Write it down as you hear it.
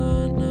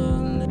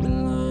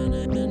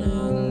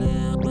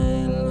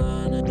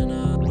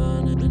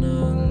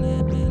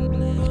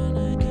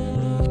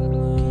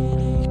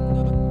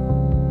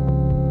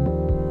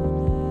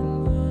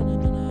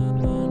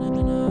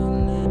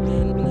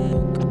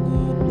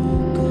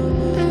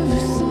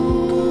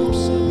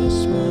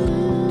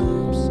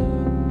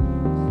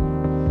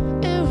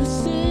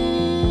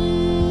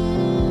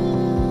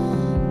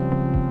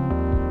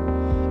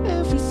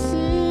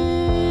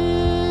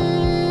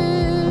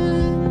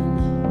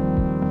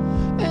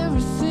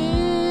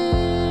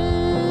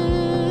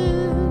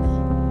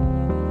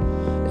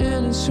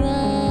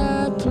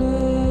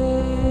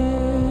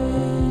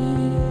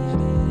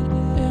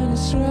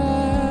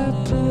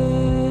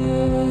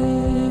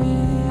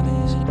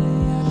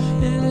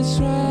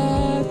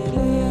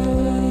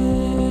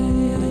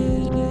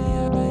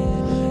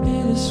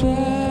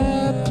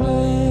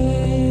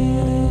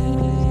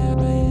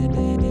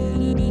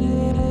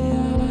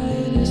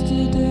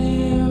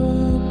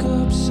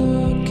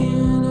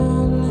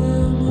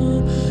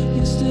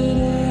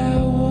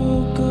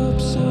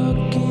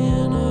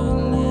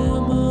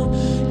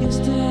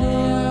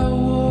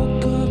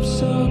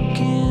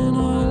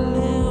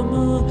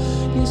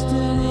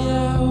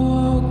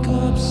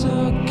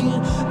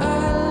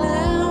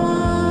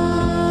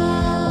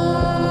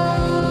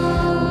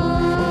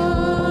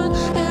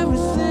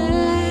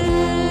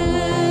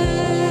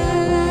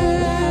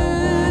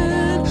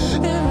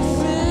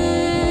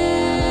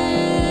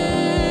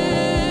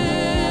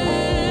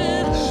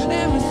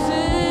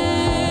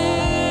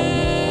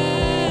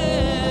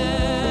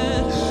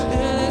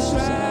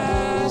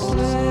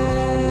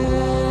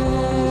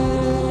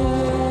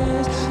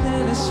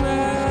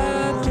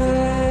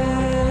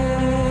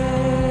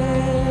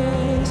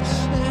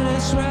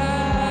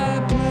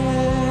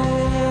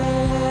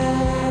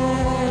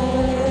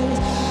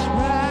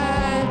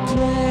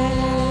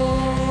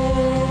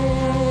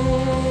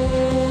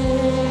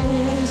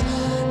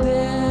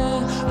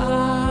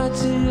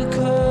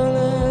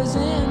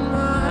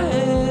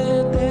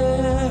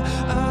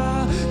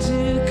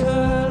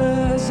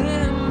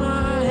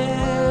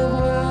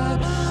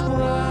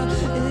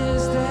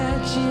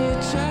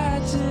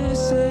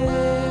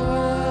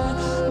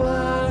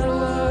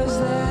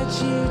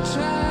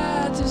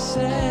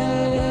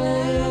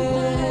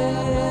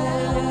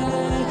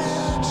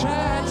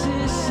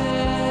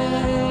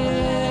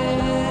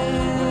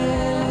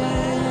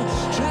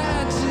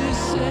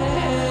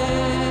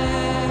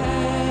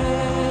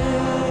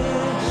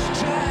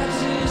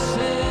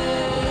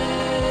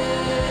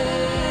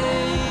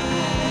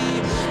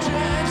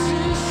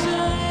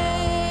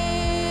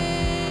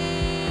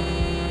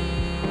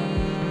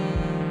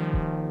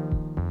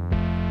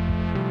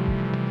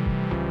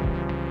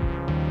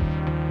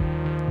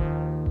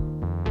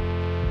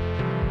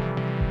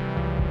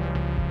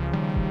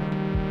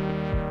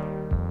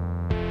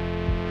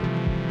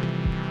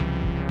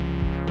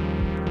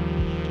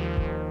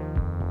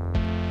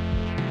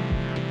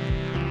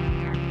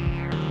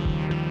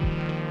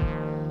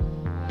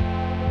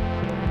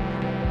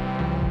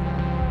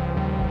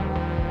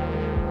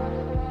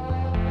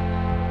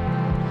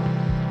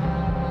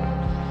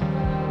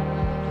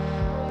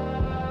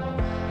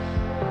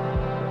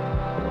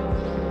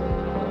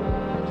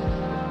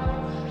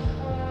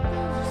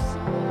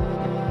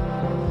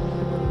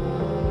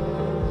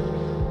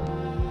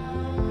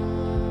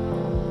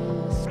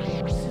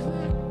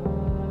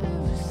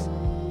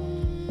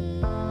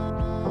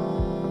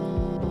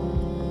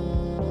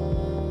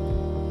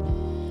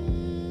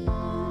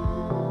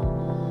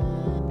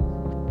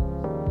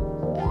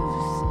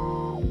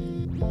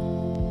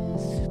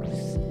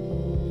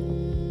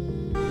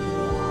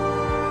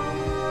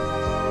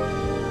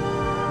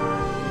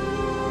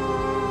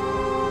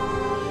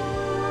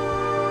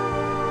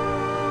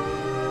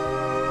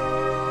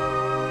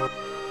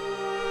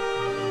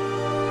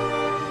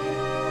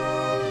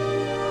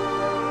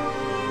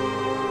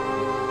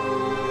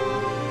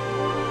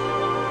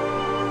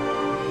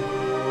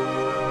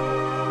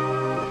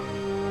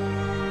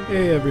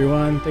Hey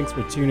everyone, thanks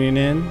for tuning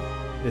in.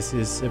 This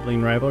is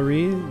Sibling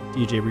Rivalry,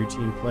 DJ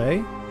Routine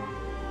Play.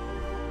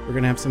 We're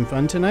gonna have some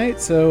fun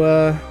tonight, so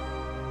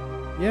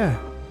yeah,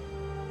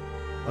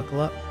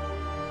 buckle up.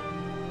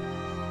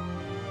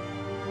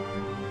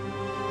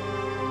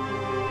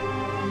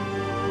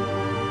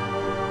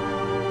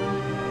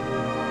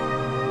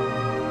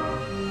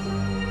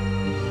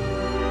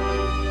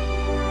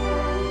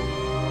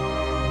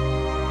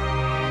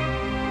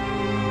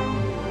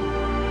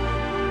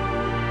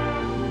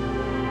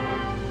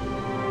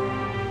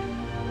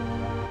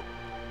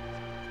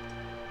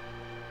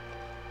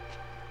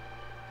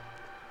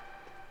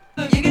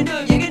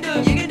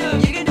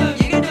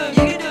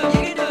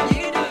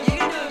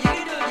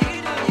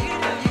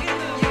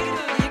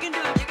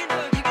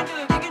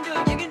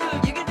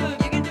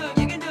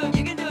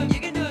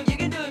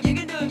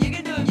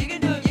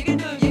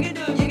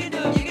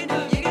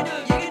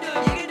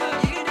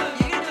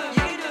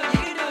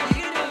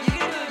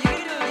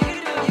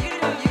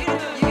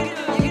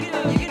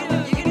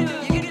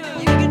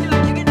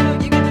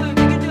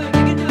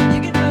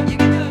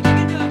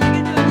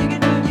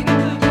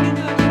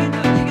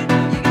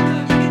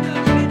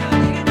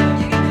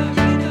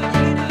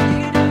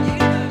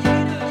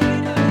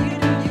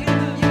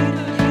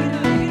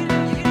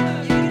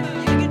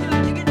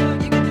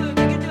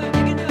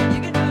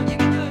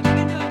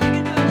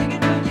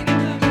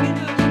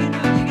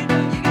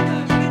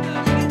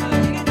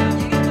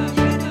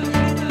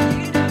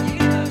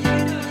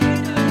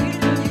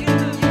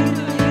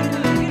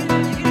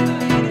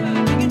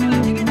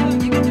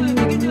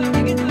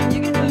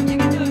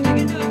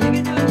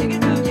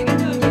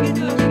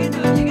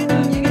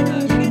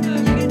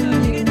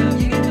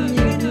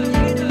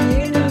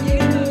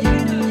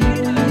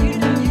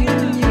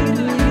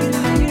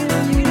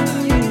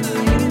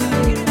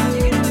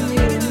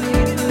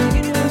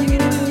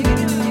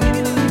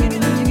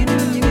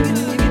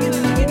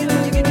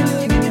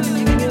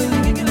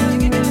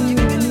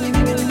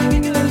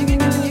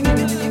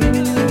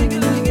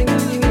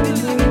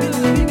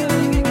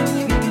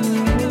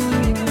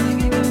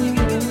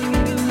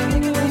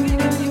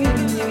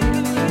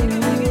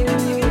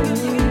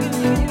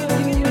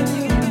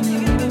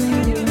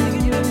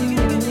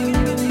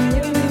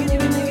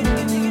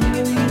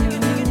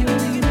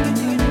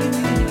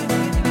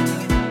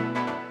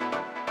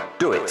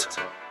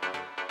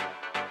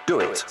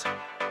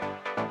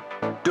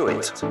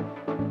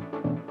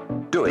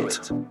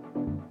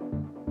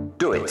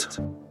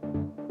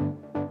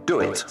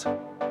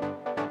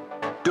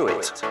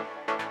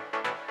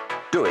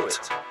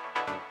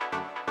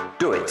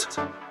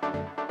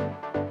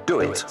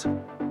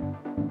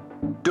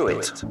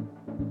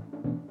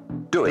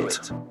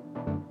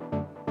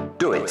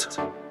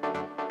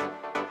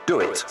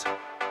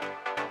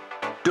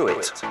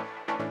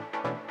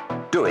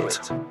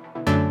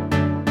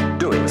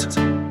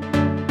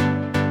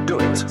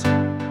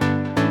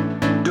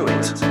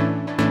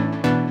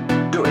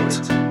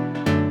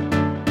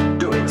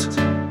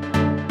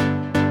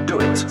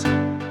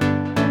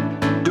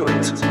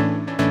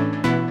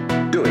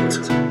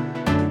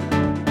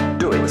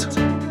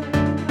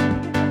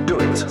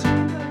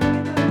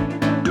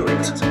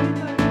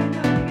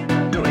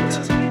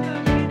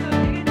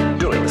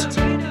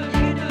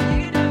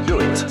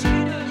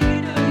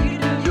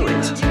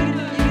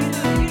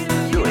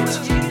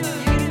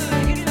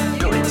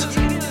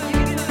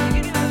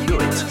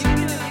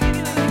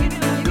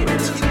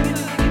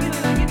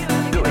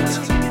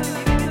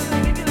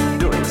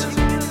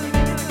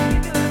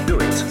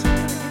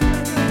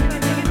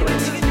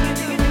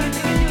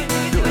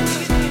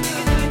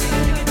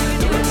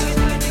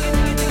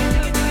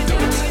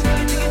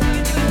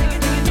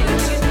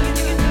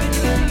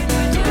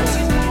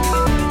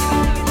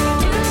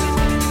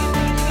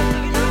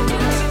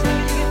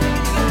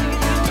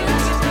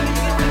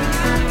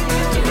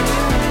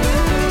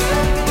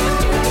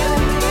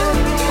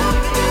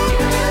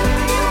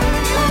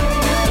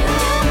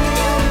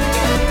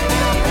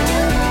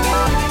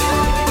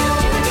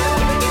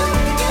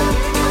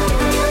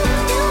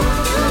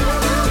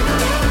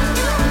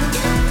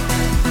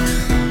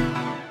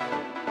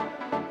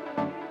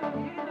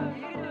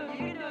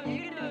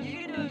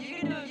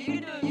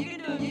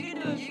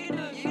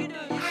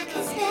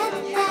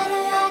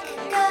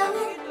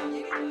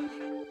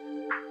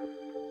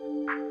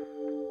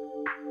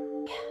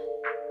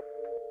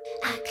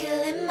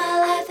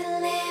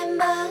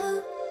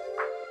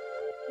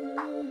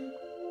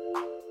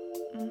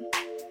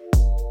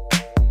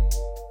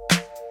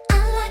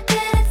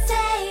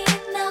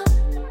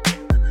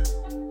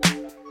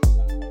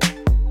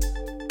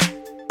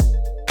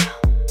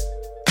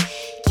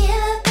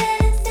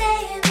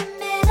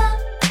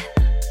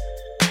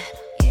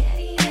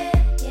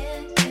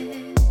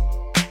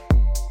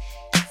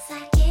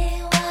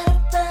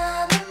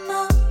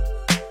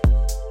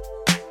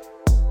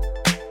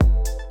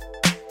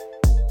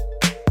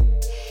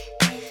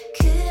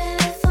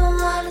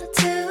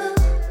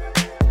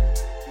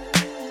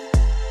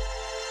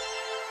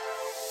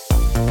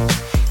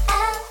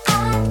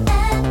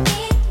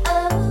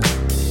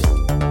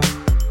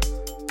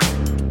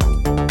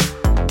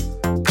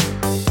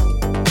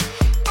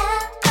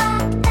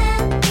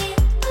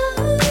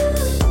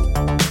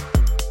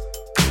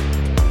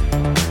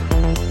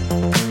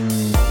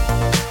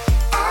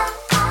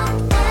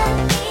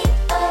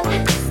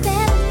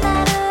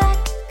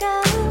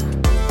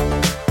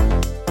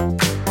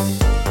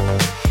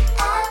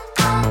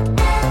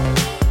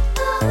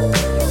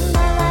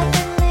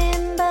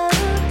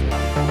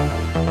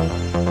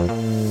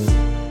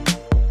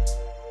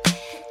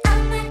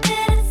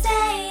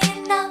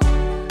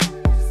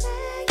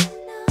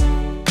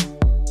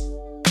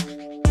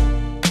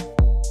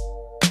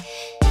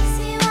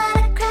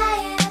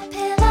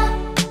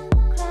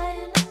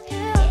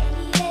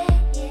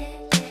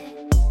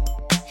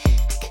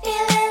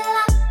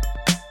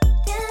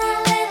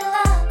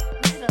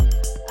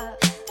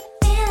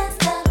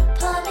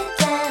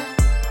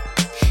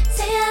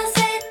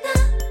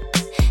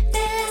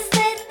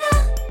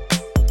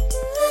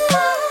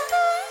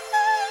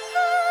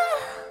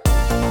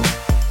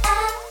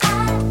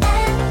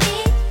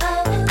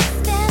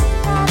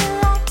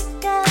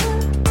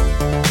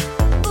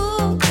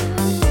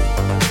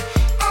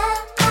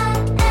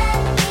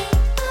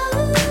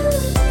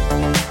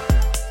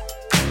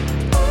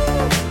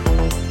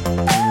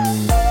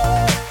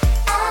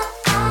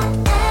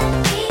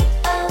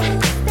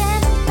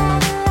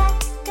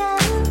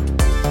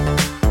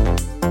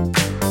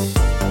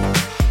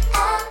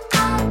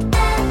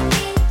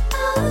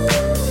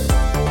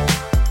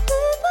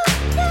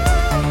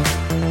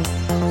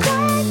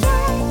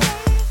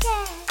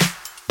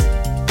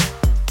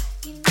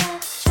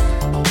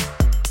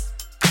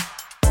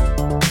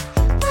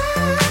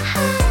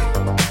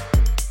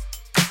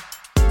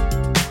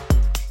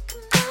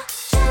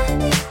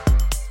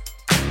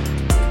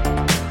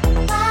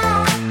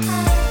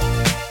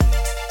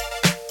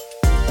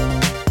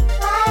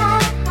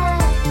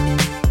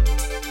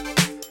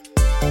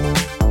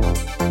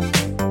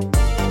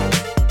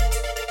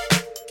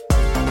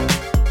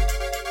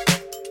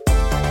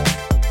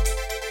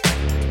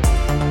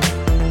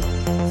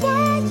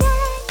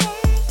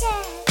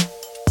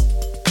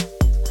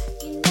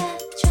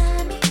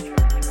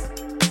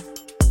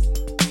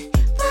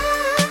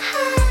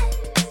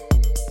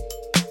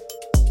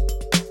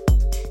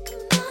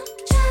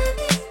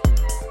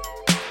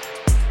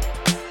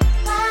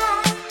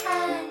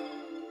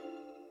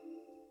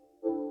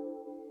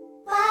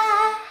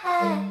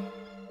 back.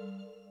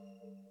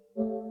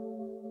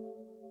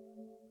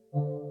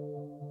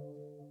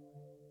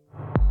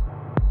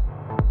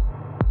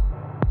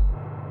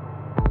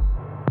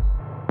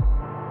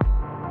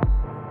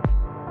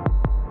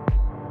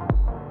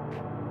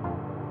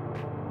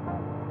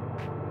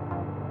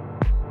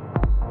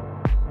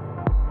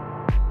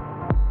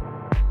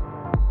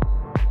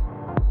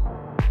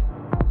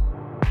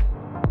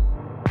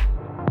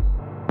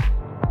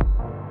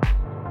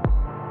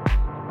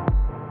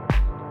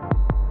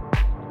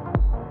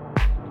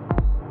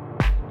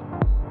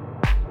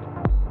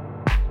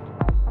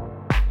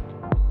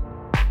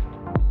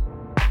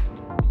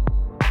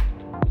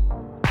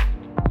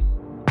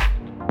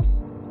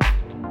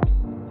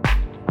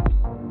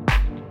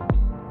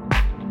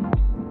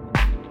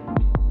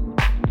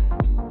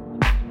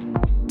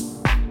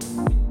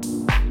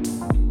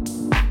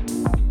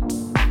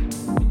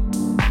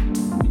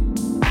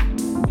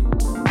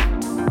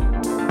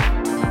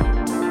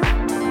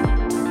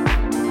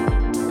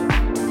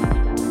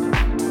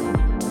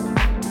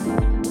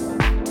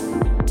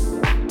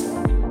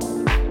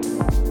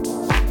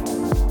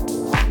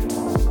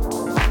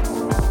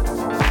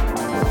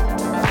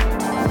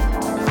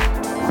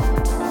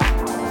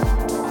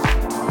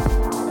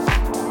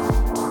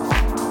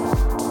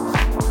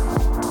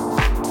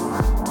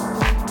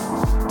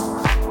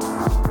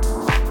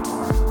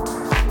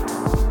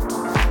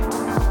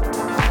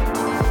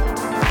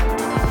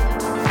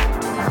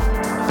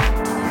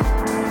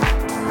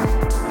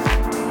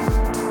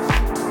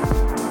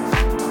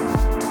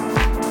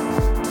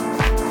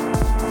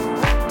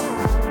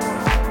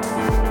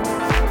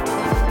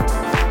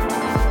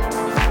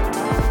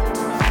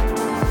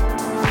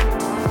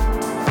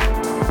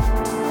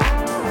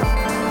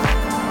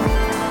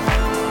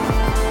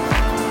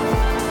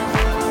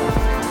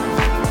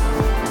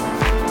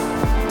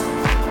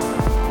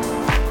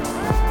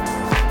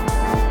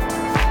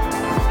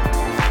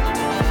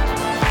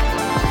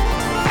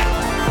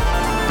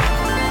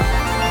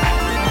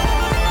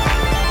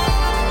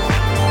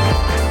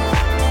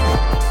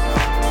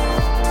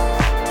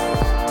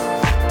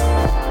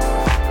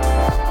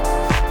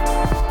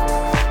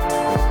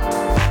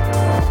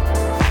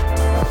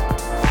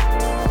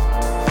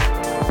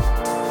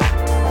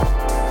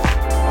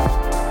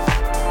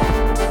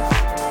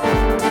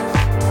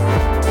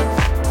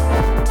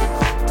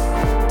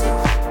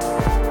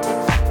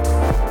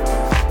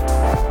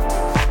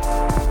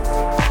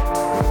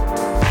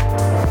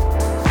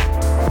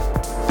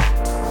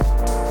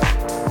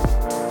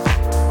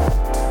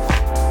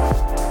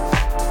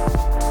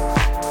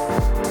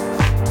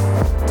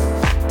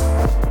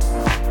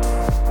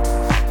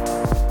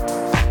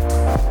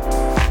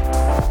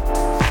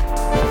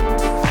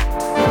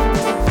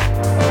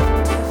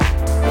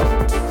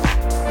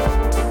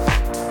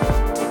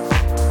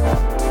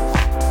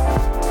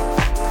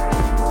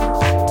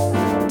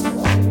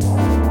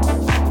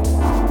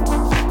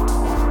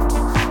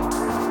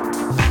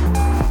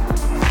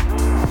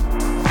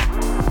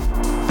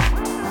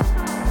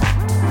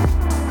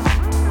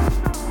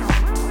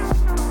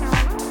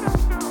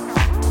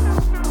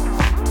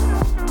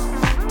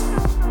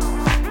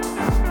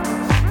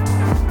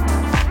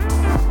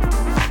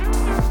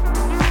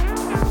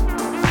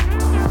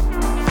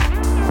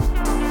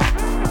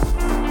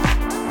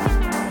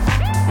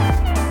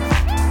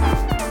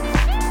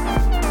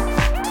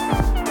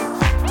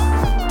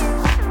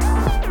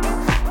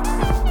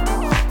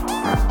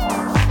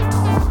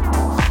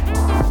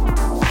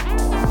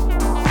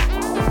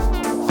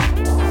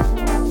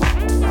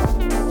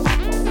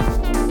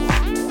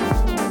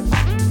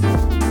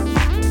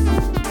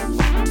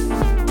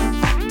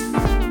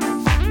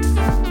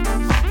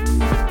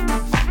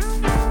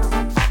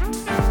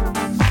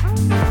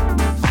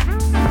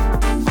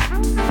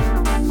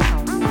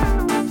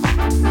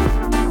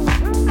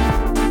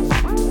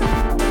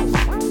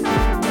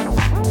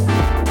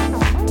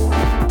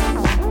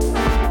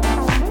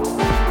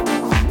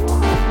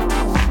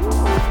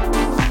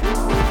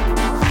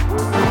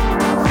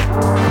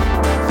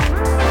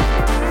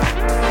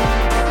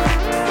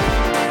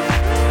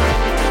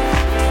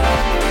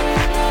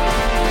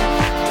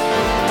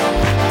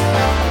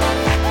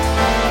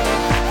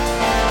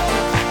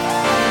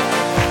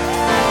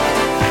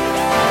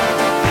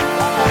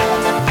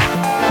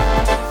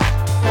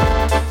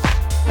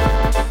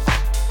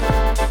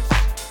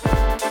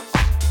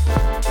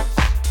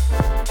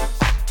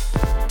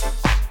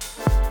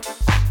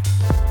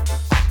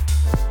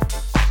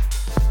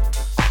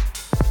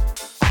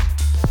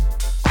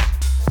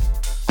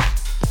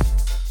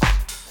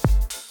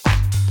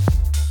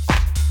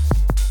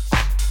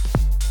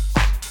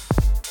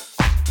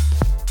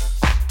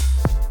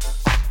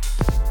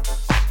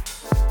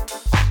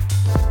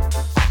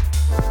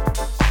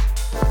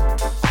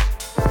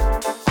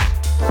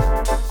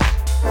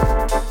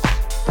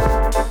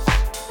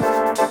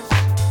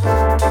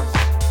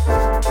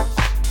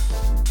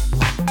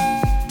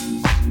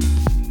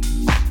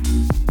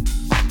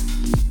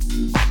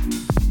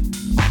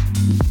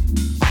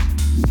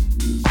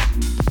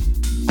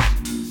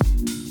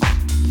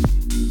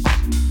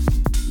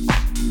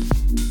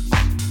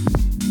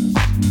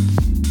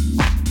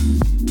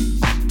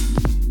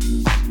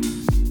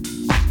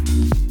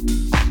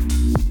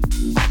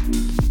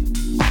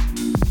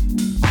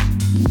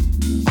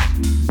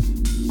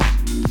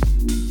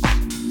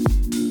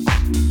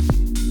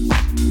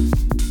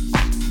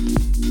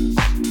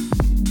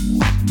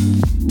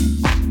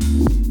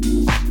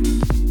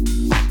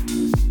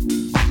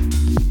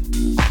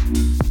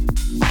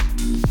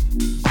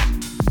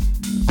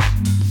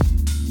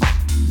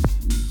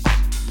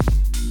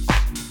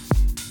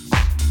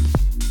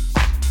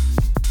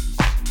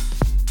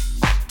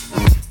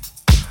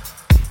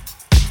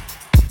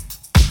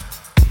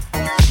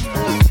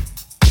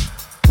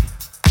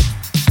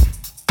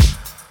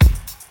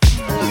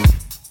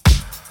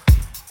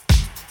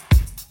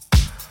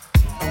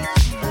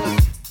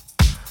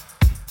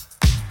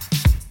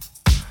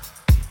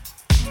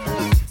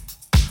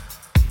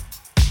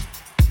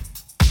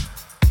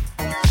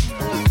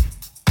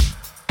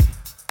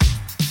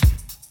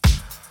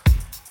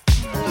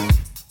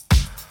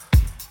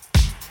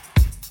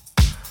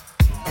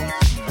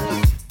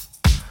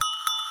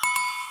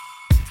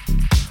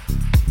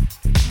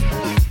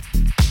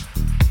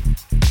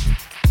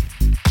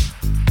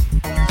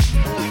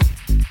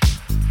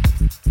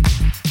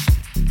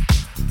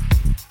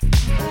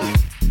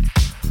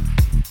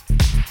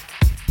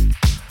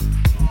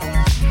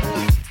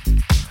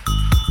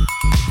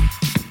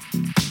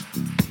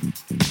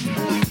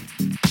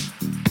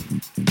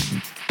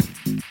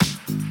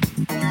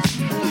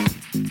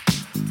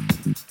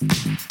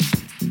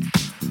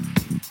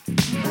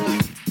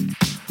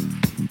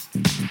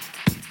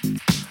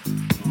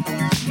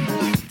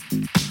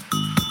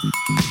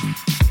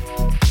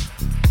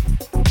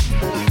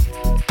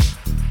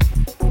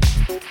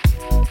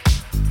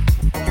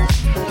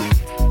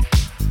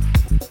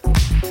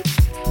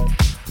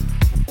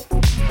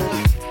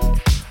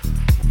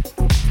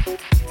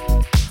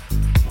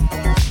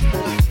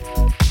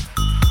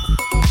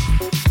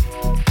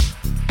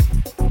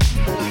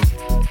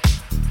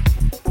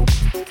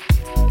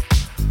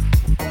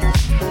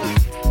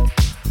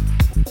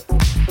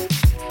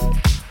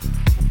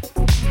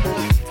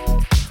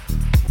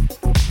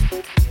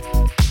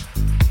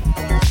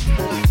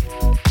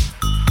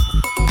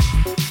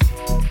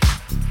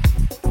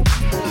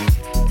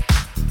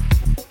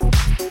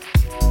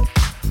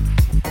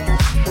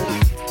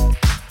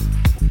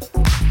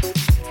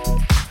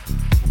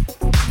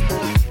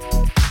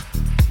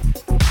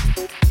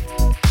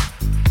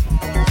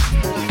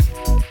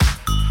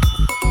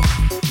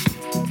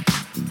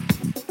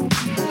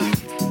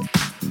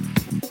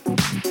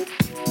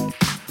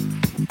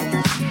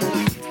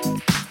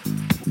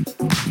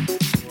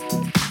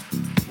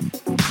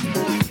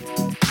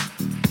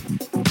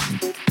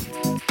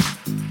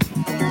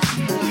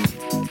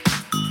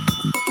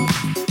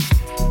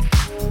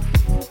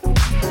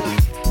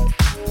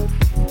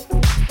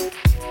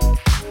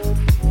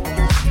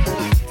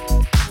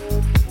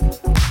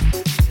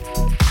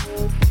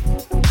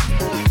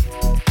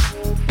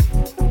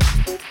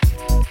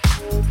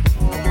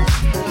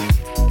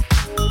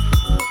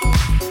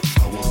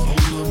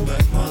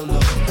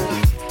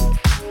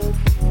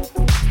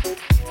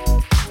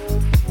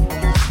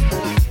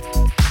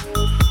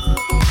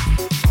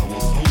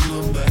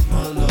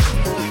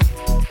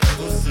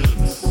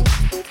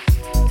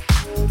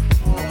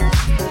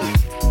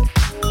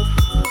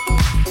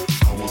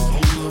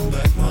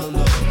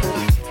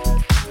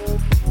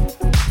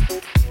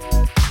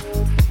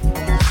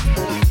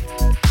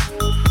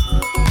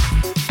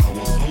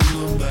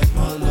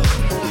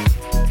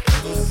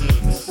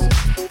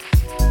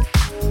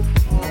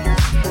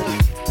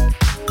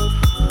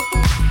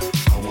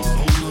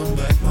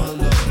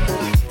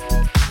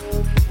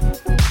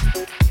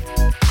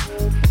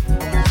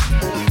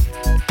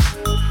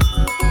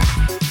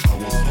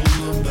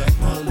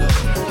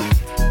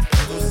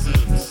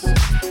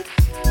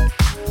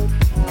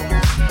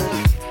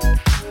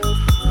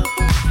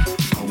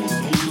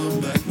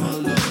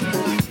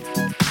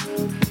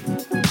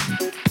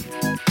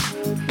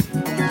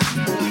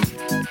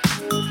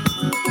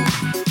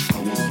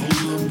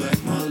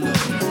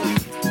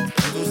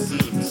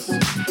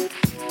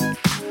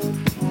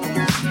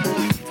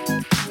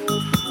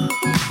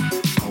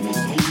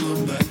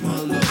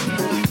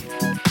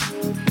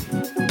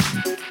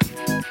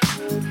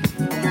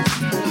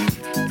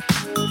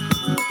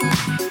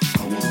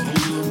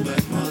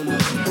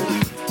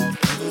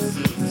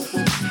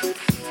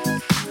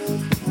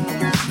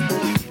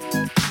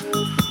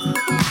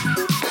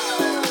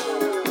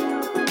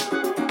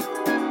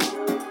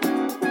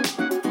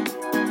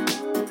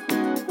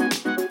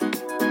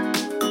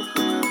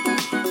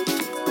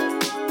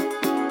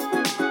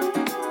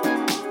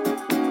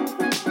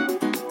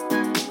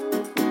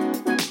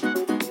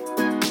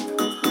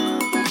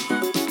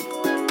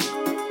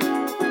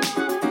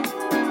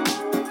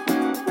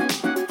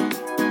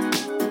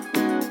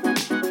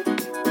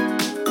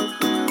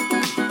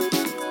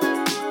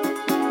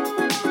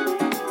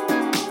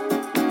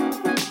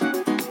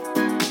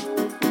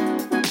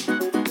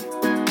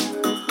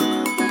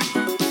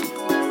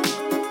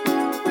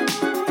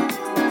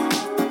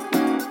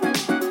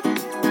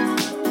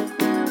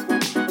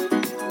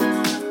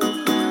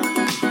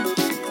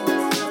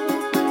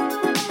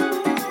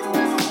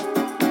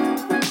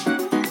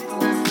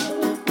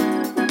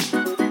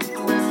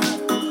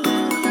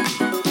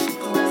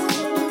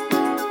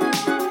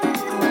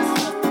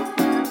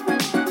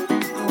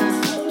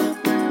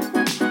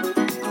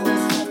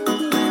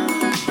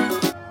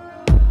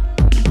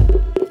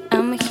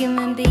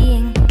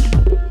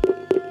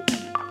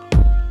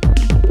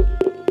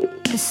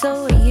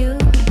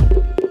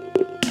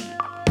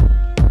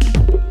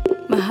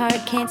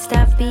 heart can't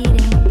stop beating.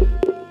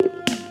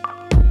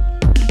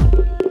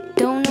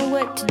 Don't know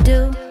what to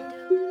do.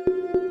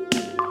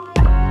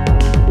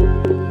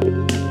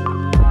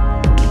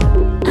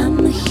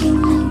 I'm a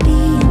human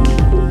being.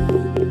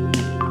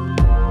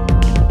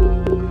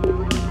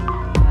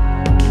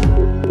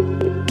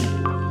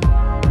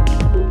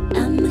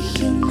 I'm a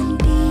human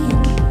being.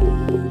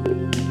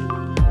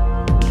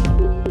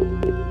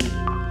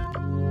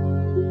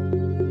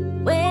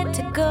 Where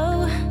to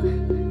go?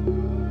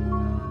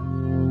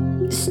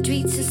 The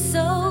streets are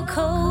so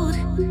cold.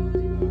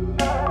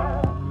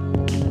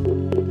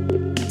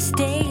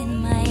 Stay in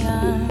my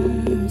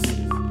arms.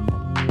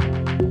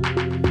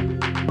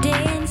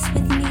 Dance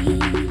with me.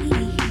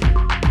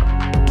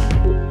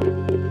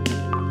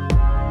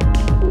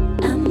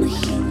 I'm a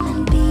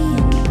human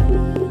being.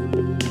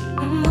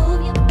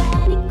 Move your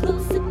body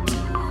closer to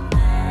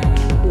mine.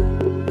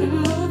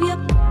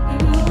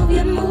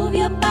 Move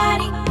your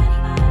body.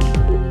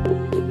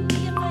 Don't be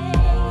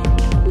afraid.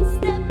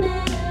 Step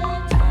at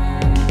a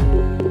time.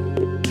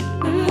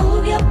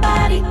 Move your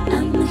body.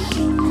 I'm a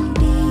human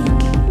being.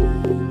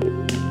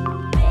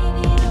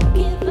 Baby, don't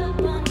give up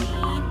on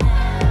me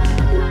now.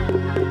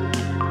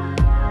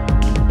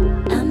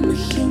 I'm a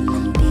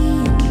human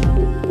being.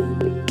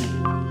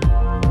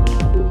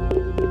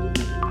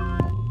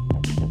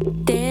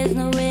 There's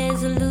no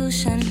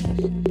resolution,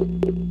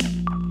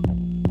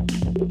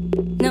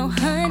 no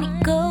honey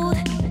gold.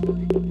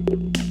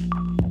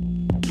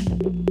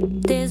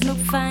 There's no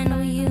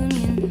final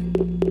union.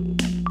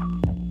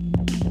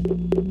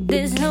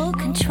 There's no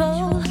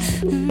control.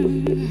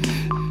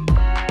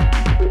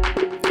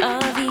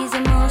 All these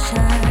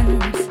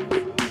emotions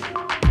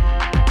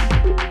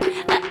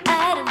are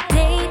out of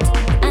date.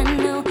 I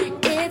know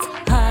it's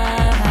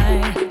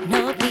hard,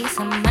 no peace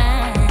of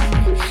mind,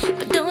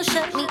 but don't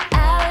shut me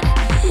out.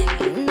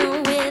 You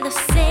know we're the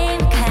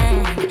same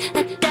kind, a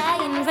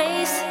dying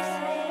race.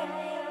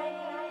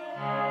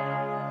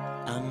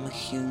 I'm a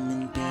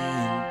human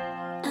being.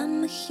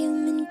 I'm a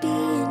human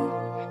being.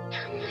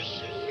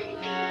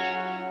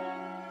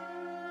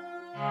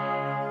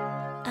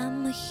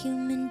 I'm a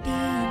human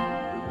being.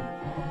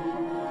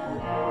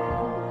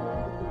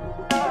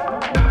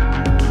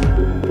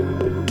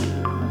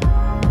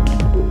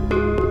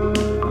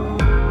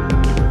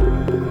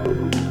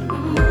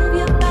 Move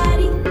your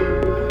body.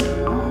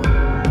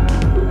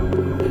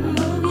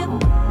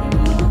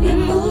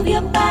 Move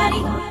your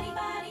body.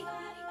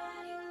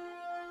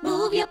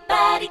 Move your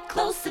body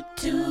closer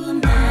to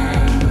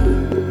mine.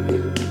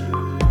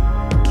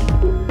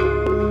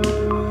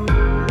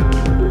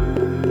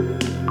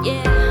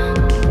 Yeah.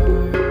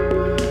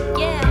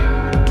 Yeah.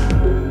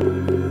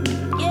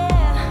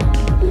 Yeah.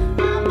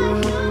 I'm a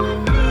human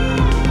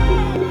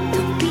being.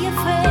 Don't be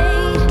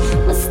afraid.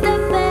 One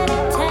step at a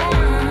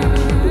time.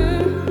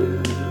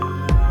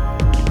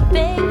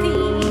 Baby.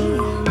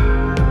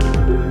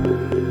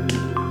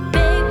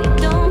 Baby,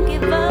 don't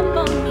give up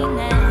on me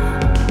now.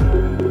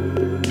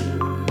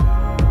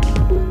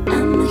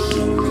 I'm a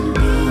human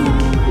being.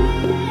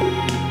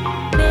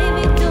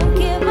 Baby, don't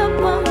give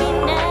up on me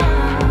now.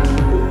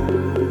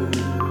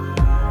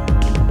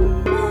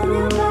 Move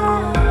your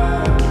body,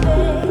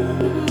 baby.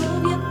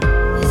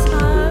 It's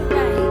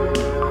alright.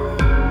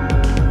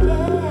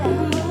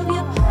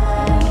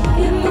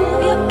 Yeah,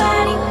 move your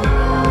body.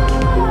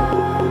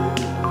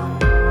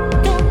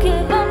 Don't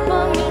give up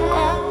on me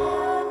now.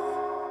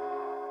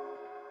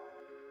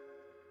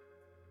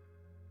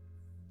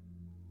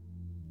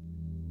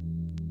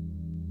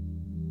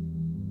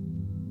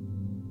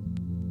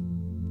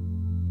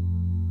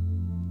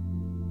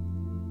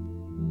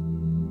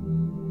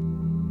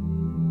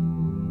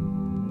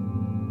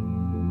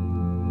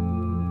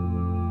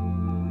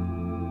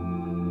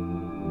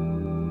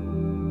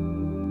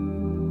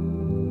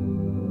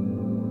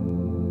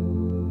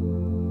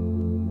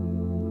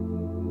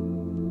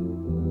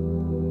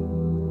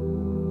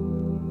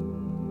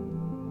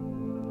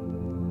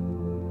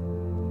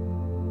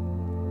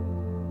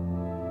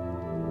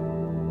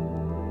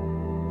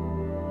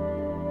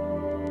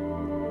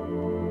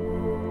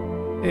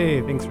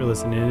 Hey, thanks for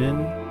listening in.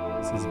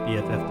 This is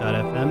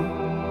BFF.FM.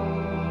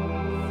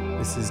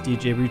 This is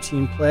DJ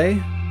Routine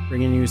Play,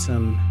 bringing you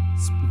some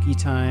spooky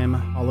time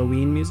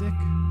Halloween music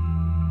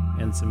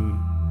and some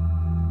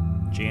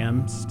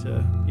jams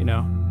to,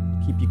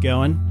 keep you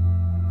going.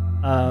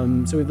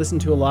 So we've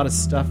listened to a lot of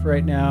stuff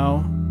right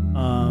now.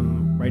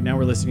 Right now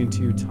we're listening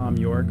to Tom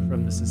York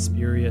from the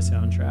Suspiria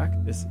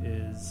soundtrack. This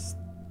is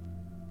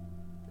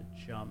The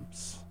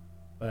Jumps,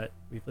 but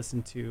we've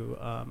listened to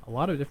a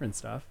lot of different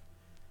stuff.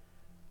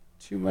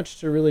 Too much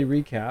to really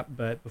recap,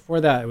 but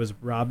before that it was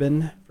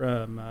Robin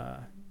from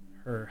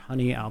her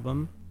Honey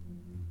album,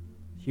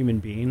 Human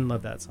Being.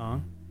 Love that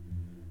song.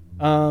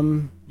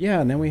 And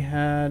then we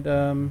had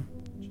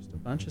just a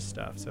bunch of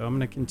stuff. So I'm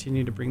going to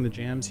continue to bring the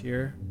jams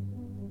here.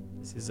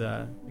 This is,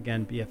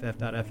 again,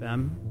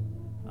 BFF.FM.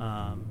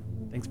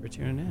 Thanks for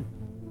tuning in.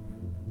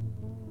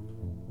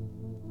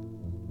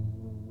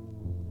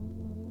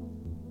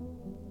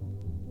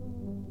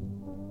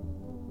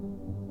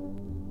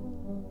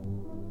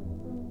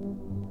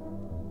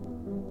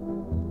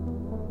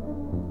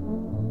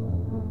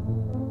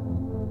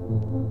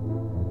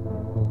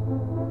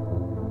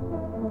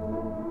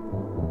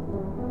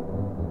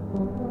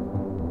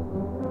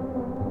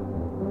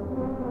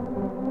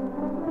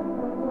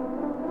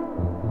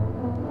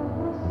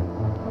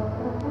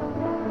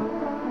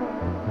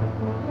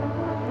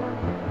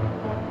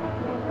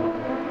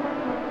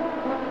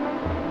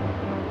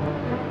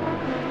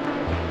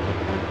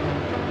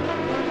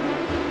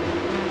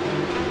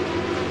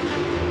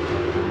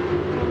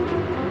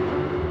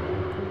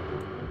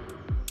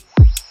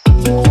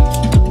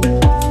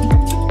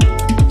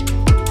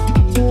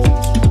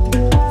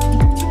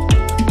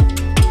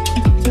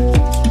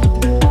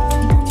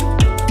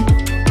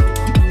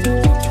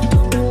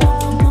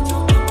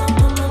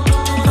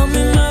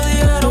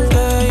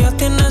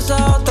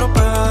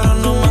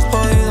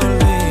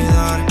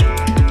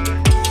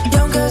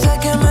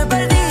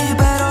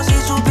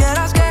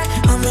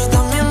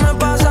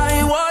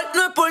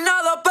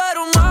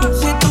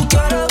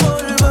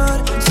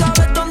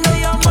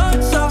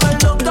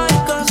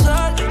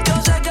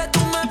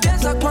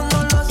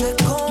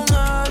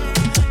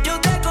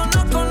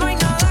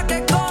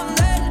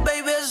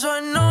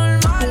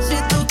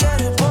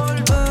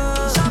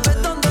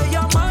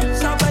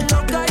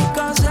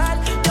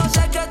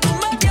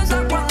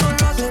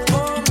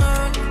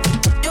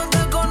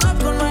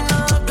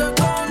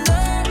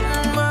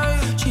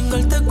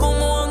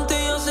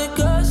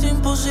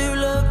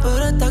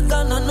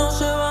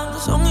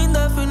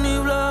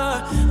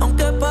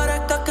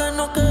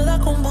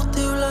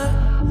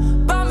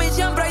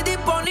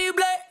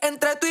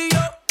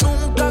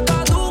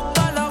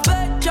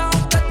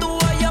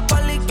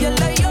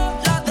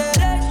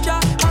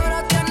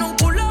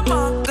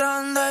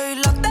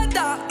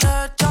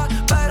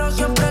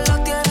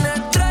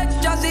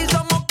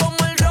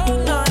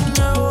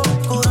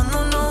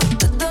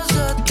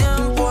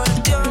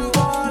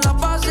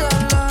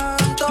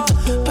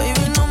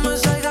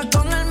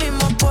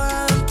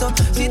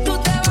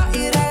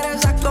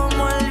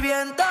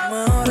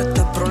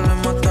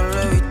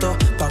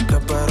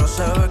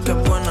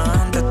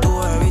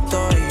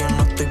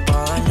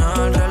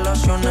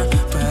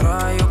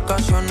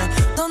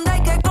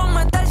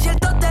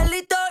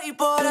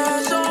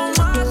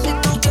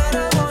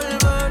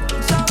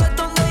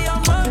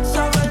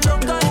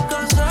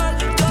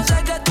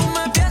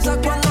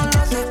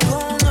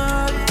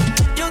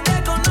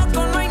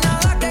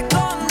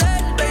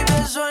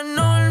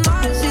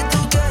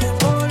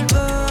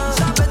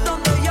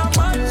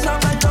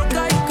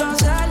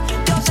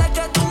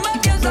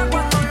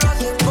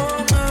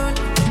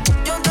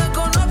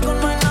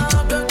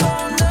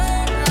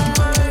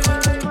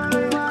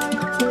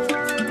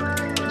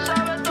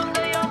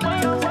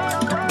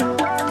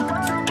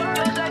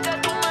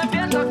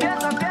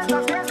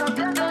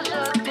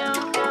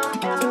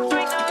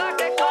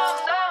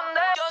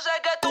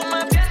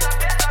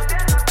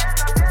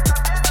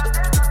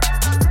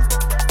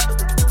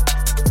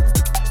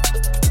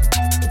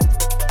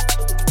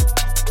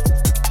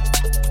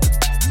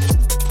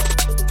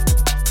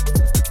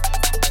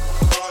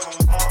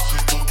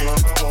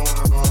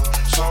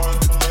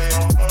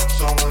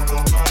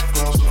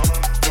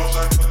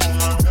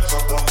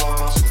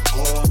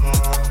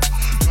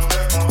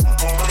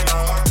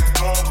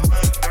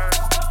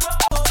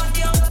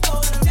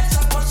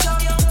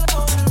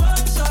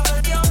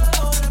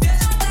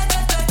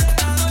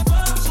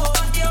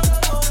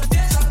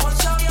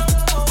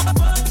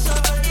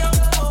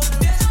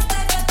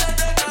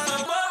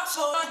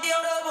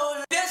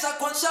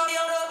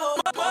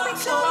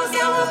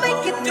 we'll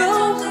make it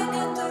through.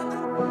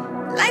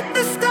 Like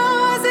the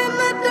stars in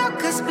the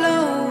darkest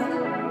blue.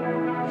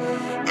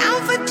 And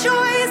for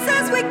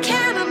choices we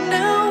can't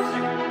undo.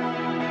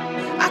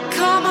 I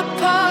come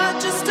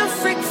apart just a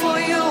freak for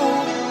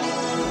you.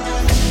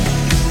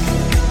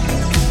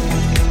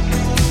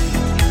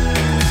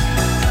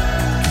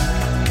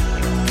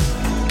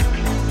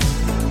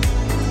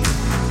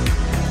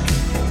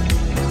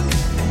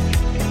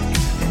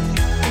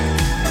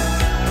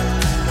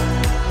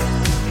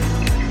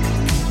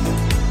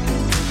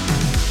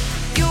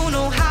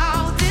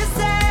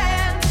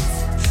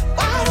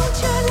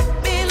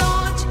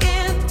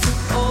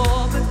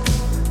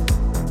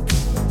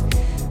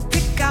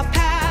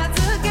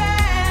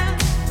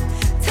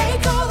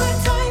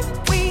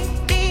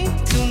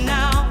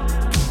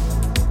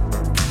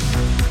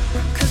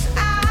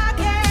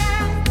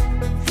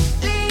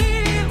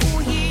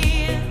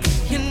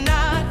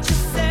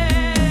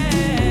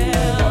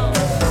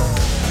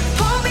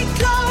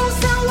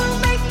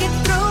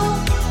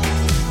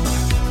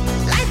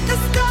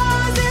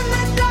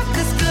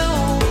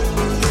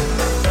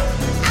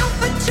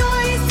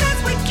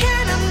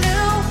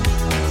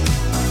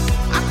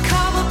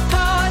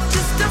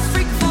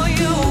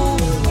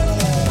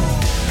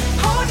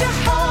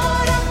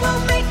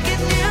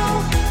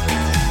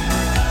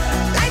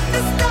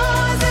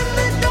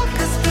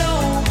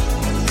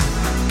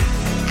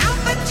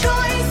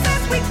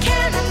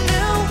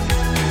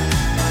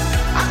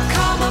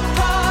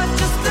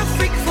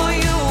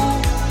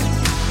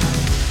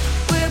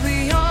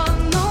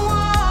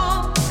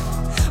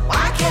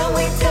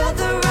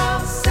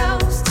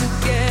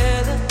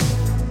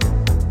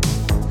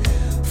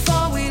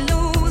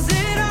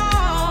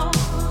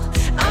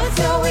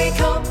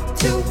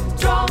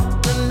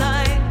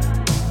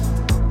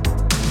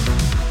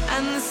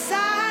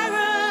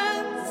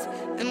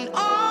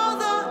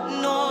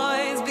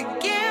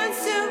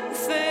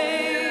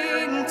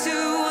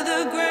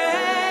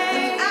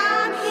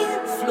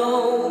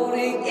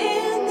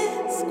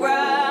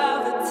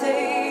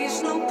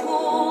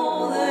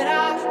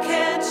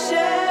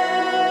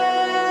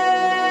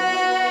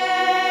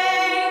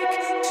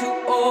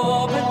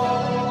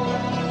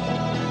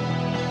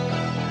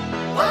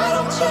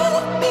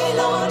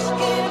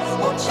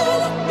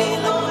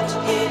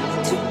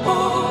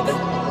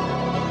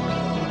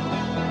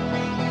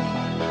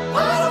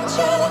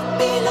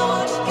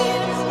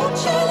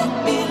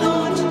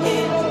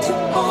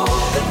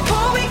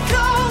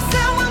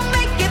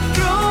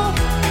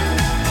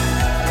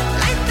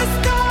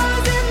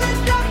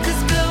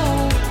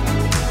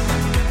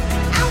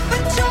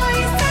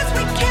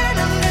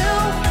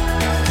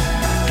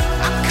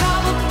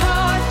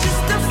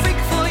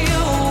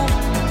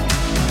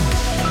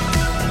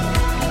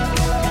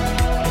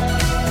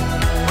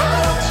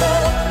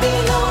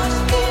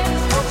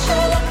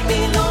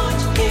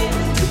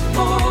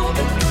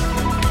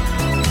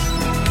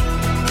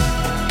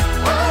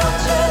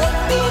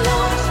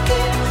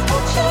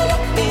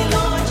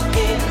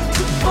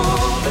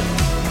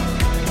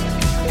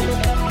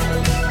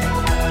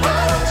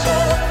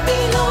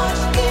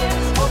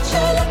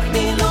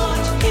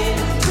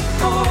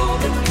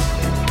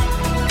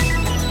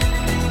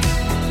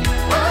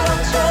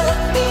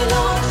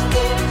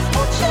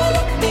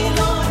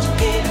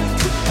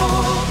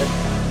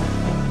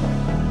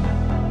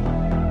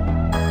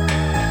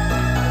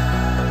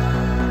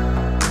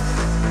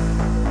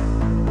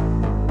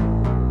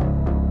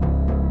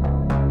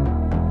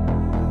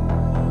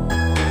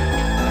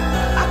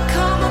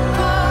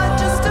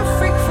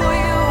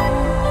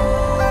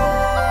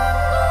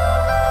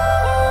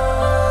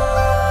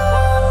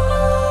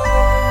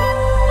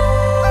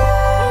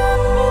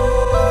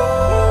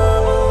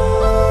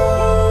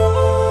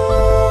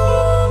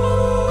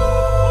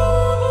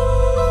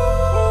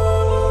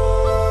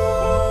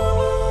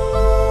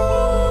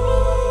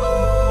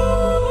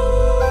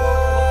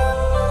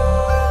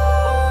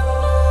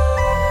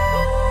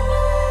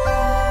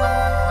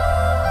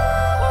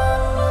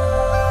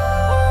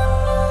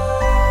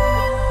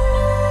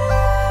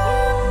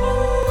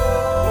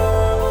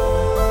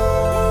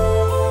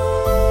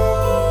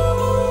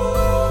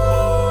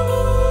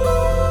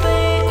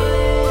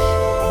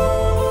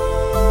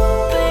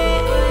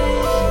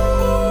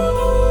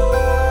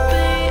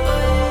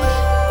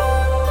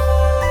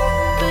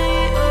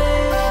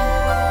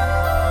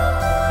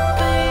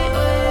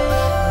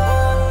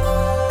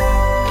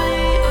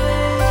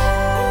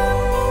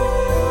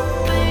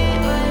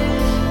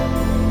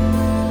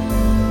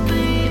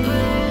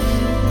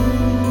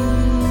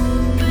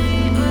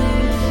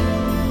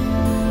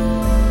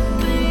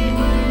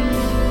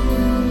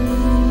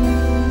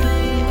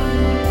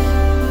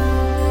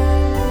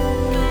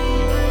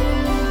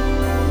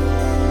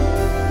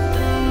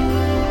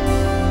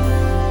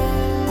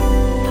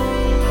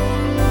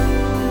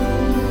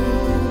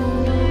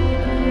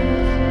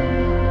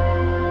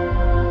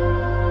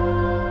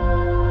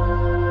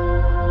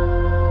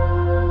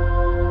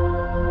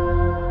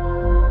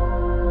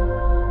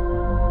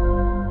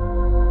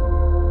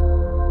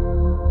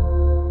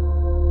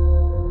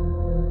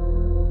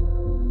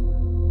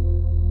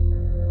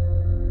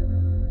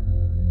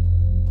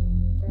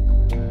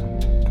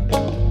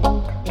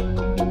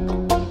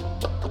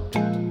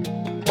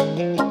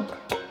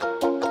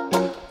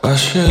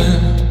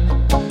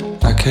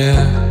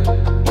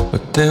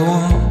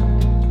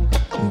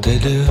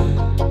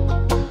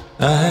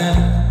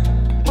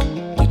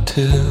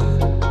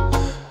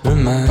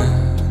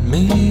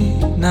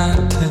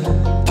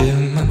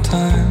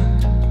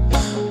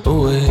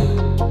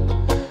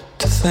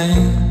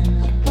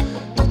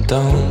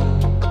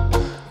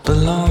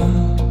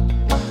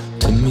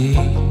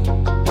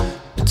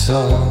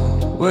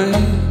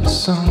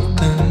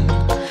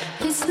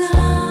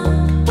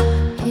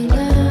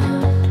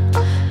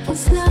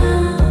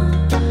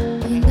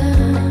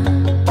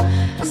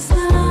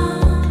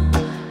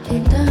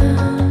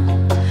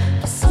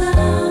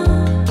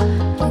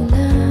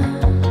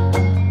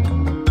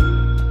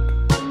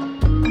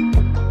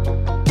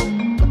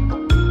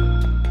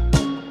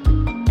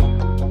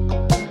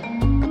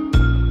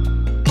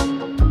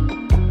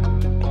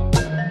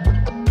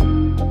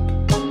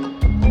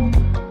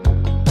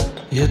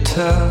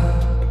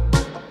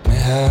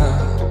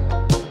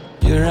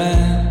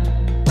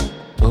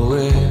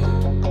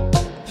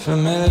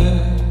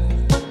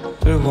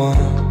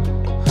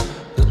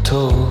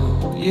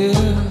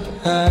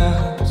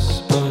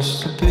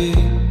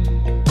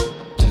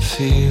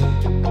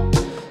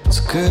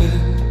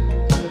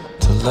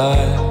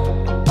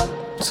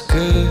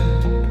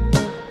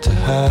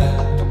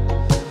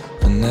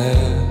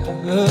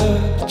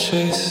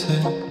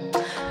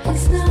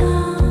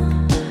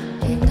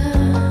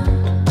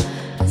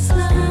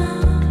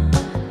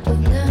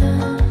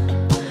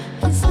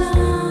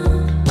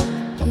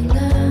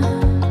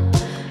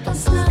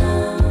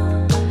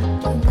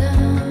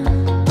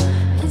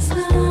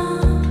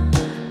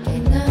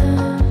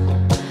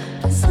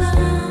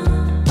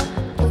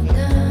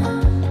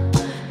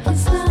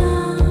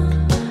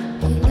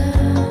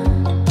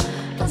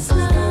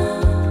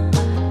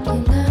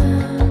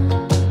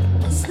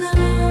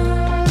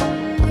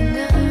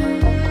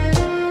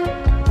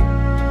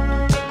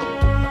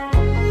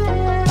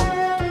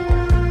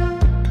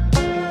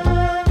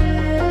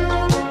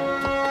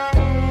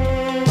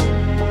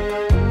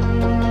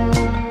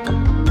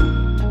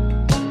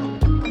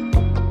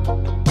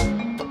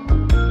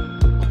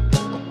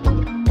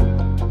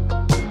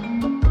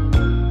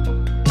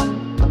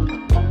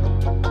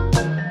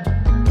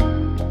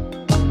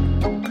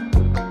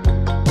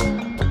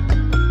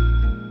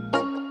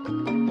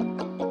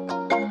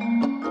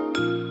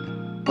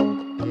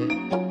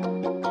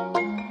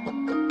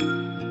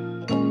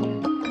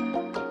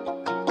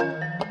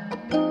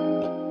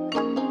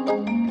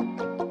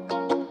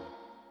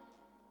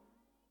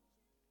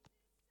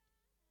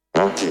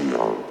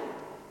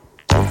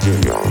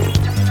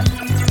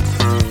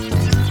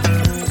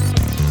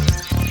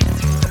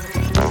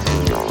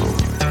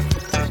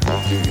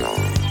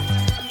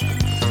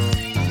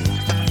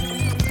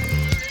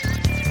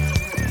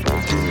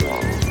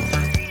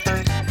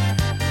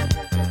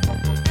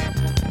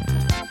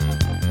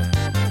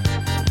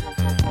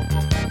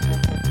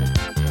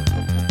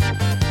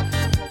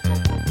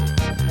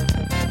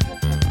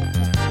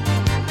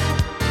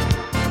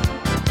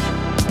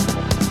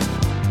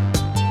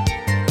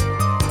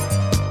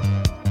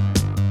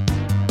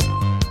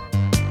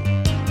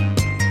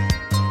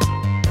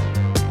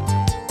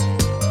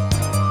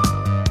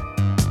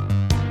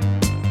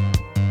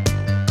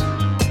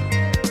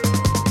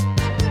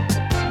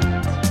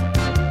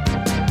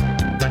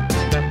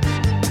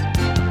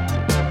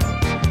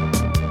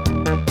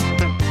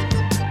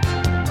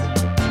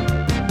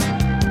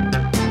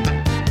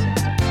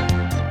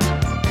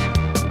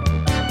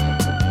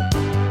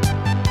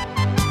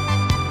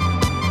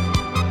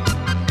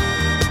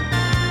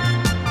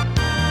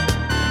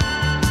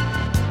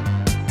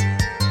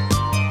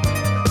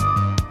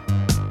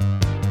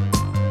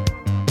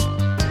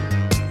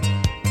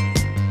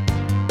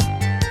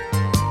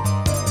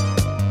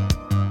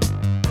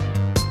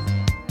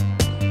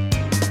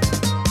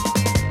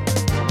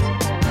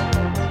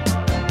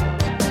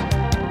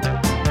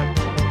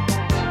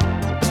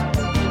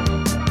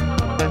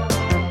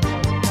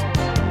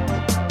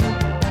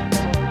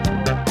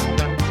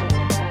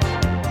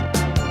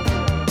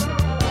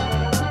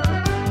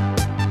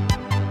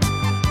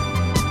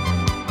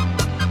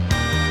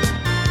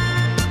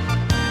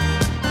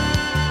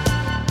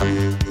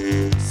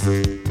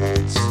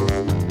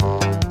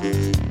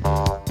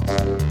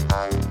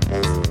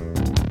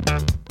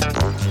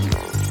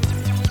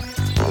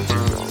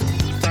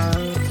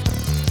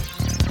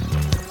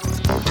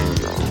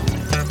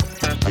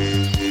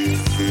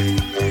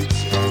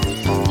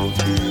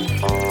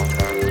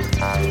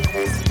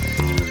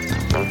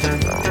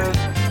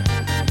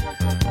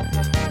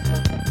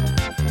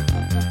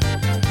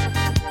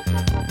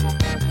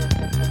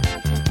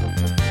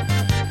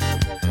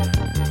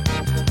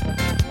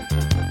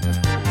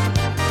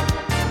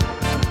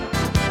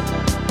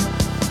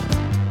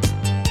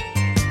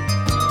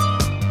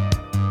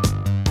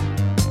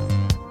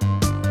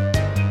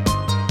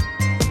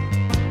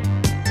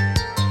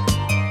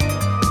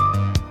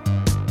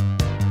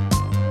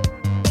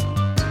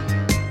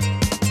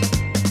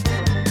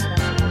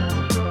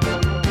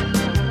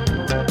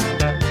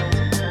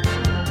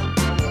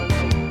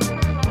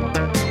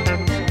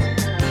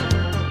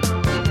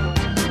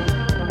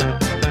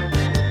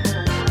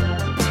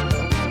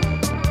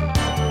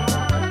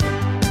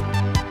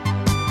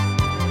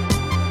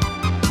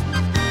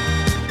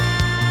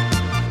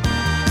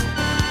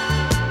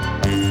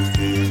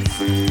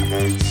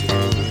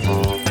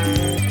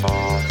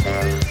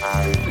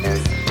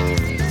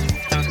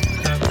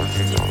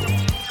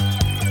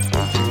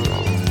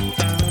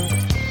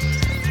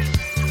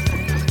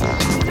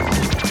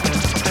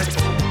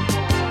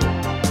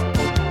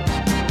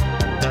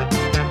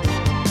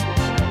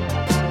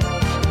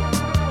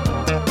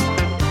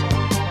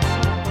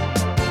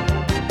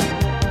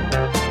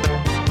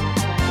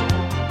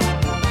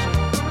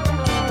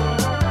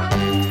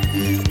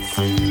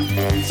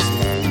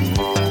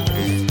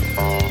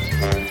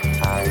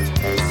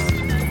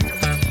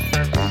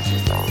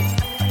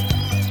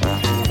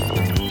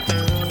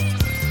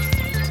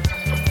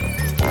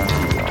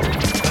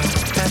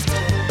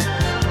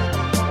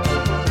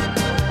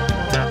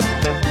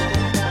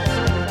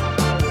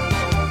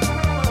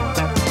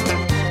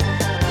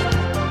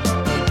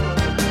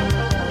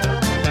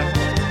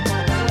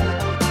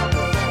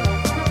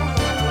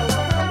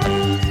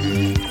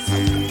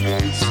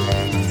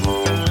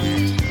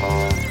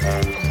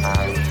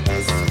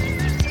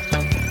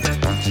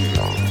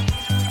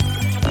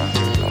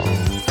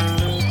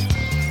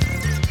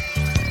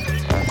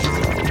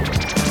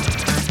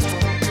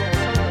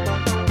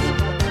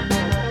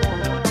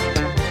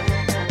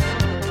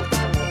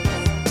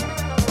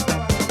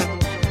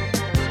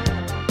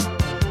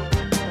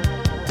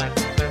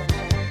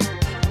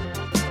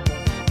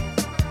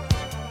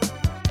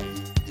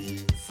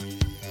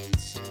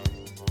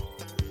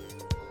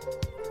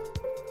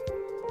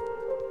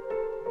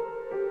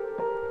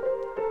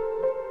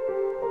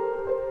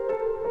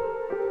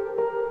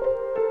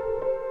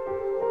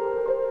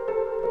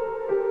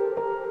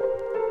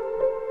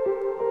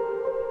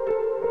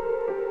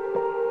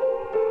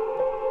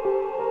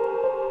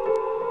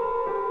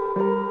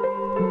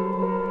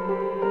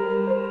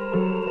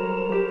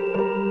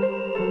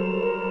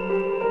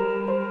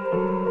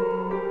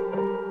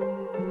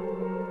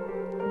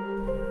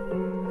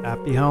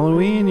 Happy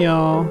Halloween,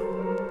 y'all.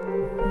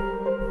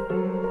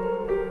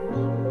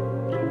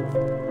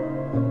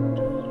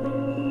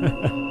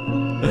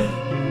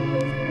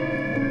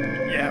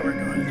 Yeah,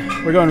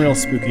 we're going real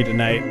spooky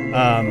tonight.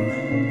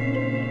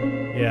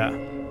 Yeah.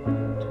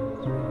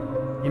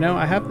 You know,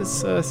 I have this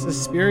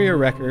Suspiria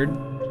record,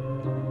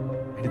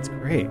 and it's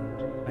great.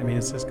 I mean,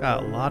 it's just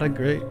got a lot of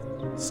great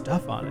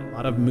stuff on it. A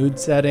lot of mood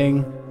setting.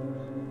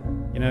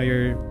 You know,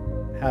 you're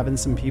having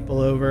some people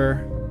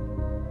over.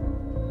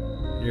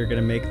 You're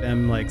gonna make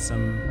them like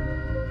some,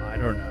 I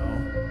don't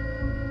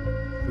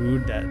know,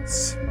 food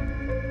that's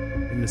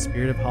in the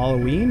spirit of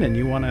Halloween, and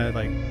you want to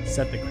like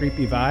set the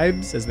creepy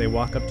vibes as they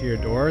walk up to your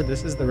door.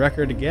 This is the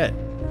record to get.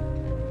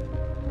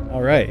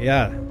 All right,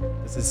 yeah.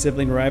 This is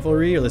Sibling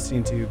Rivalry. You're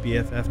listening to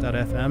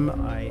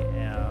BFF.FM. I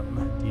am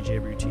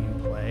DJ Routine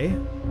Play.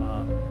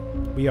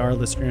 We are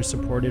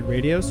listener-supported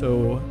radio,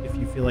 so if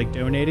you feel like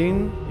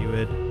donating, we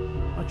would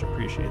much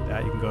appreciate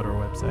that. You can go to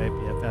our website,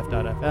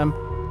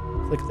 BFF.FM,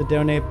 click the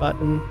donate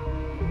button,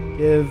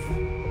 give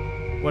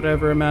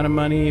whatever amount of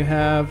money you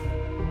have.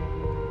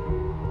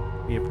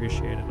 We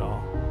appreciate it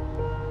all.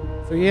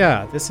 So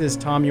yeah, this is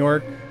Tom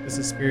York. This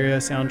is Suspiria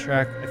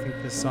soundtrack. I think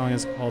this song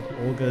is called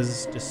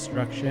Olga's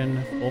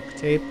Destruction Folk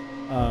Tape.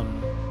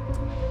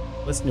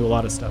 Listened to a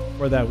lot of stuff.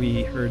 Before that,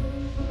 we heard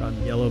from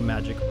Yellow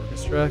Magic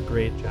Orchestra,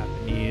 great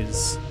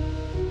Japanese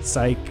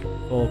psych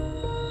folk,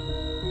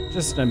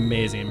 just an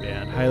amazing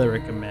band. Highly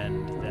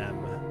recommend them.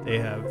 They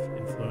have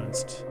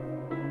influenced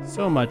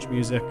so much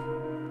music.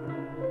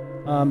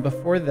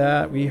 Before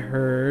that, we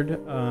heard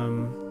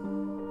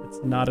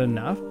It's Not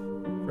Enough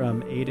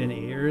from Aiden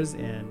Ayers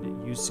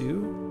and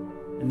Yusu,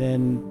 and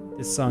then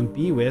this song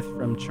Be With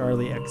from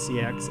Charlie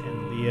XCX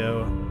and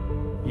Leo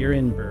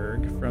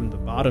Ehrenberg from the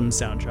Bottoms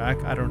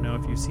soundtrack. I don't know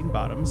if you've seen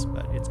Bottoms,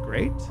 but it's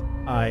great.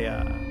 I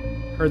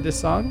heard this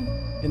song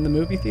in the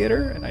movie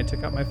theater, and I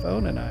took out my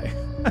phone and I,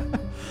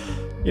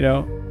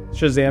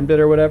 Shazammed it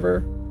or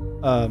whatever.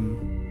 I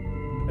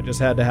just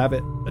had to have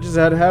it.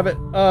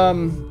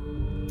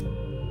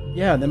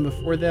 Yeah, and then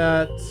before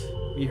that,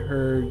 we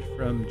heard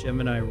from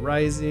Gemini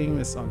Rising,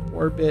 the song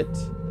Orbit.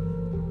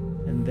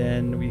 And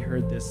then we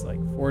heard this like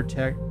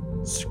Fortec,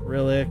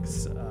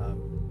 Skrillex,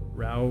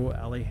 Raul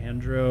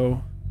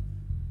Alejandro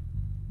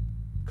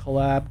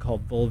collab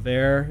called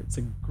Volver. It's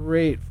a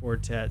great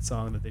Fortet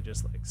song that they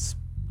just like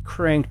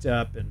cranked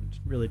up and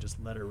really just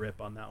let her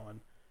rip on that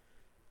one.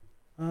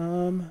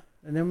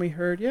 And then we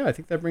heard, I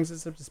think that brings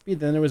us up to speed.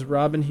 Then there was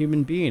Robin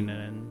Human Being,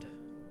 and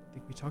I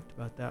think we talked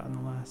about that in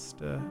the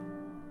last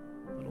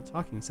little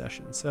talking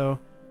session. So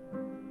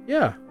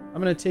yeah,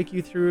 I'm going to take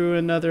you through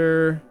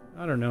another,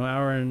 I don't know,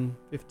 hour and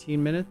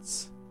 15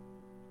 minutes.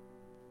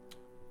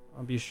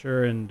 I'll be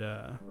sure and,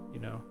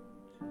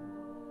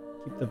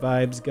 keep the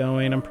vibes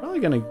going. I'm probably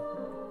going to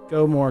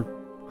go more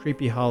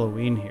creepy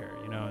Halloween here.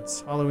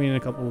 It's Halloween in a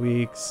couple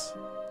weeks.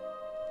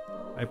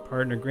 My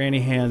partner,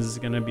 Granny Hands, is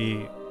going to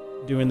be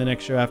doing the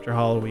next show after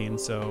Halloween.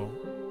 So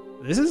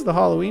this is the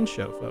Halloween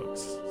show,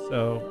 folks.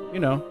 So,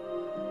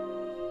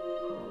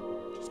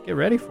 just get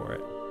ready for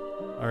it.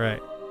 All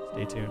right.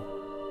 Stay tuned.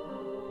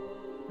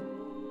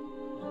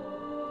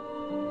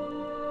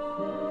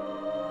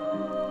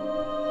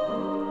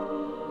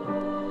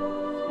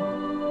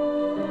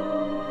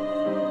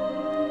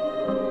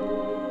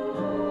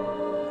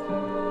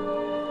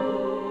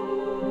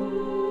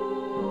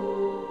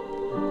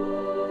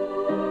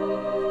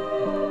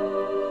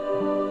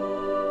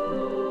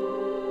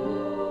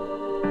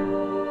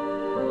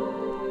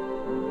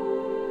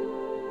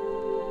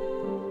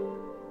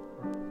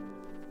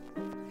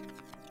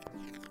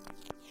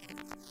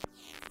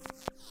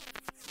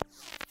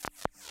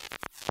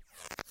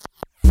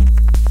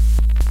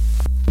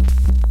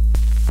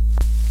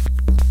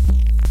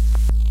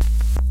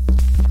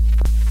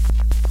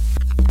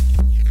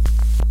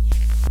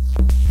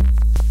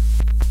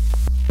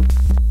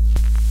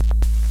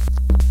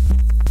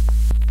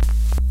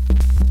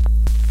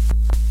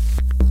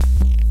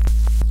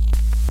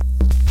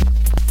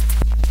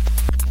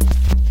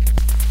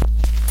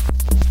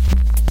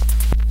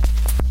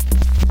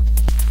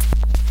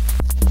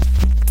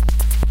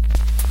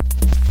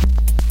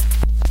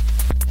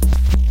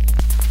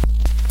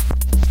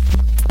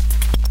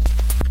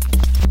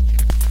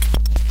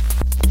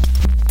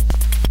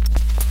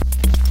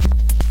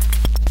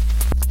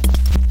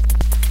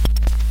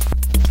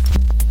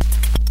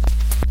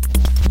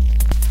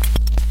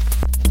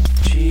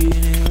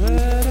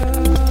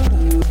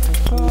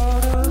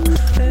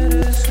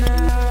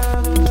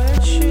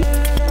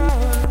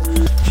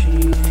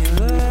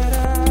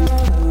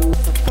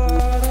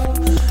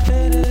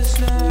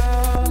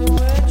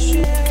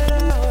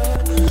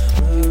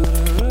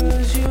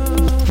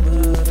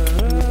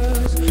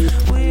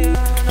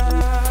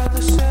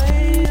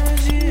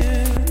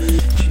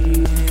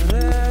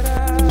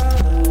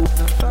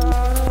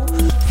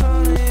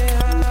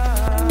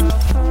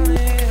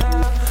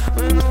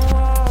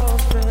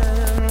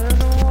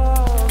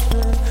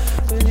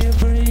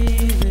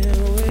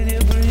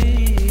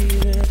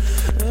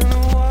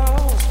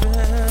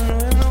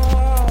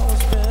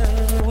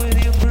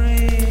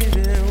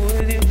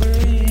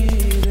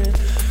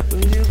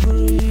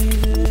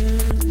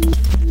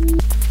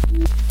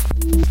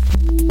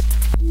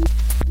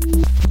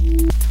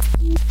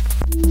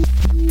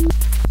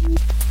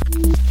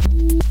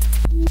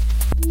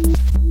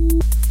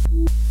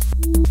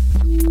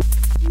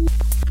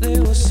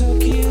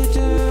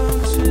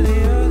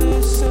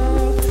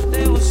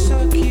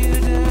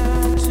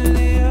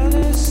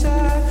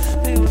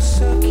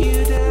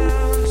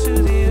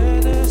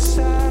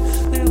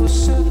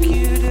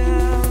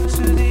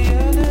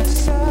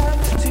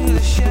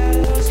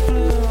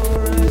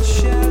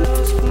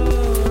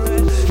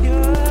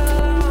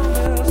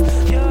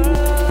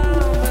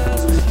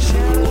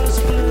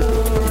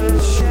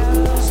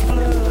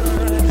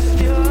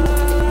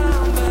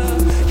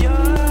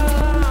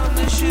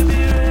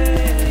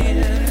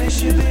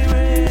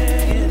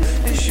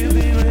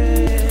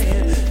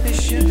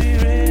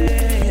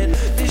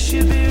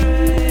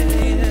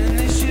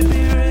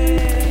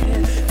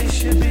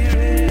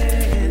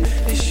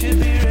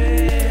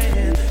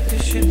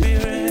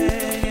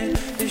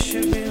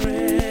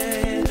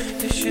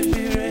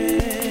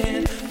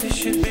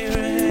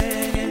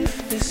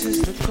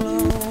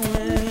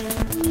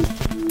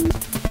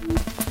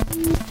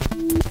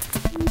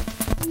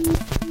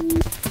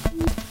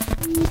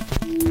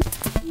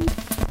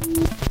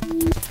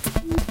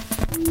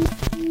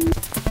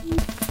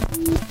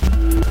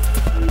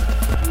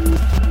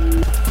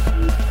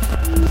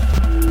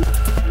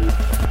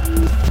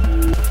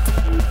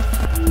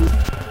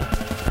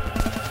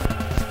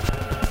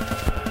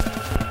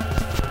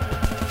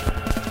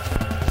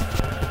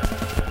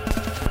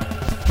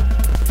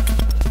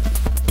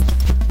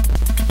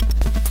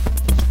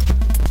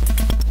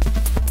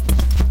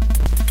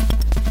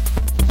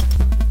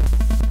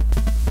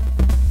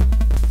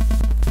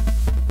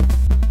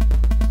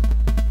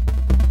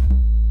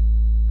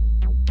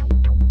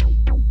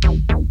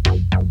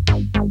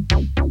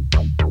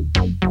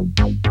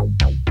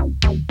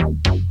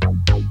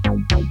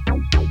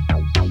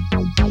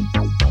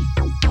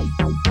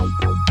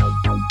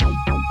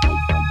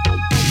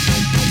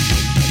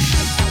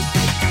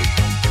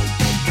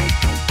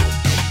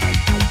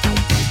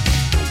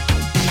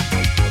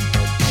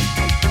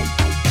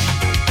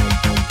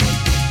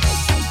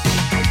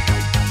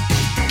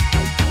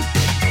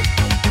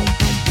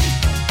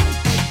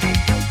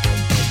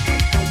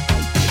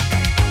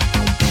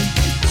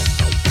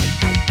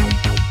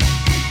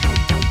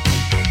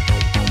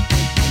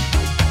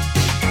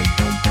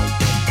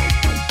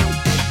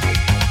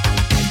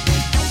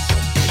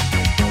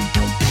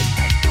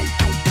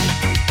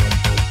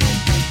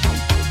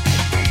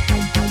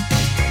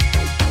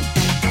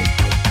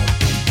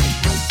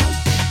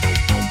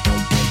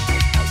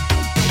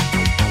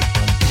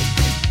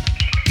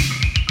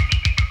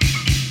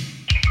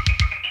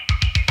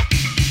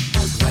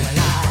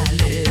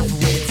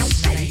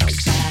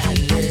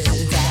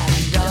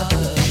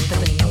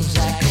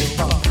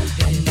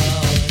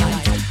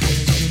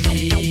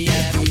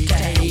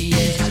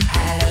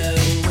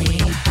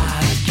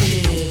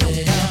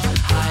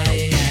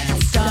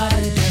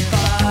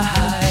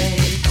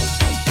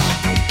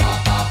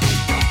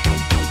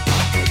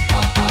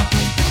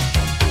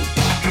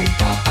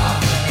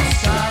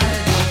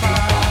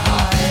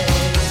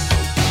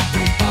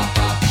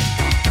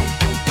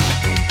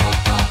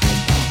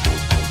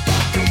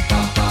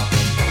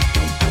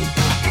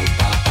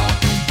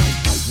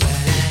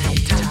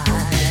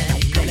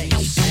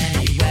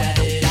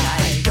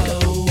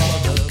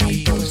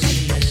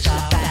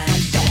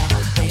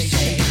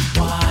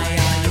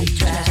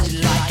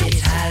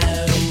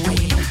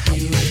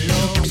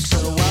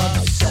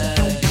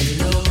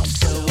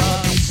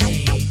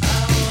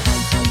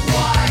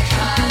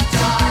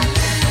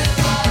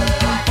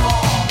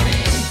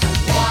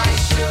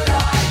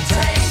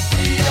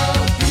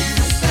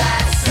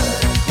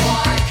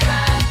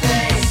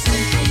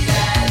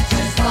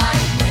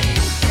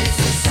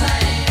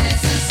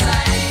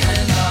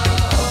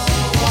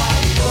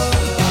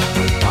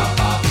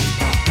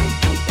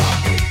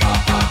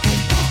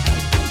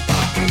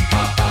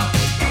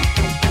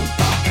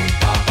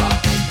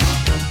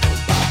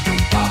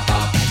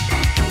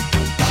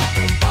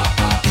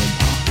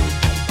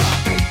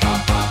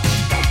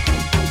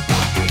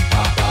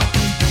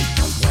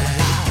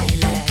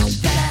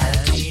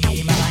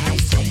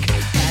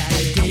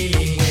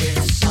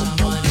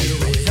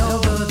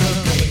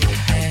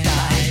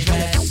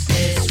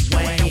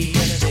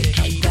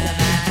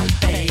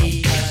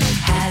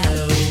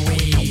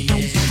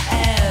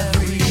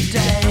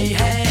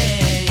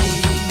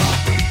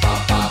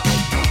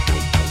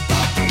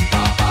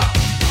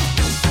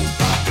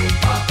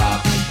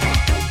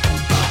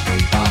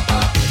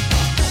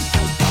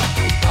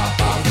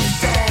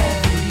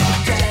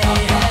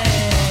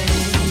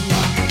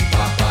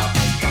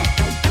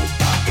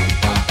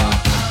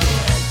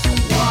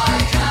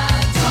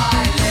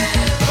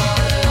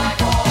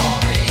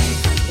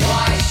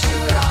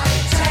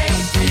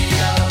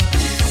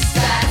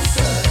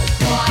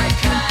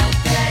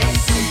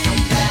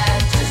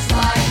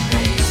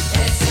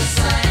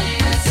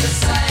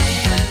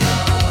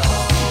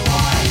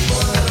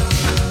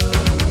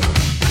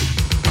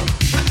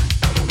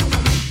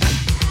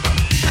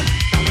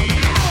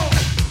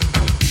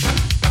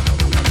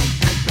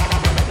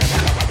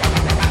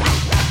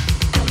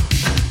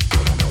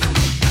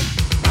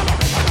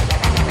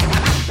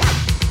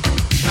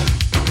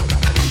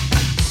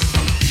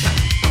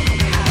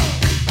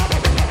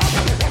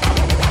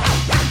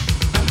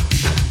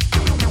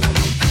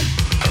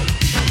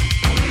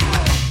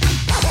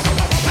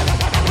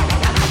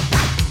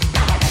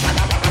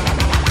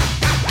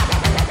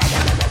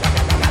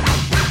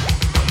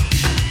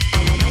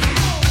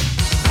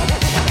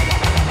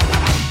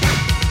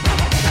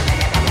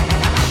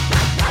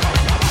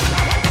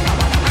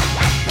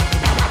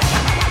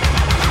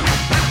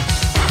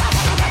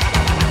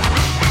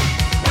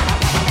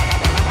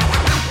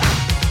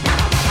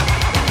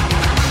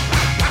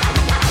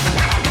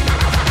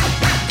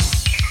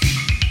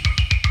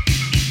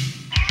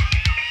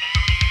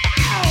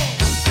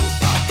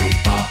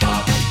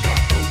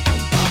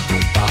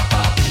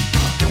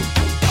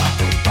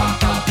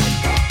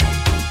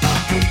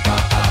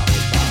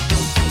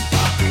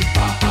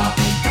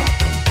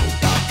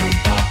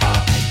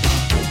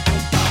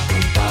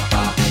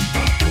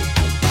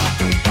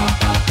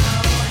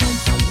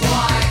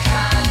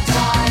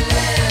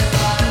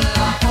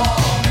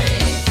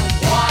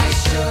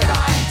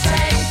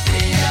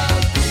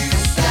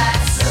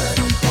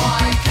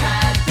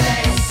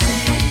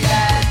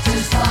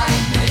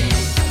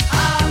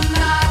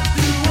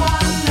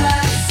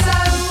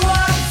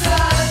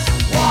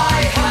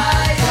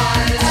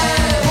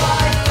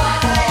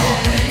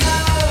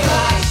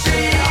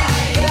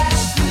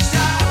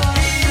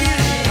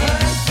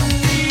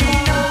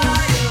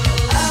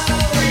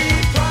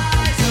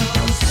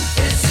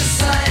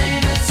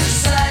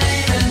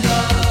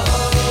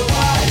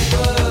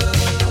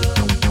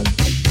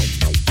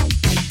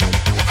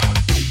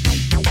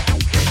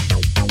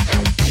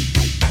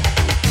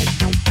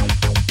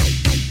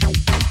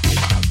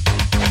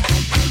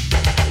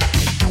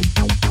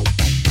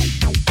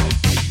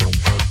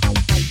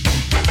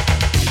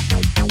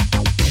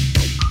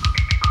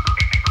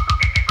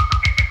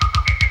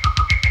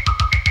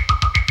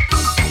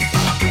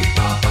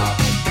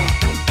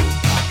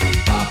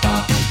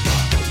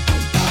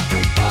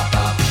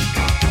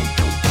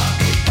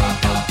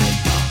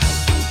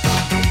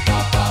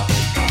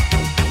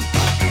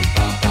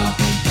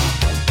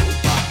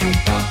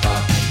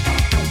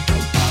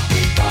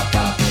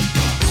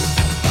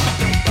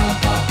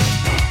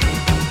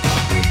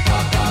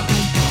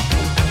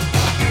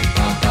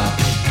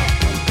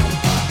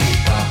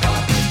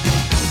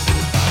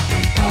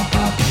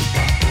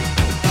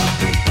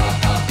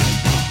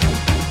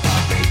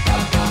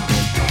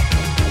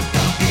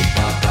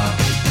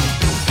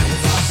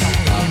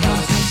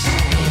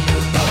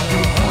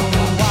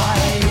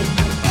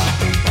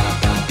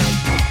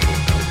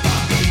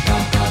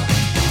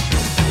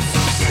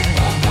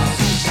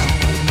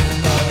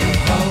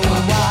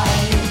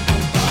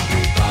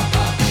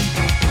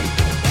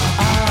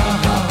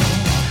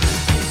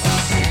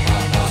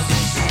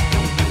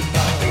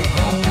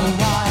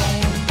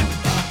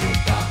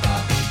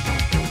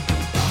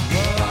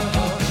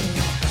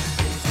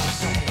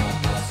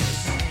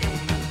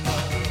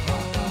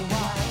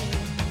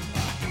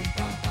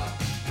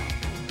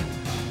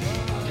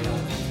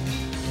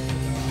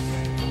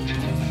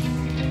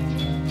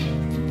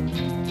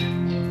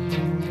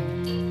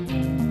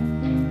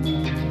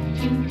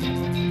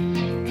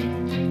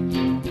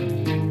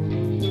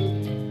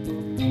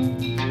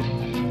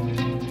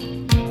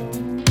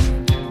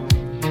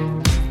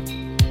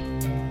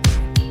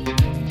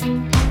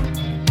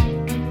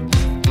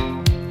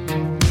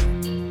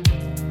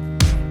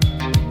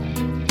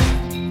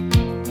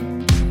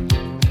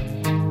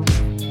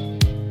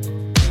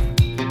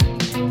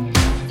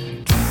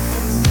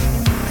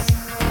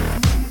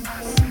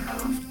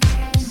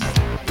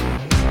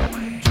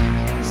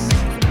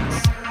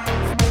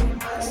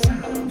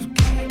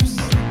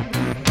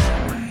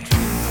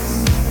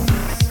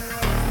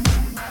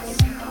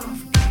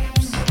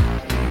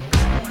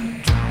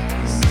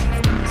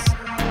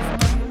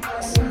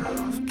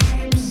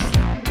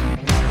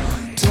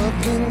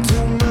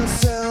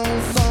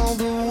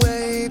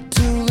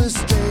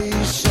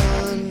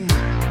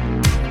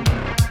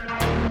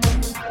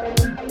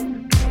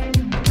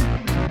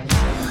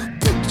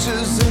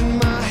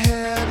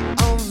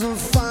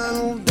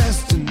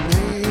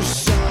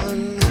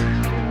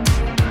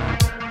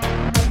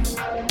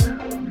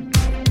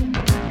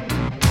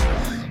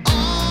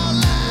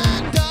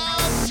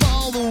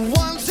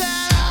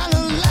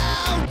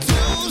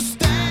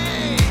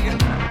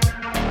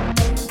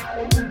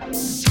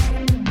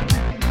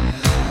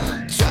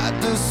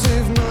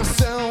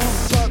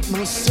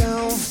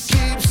 myself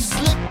keeps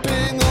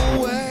slipping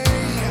away.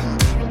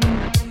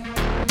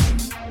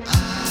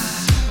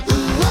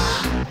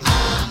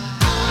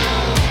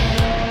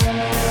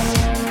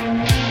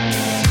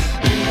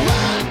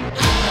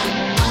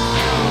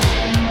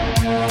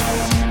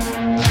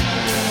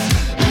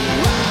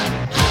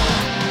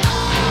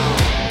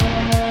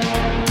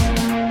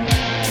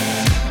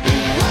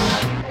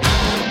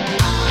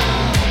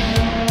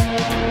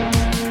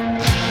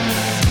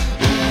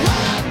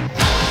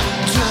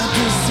 Trying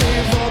to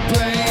save our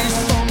place.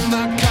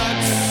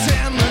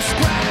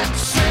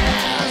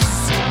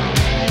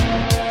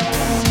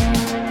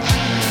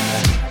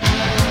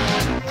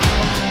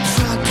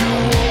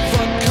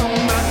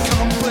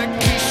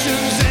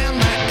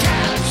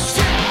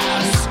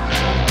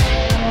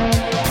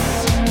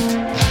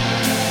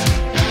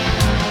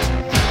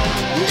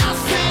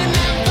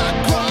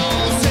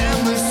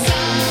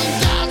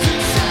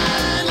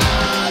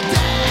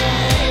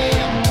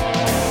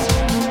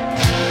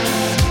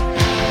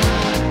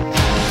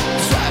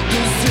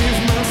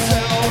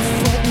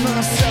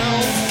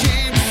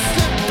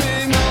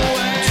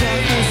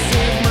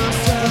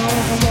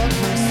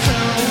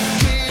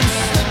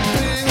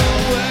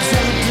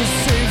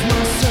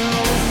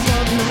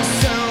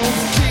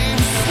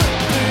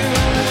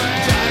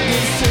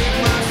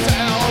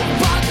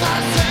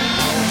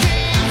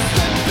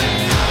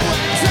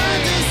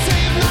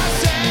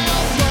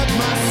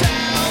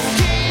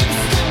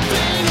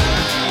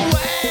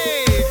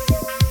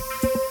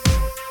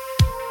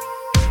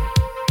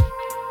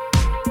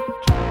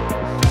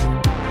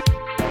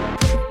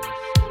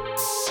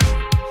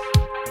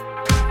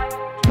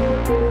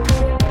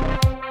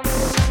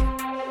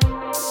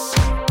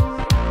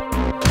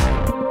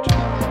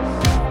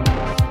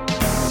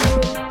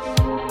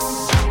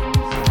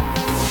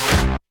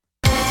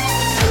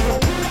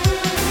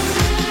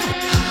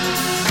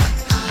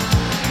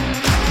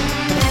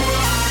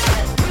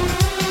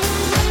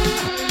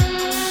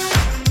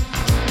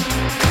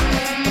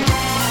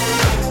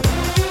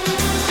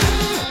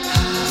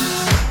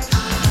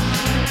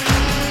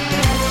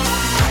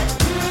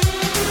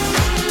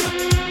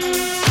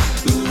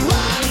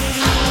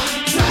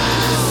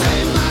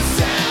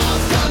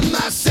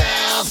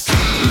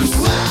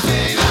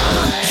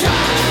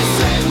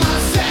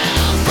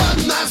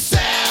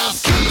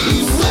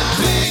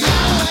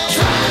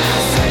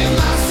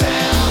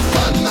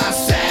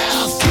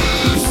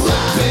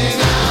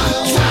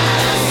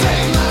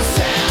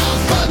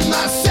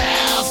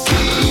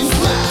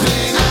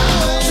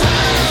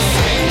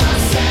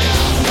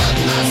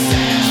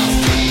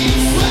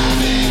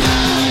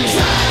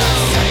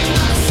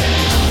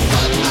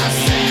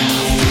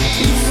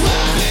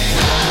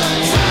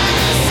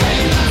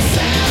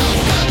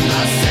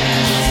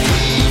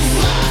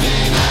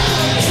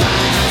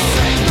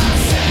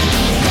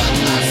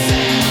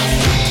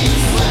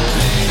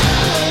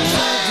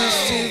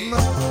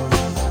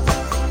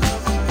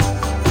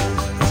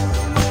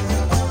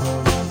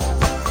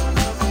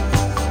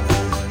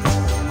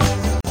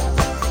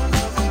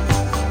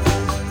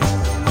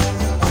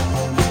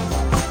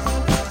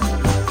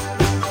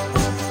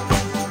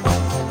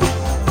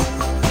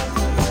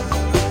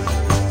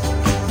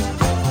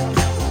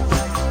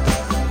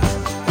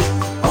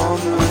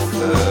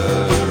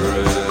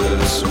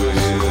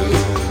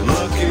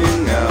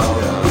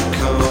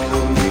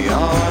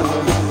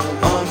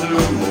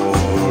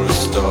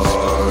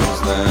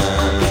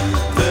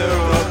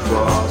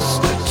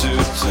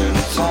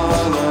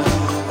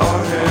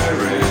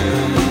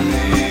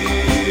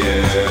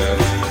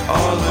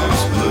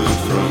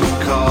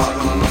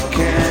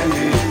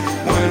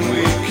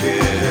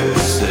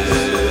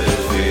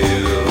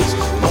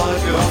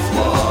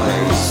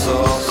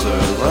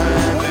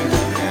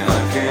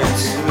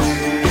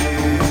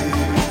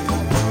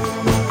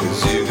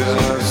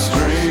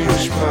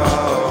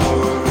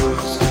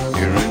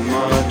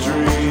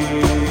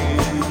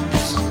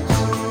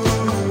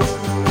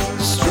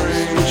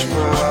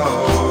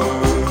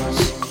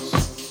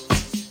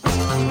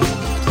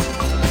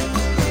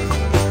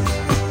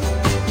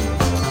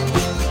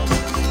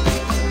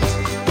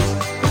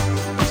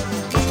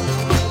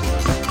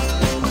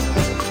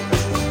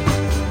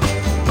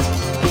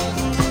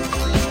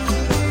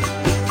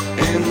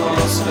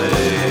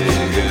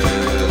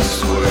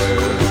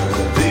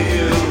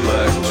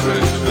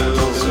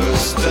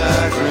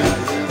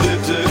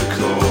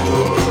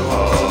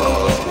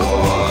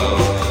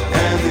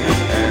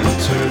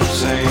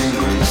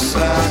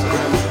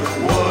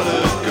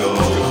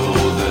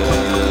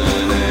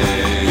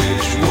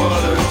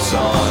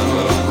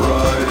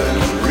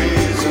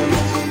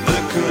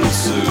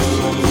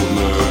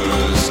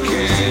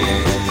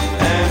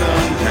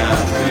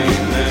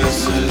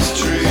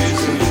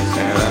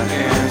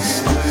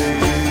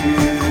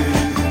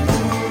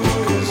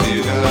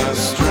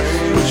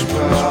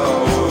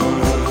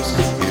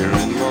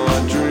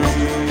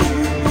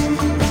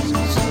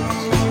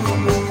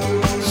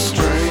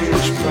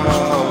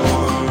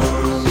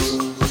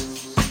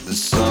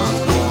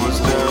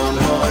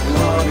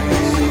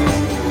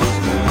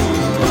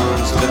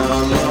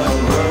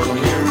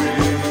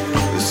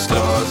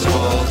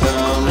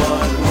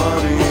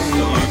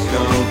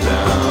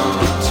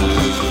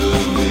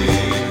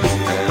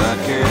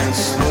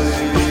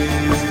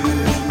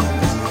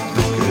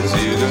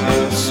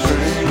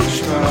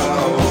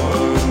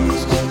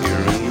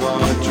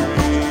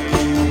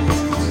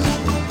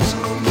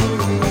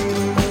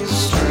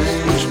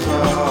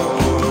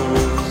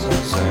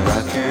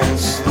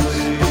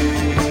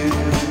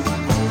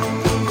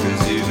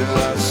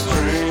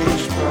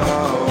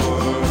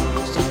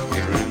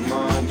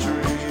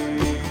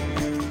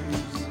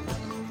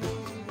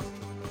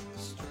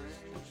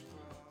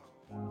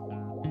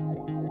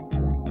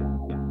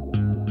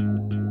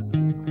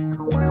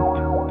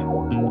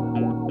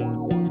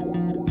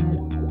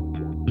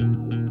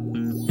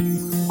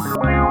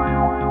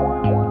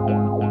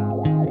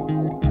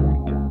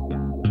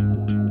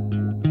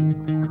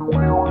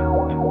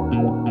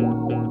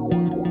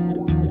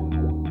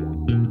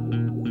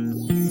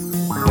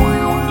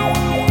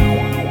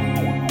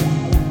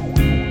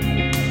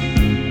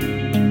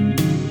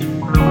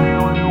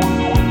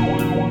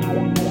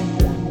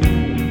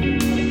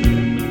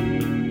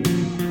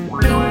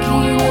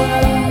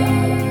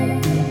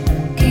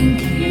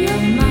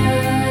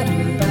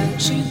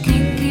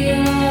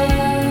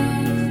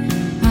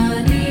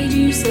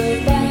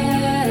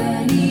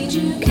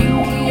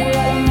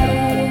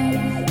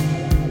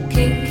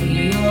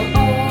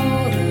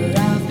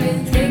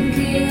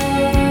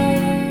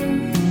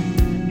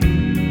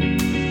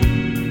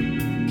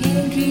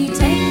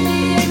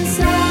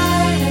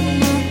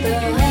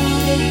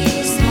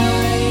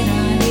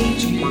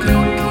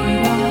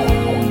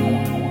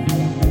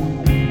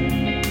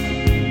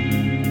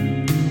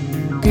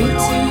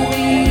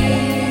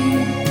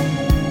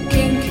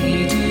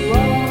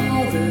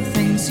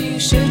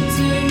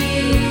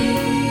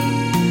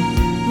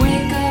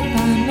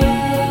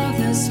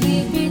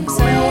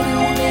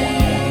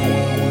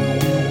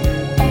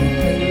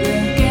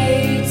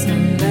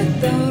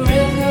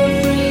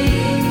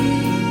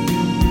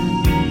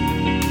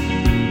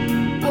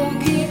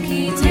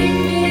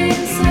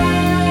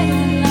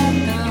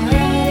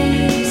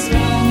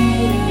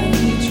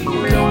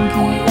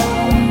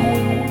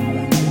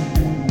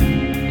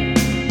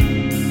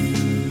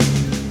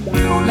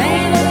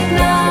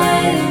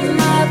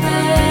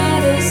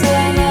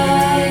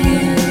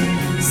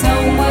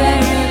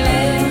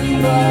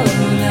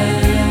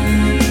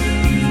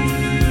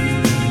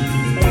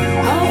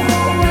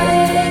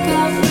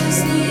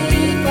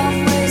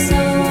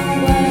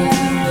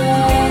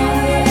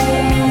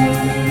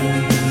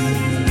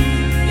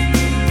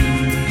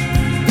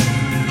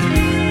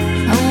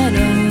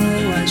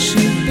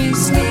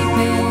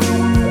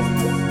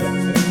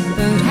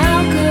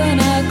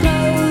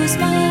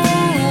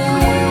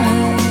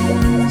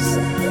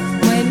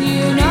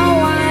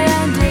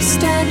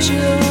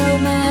 mature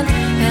man,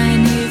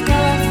 and you've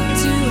got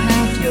to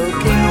have your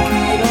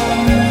kinky on.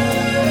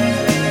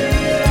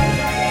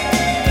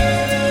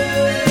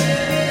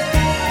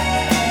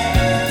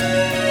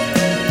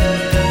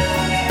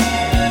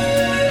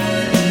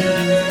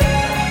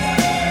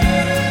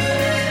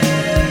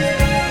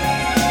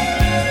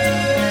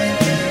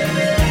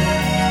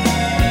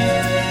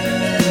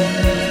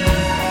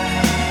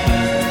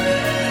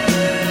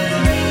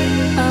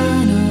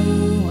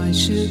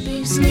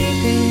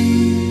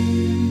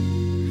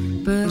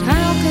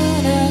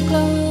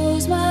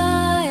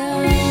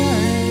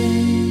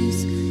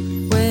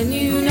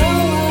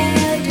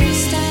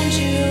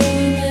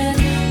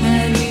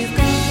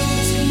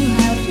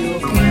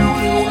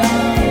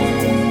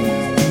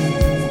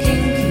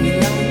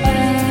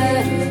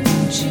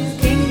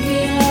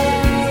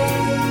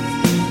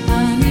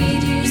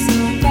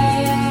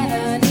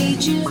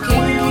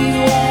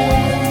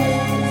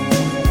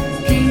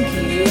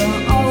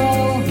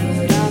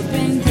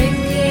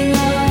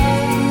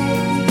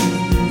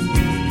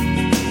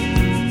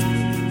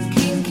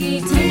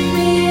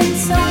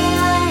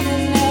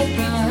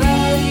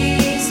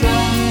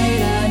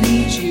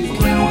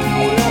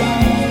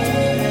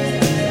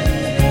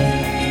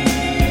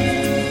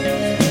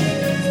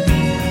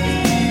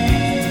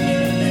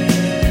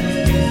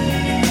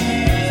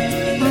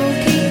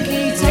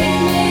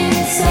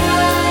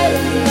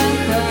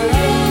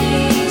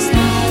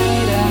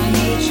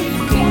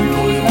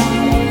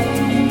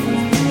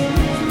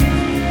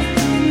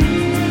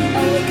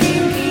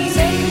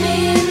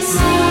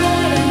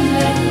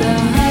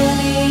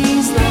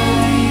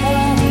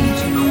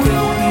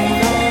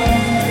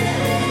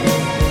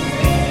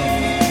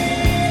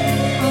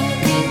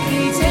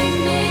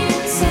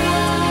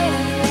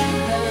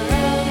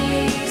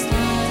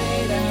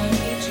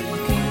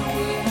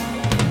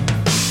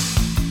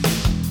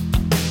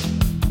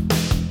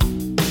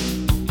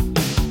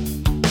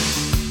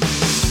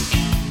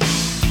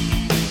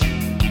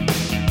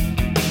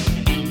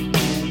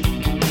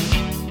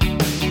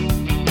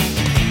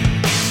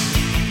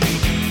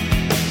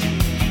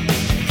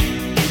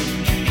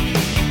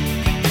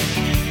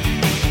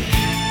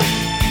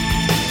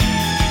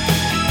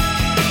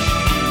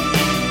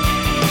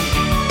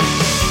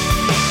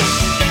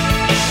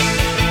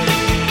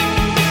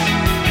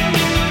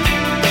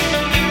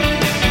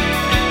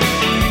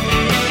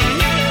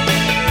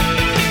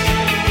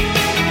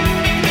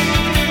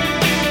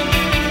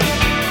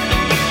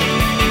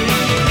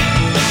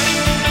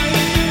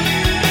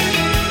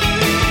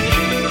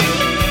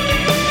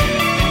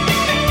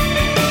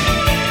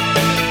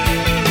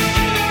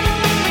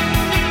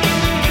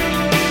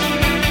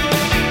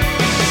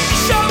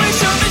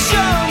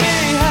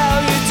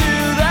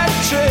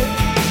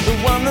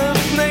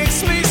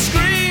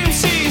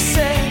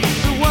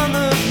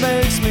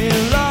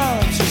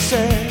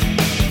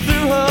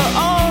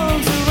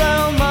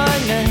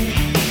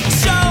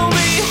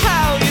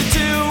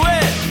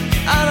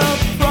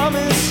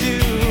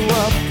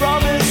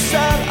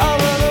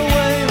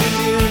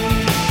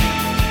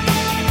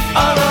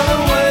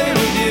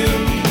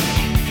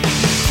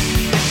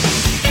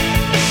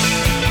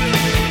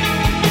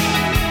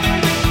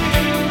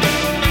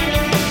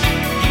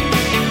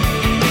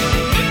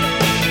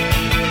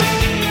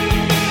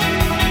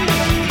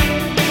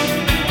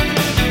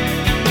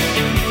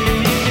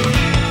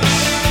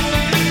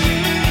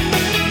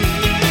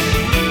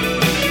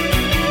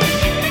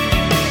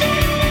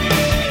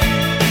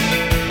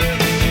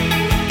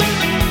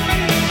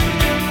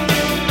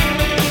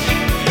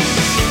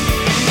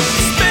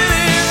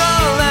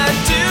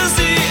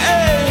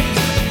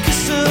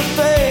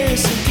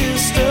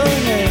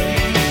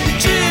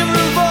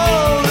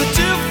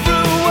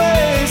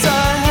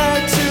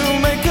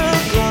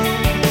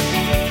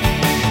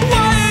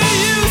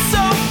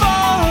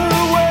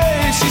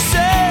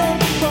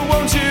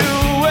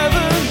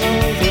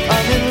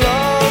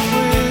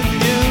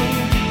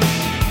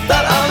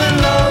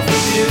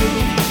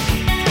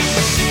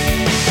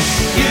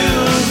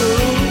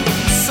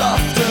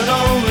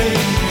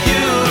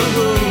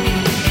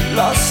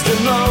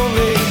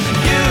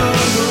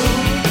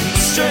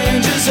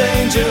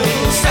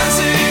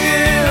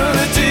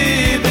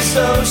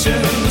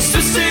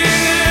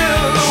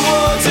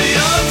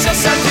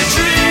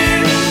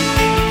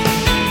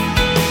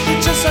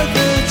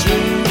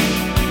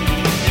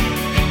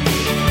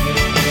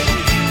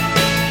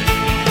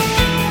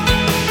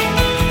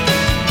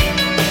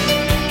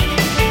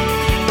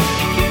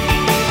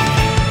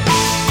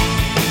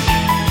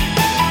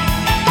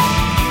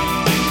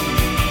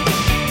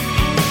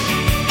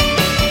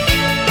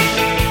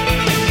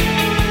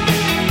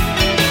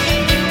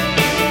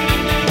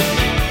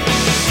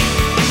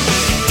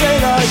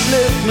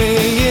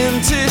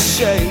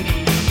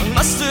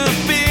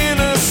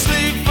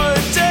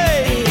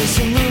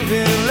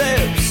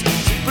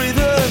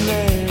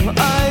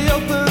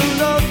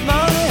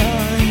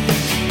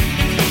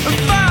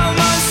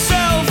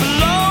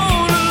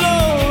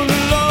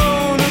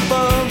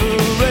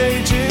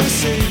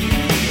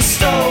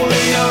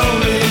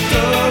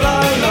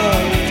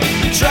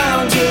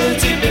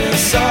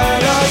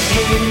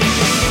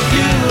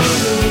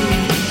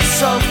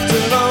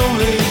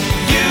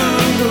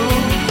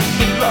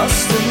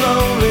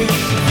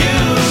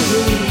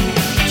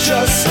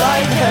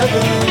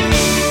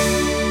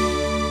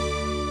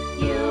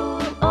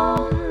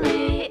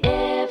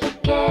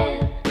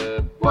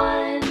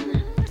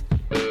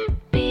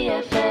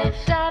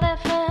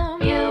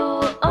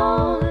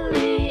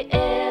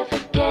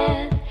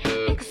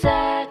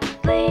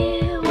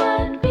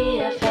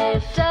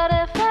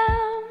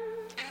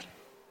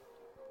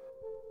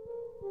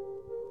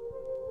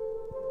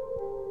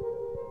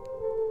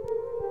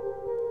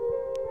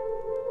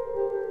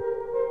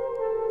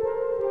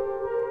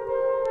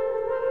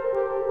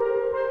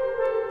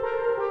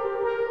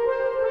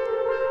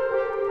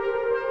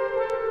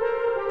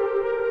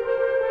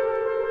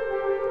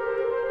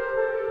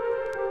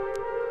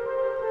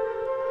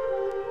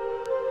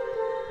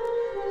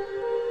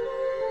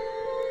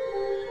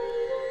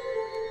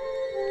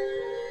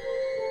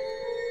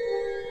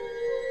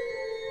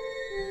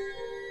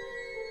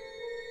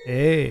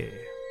 Hey,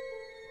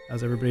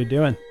 how's everybody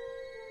doing?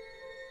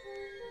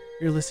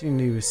 You're listening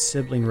to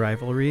Sibling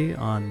Rivalry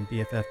on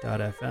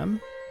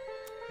BFF.fm.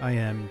 I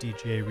am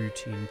DJ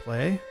Routine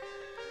Play,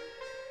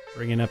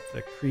 bringing up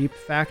the creep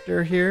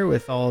factor here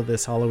with all of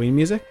this Halloween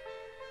music.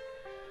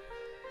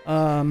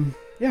 Yeah,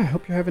 I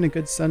hope you're having a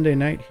good Sunday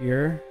night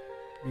here.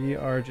 We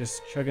are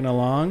just chugging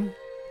along.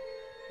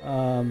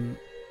 So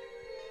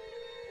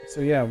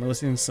yeah, we're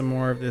listening to some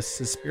more of this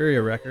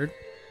Suspiria record.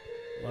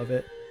 Love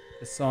it.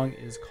 This song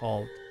is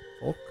called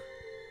Folk.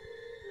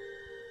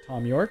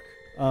 Tom York.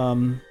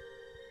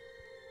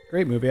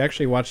 Great movie. I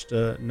actually watched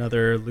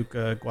another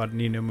Luca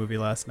Guadagnino movie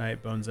last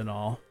night, Bones and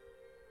All.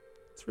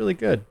 It's really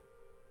good.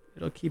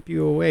 It'll keep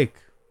you awake,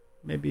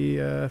 maybe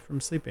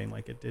from sleeping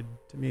like it did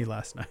to me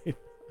last night.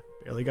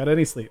 Barely got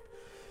any sleep.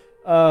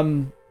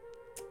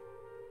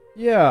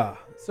 Yeah,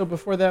 so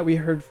before that we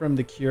heard from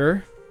The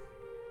Cure,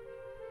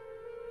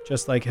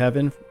 Just Like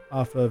Heaven,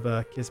 off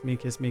of Kiss Me,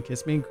 Kiss Me,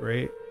 Kiss Me.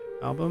 Great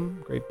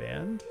album, great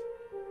band.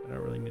 I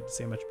don't really need to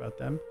say much about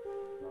them.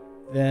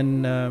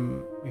 Then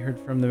we heard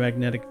from The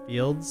Magnetic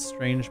Fields,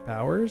 Strange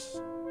Powers,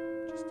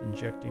 just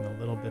injecting a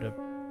little bit of,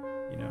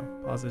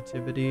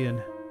 positivity and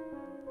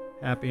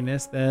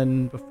happiness.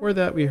 Then before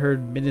that we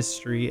heard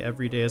Ministry,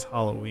 Every Day is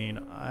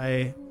Halloween.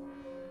 I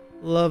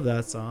love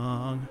that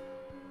song.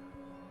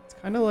 It's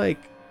kind of like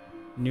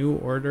New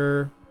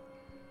Order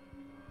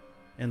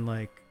and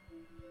I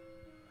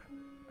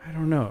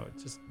don't know,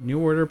 it's just New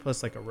Order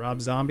plus like a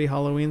Rob Zombie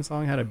Halloween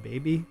song had a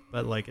baby,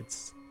 but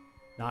it's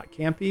not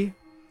campy.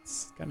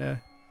 It's kind of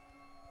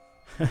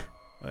at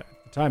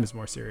the time it's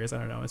more serious. I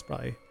don't know. It's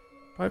probably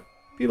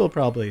people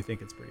probably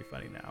think it's pretty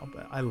funny now,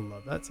 but I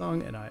love that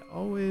song and I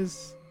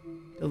always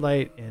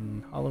delight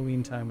in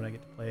Halloween time when I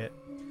get to play it.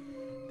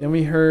 Then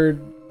we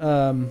heard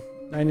 9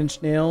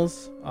 Inch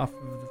Nails off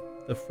of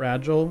the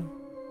Fragile,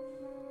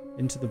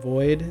 Into the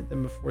Void.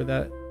 Then before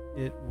that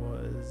it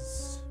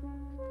was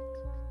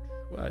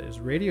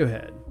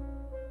Radiohead,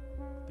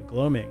 The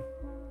Gloaming,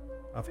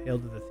 off Hail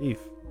to the Thief.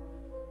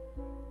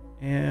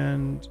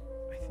 And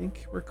I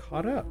think we're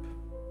caught up.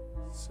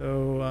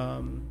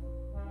 So,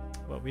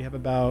 we have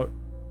about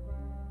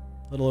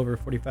a little over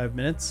 45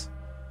 minutes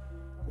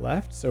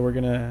left. So we're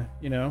going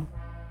to,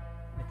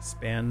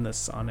 expand the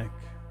sonic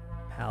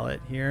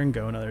palette here and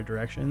go in other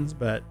directions.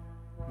 But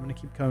I'm going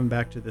to keep coming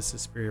back to the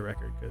Suspiria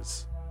record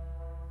because,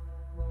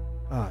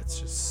 it's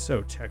just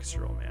so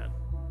textural, man.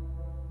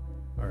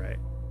 All right.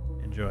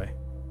 Enjoy.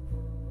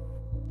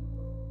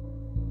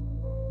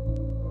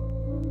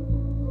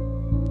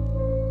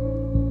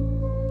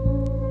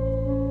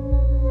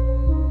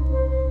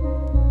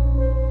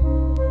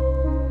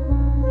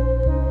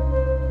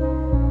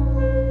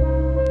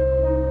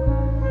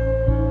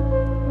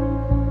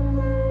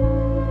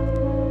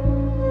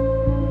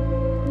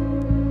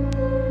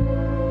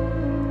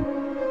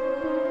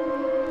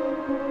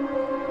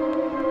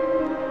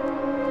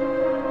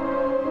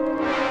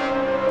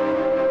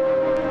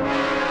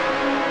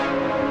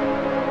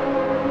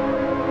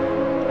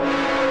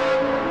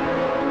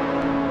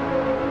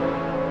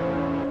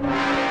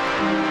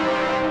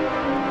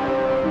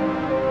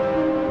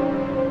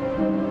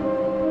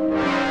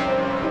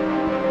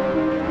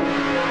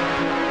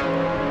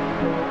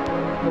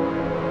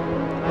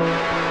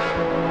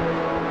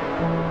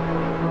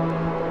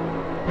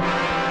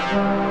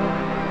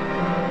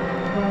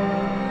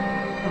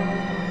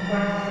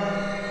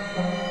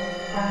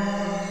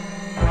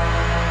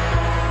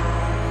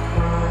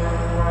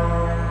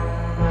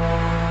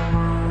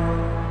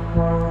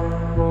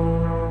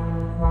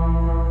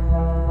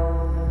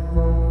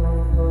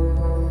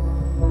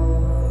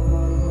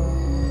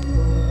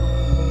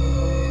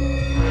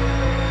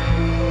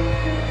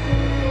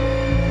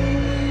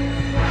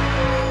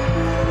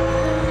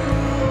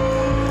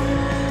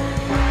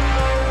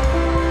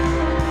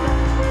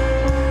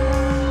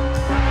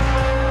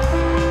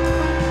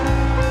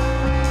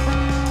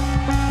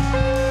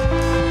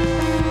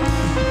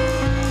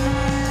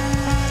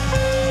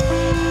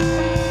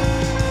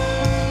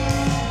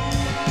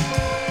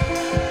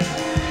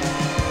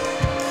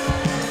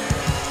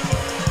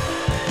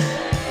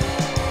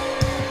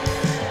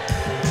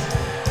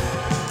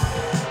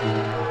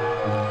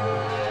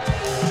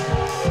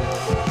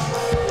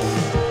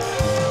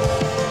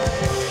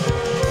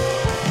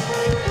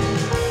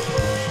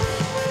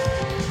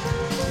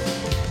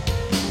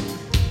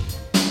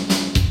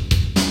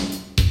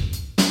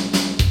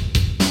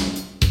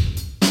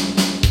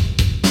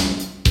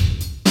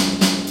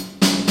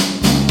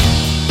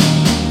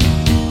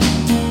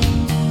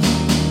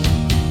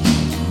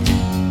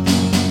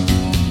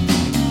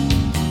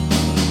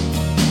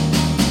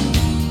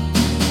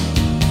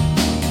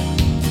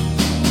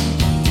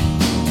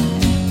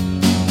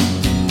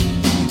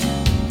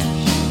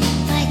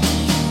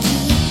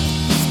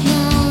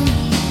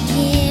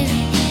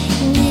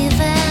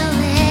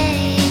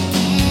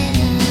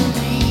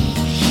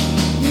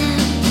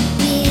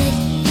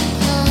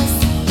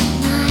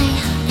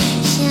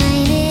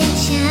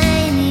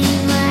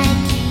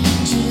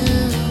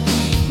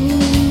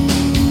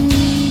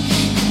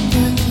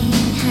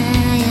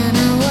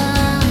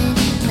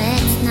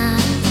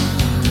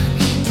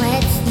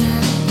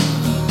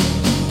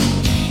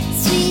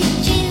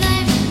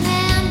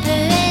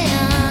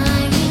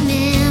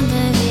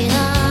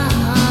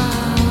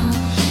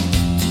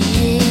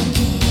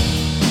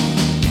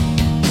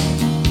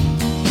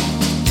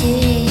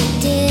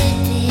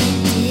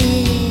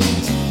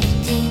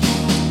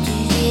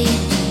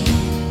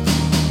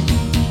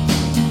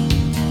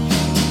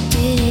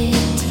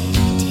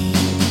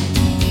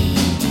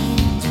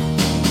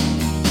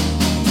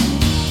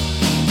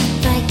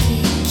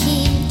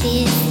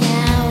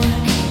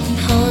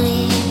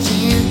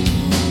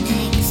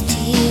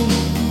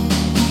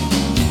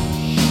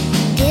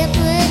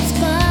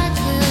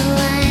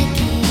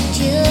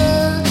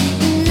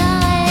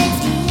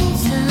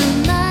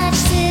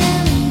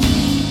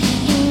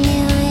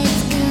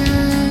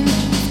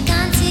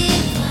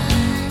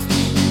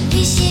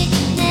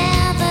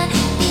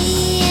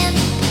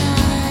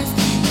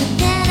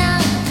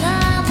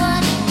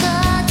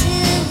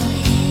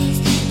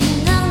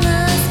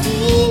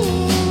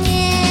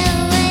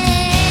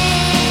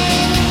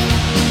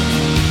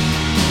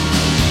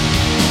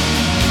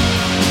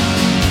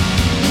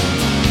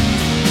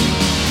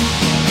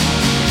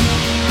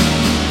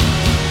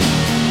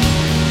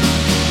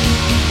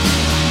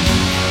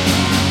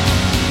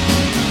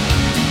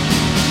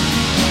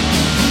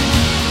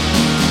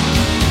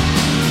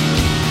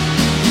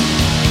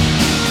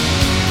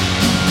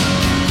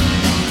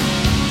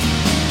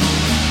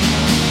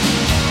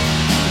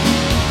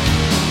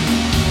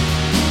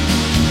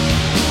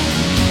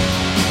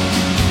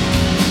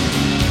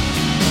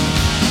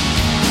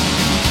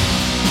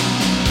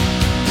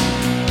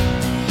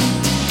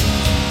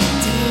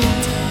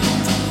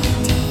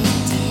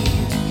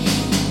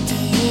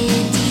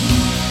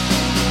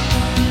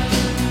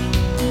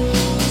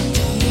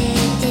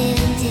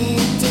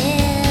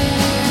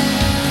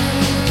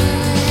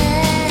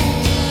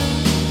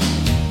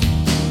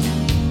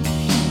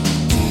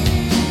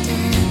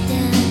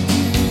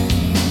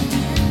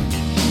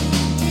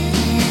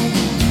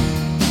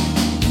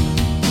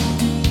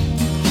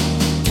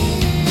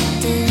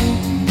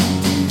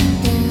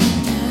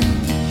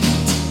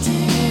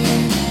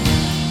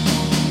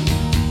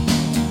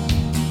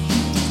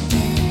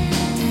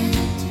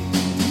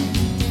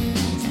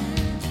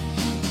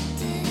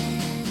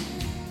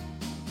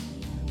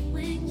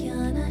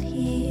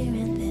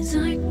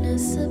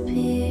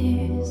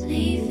 disappears,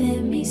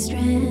 leaving me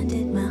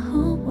stranded. My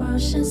whole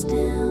world shuts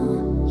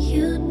down.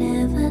 You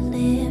never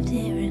lived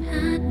here, and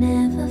I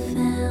never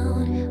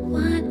found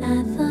what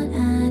I thought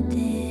I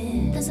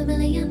did. There's a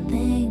million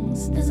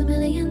things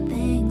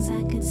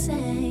I could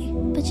say,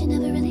 but you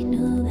never really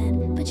knew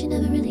that. But you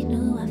never really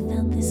knew I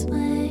felt this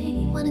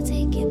way. Wanna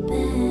take it back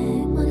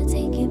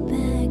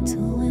to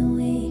when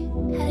we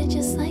had it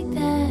just like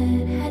that,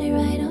 had it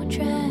right on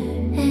track.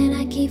 And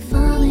I keep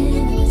falling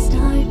in this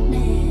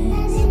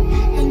darkness,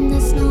 and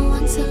there's no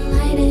one to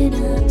light it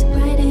up, to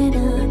brighten it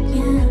up,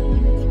 yeah.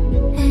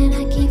 And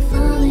I keep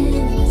falling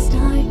in this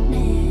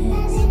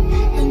darkness,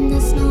 and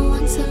there's no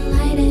one to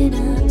light it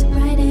up, to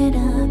brighten it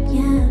up,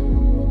 yeah.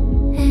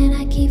 And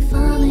I keep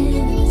falling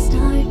in this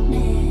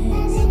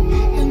darkness,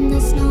 and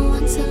there's no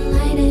one to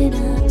light it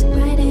up, to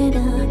brighten it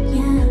up,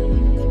 yeah.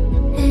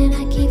 And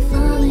I keep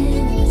falling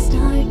in this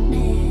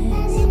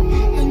darkness,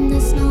 and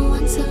there's no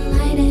one to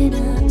light it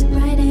up, to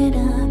brighten it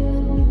up.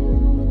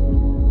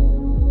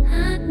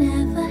 I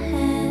never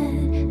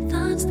had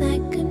thoughts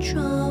that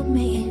controlled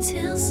me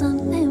until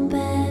something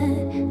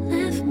bad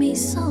left me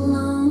so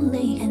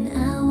lonely, and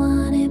I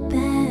want it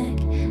back.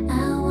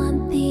 I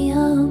want the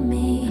old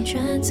me. I'm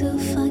trying to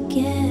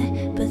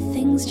forget, but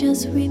things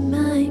just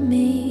remind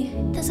me.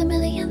 There's a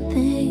million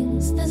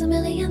things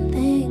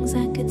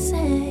I could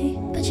say,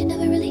 but you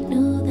never really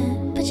knew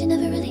that. But you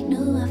never really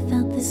knew I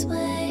felt this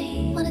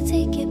way. Wanna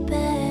take it back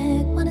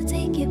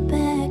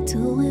to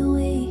when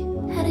we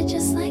had it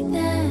just like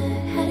that,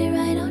 had it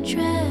right on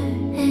track.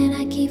 And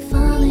I keep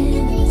falling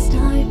in this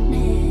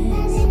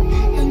darkness,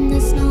 and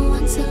there's no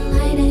one to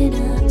light it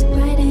up, to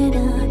brighten it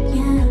up,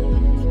 yeah.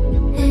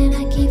 And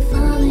I keep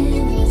falling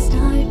in this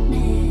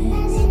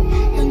darkness,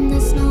 and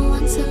there's no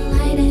one to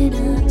light it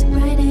up, to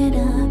brighten it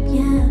up,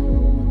 yeah.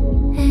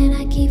 And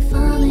I keep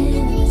falling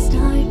in this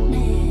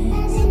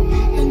darkness,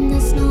 and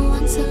there's no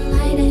one to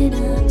light it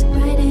up, to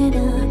brighten it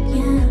up,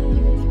 yeah.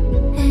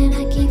 And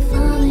I keep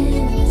falling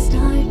in this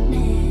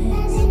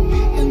darkness,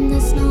 and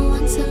there's no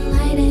one to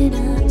light it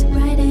up, to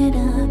brighten it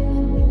up.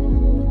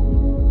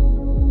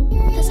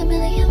 There's a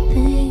million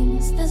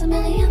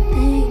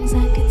things I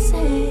could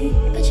say,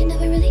 but you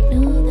never really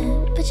knew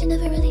that. But you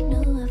never really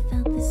knew I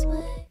felt this way.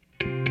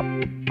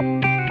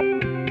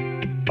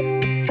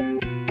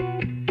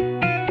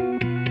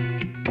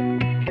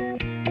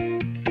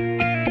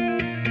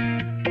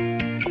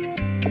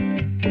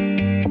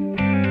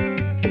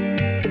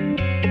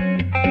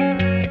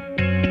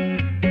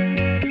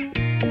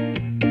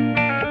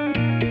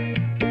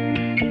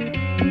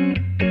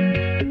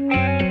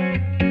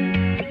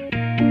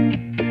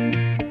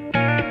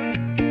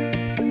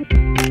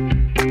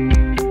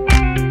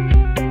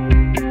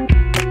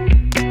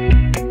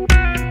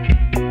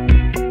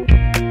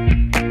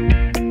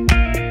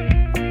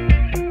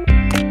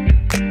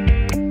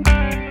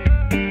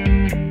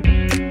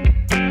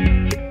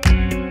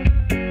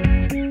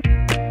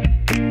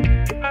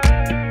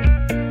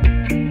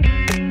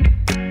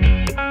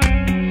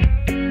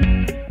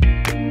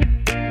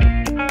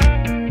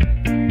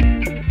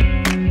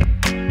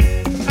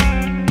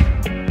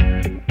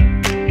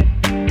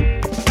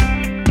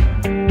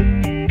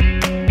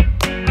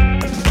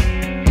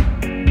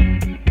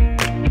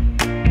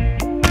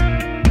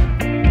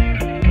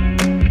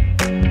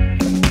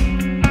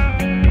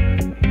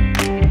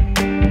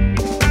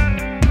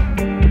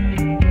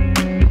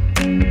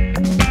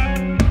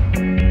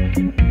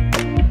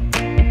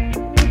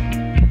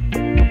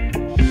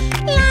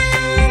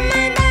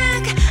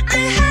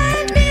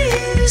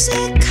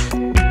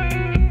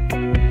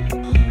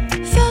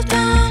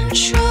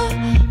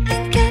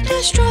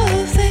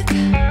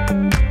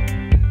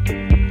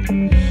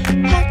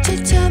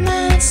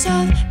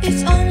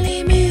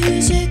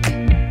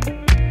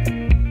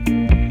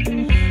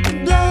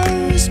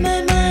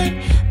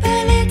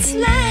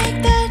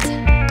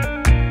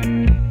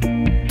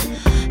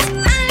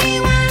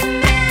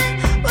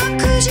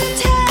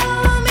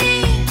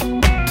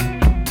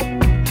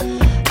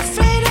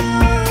 Afraid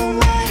of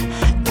what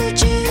would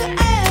you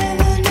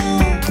ever know?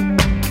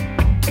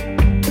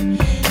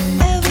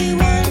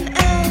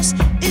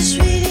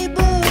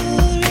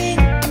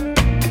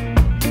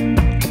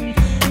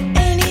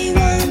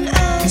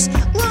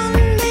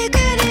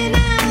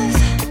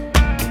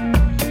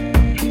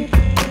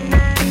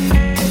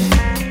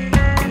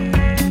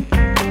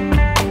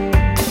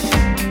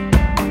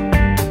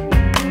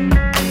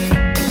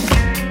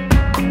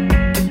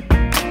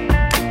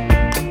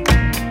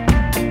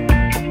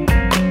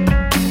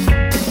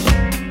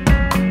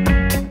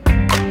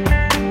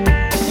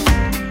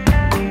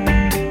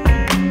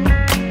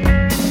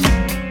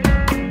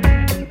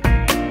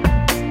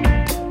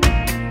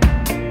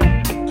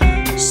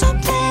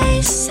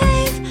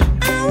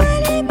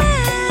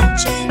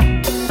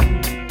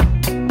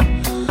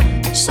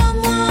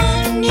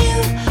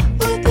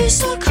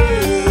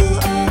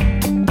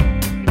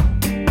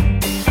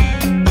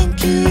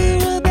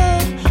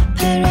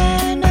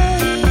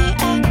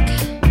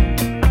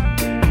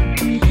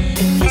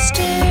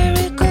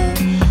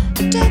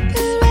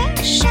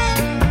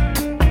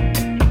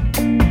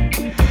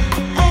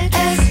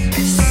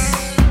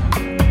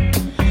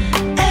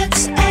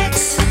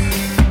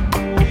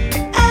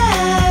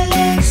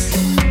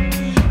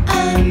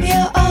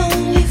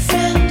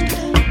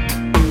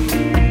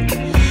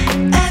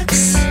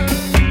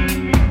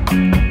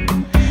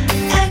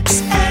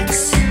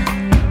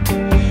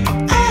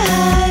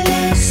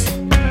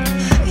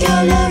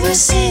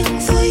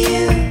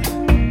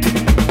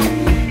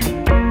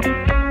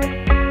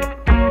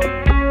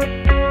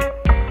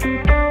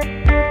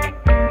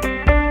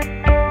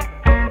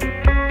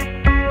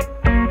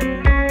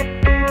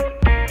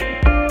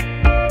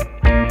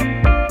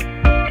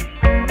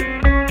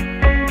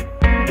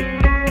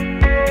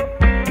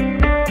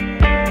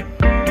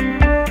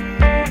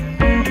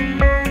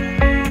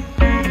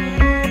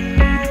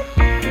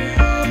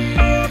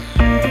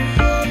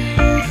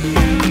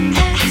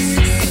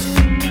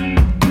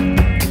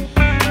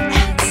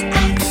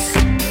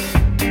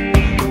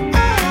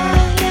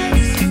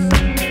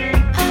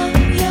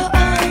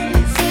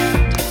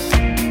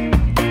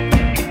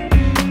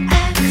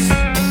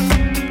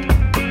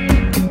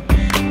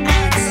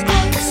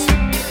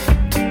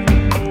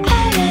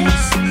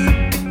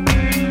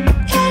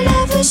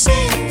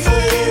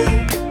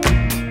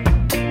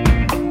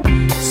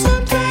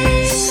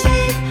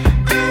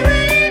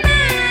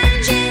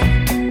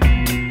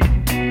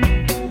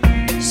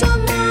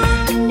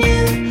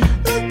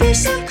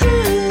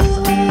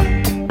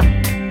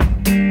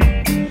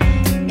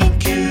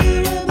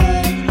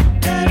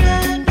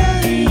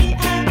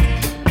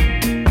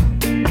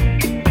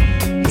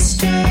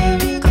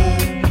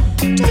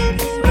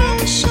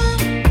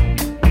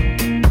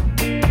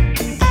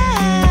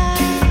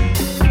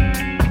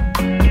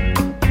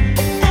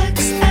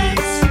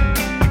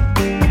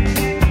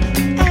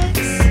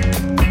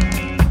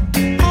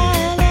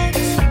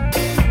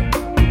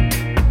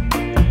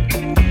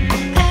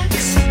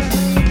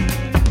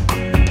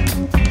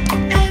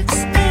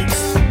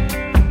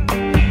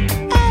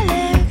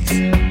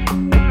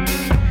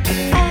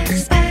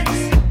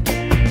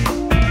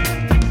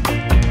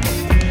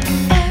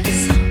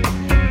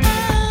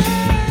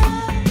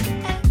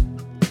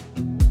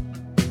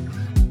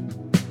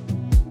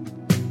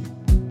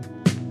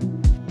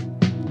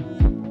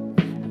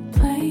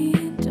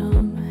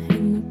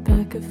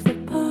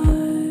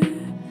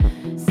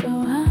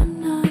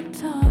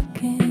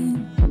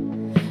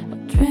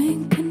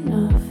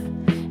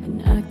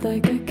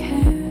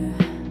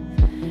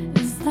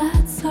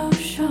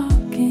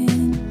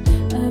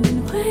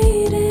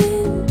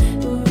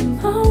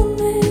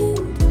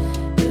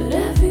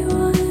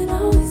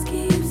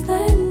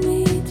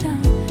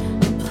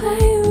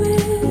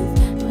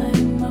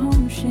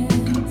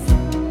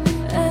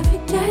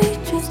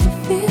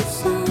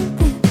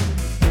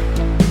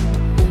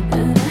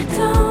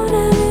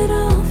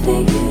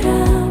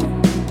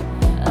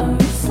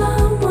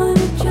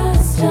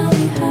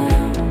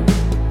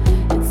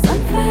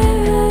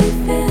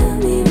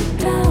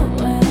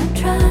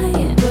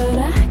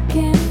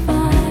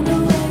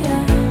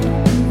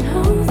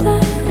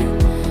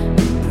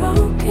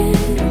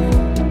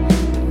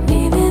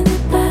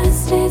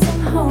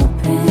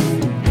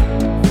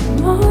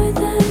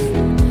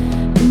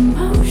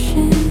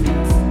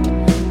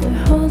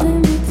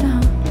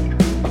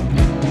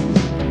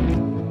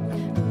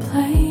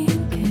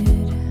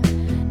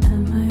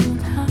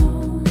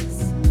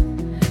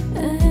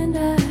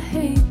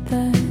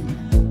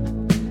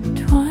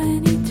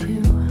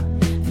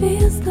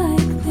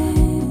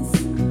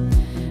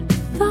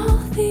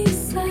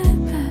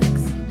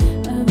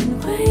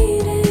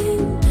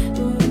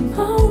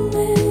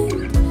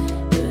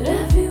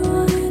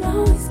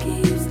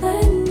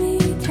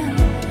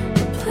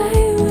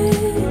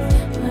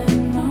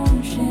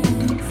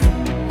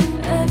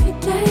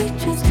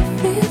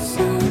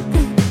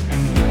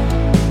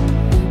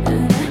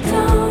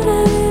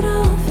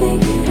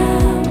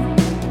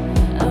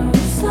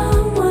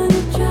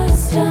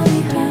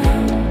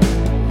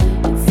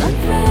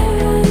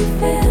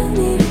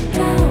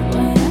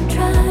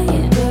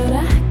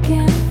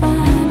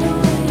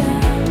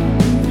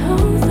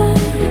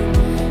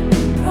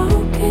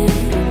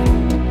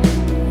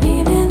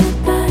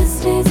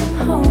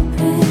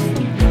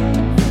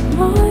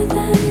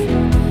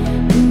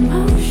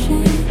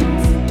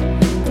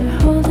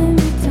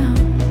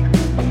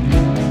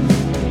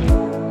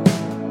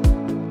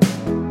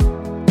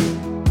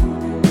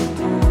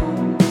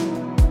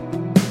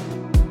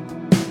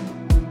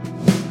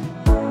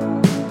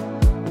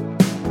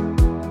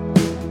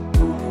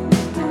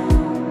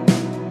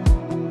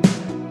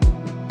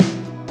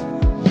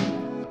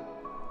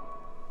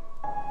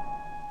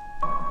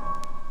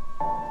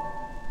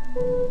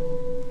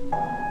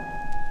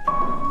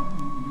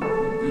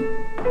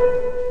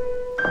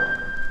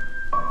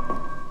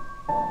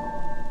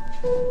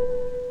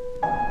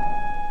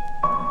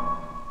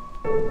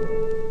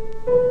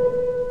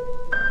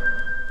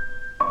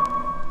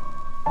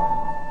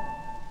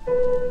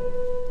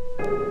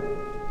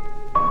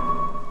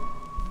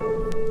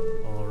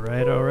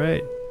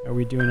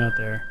 out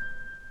there.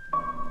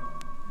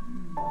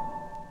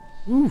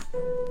 Oof.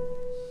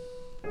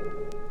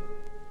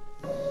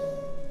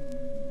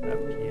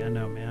 That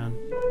piano, man.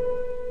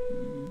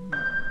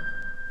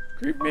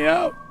 Creep me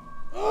out.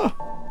 Oh.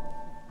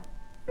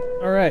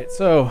 All right,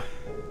 so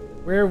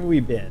where have we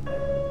been?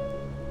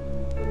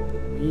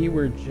 We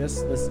were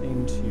just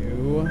listening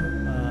to,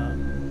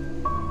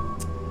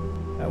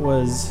 that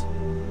was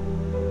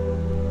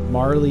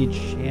Marley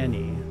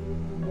Chaney.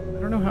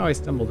 I don't know how I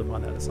stumbled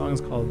upon that. The song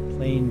is called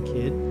Plain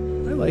Kid.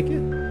 I like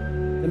it.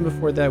 Then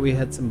before that, we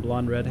had some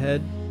Blonde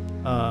Redhead.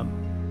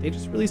 They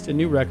just released a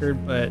new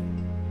record, but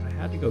I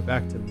had to go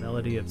back to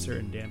Melody of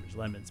Certain Damaged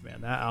Lemons,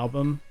 man. That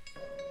album,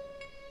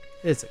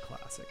 it's a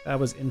classic. That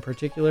was In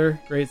Particular,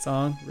 great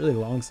song, really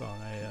long song.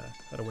 I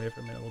cut away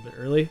from it a little bit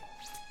early.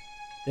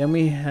 Then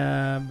we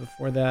have,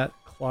 before that,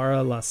 Clara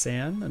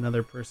Lassan,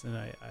 another person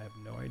I have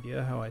no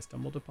idea how I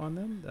stumbled upon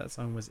them. That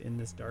song was In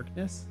This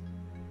Darkness.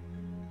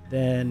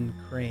 Then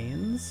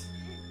Cranes.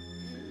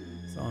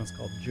 The song is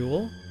called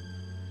Jewel.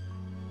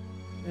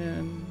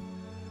 And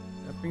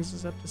that brings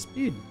us up to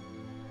speed.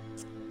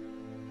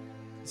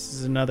 This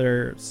is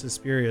another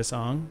Suspiria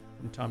song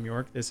from Tom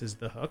York. This is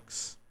The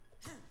Hooks.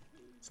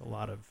 There's a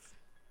lot of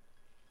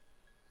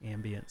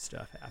ambient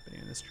stuff happening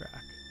in this track.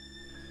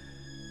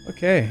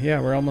 Okay, yeah,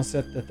 we're almost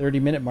at the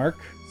 30-minute mark.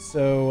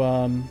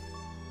 So,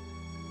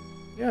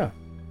 yeah.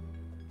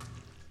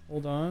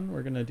 Hold on,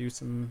 we're going to do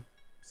some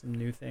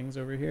new things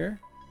over here.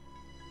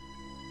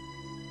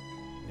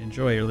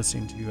 Enjoy. You're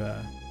listening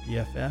to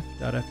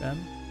BFF.FM.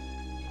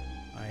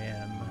 I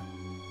am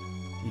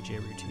DJ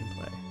Routine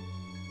Play.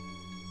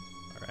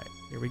 All right,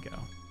 here we go.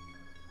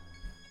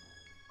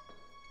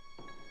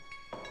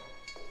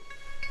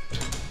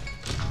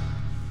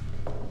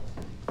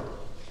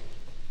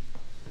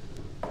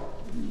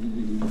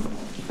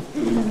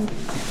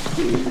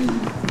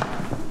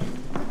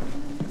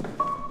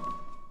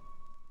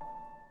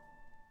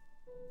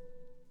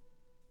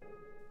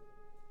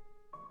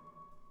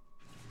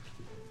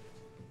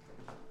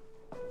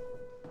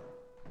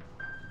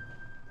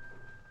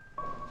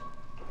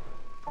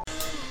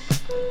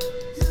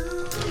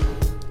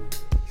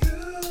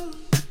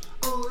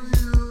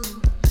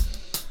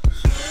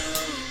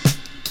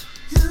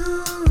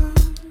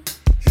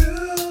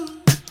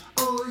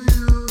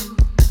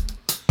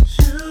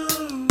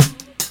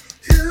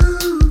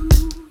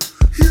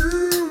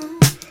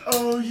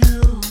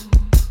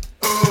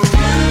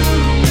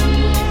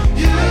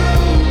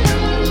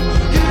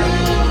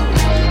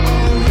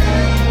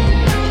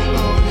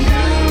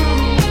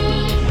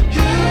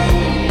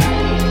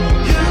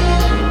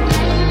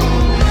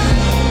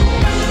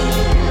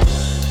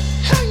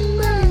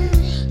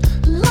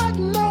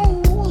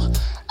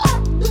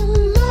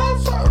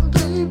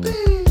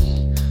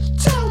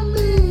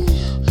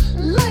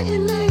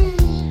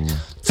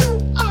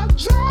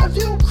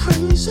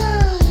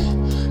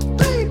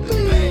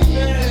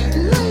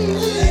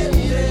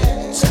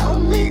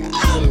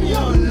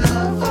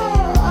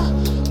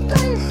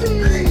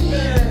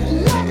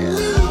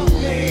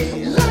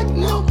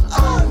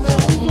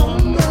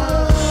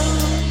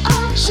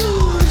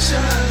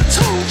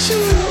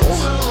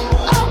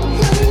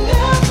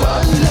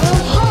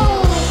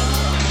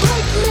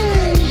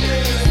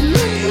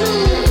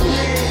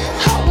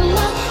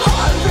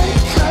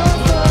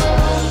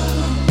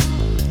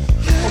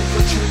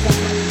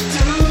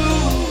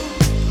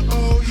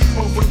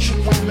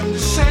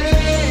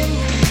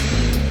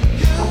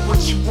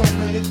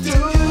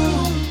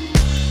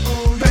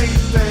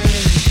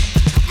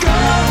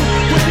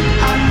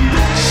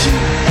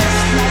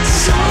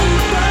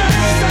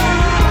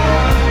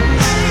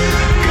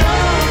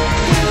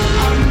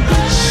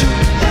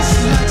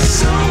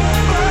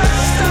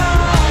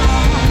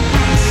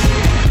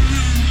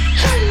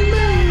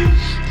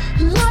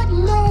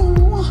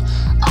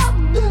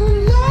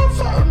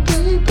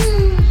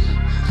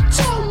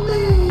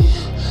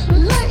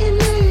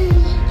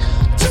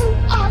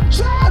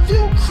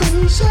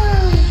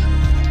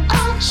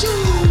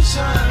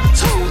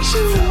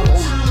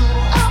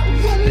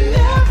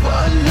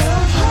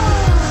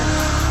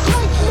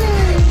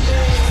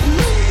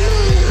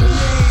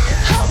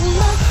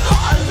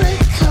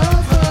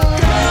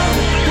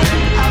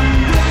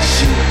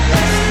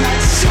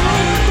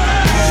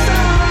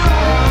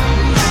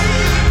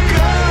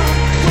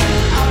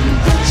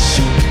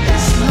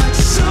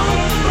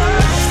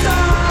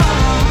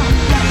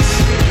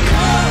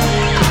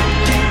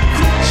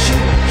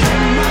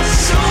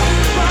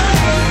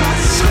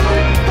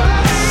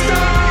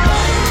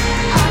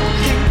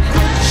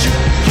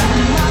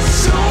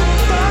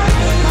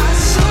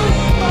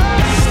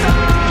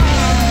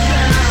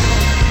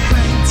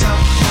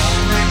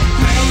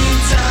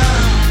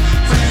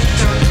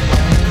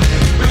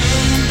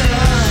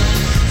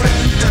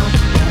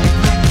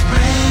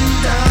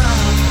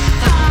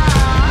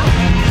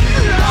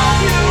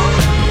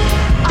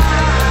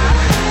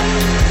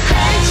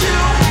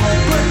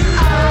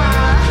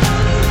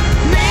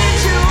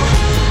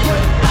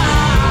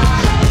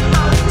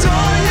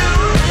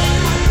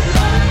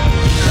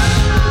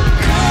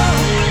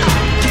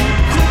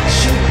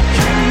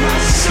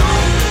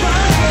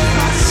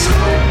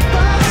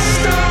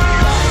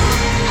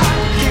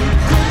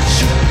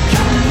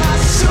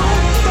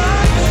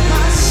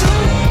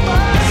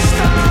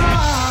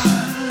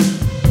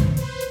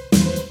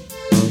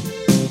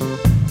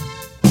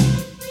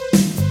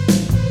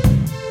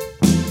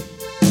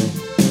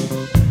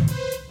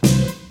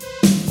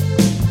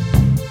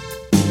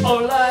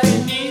 All I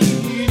need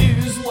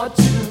is what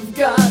you've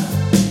got.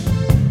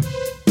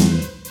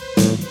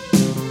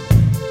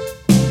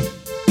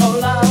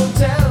 All I'll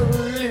tell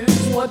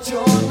is what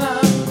you're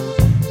not.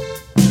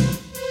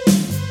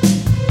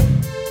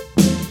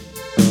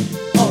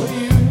 All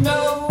you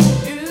know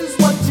is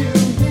what you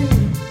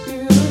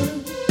hear.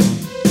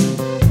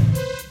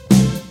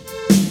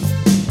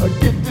 I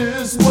get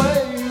this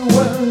way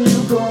when you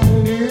come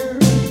near.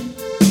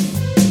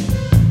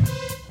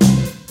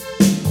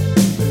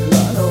 And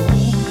I know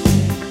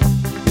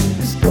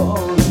it's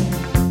gone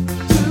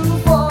too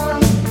far.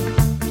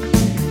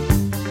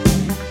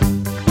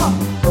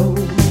 Oh,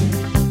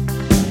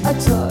 I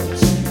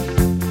touch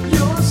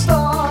your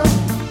star,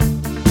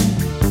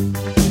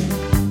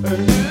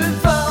 and it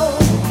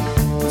felt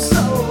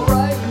so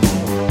right,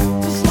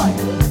 just like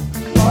a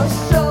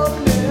rush of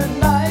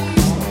midnight.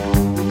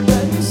 And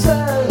then you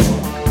said,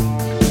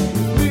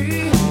 "Me,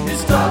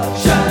 it's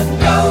touch and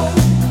go."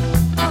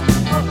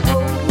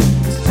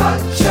 It's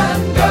touch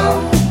and go.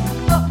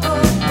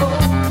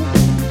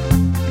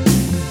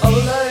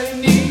 All I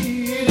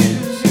need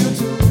is you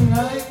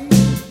tonight.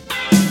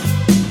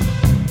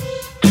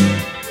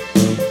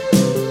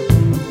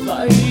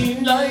 Flying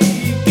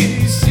like a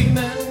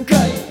seaman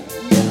kite,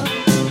 yeah.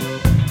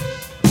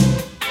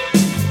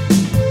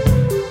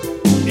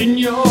 In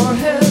your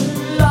head,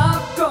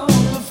 locked on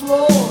the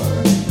floor.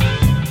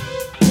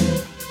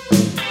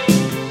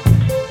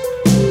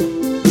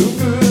 Who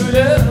could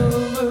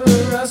ever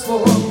ask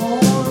for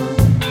more?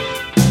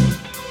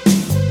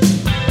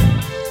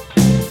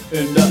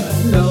 And I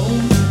know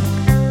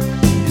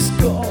it's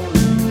gone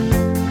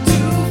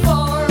too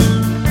far.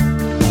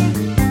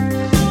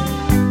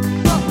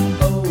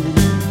 Oh,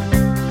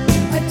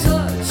 I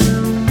touch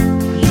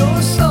your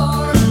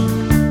star,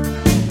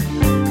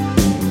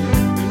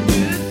 and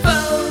it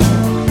felt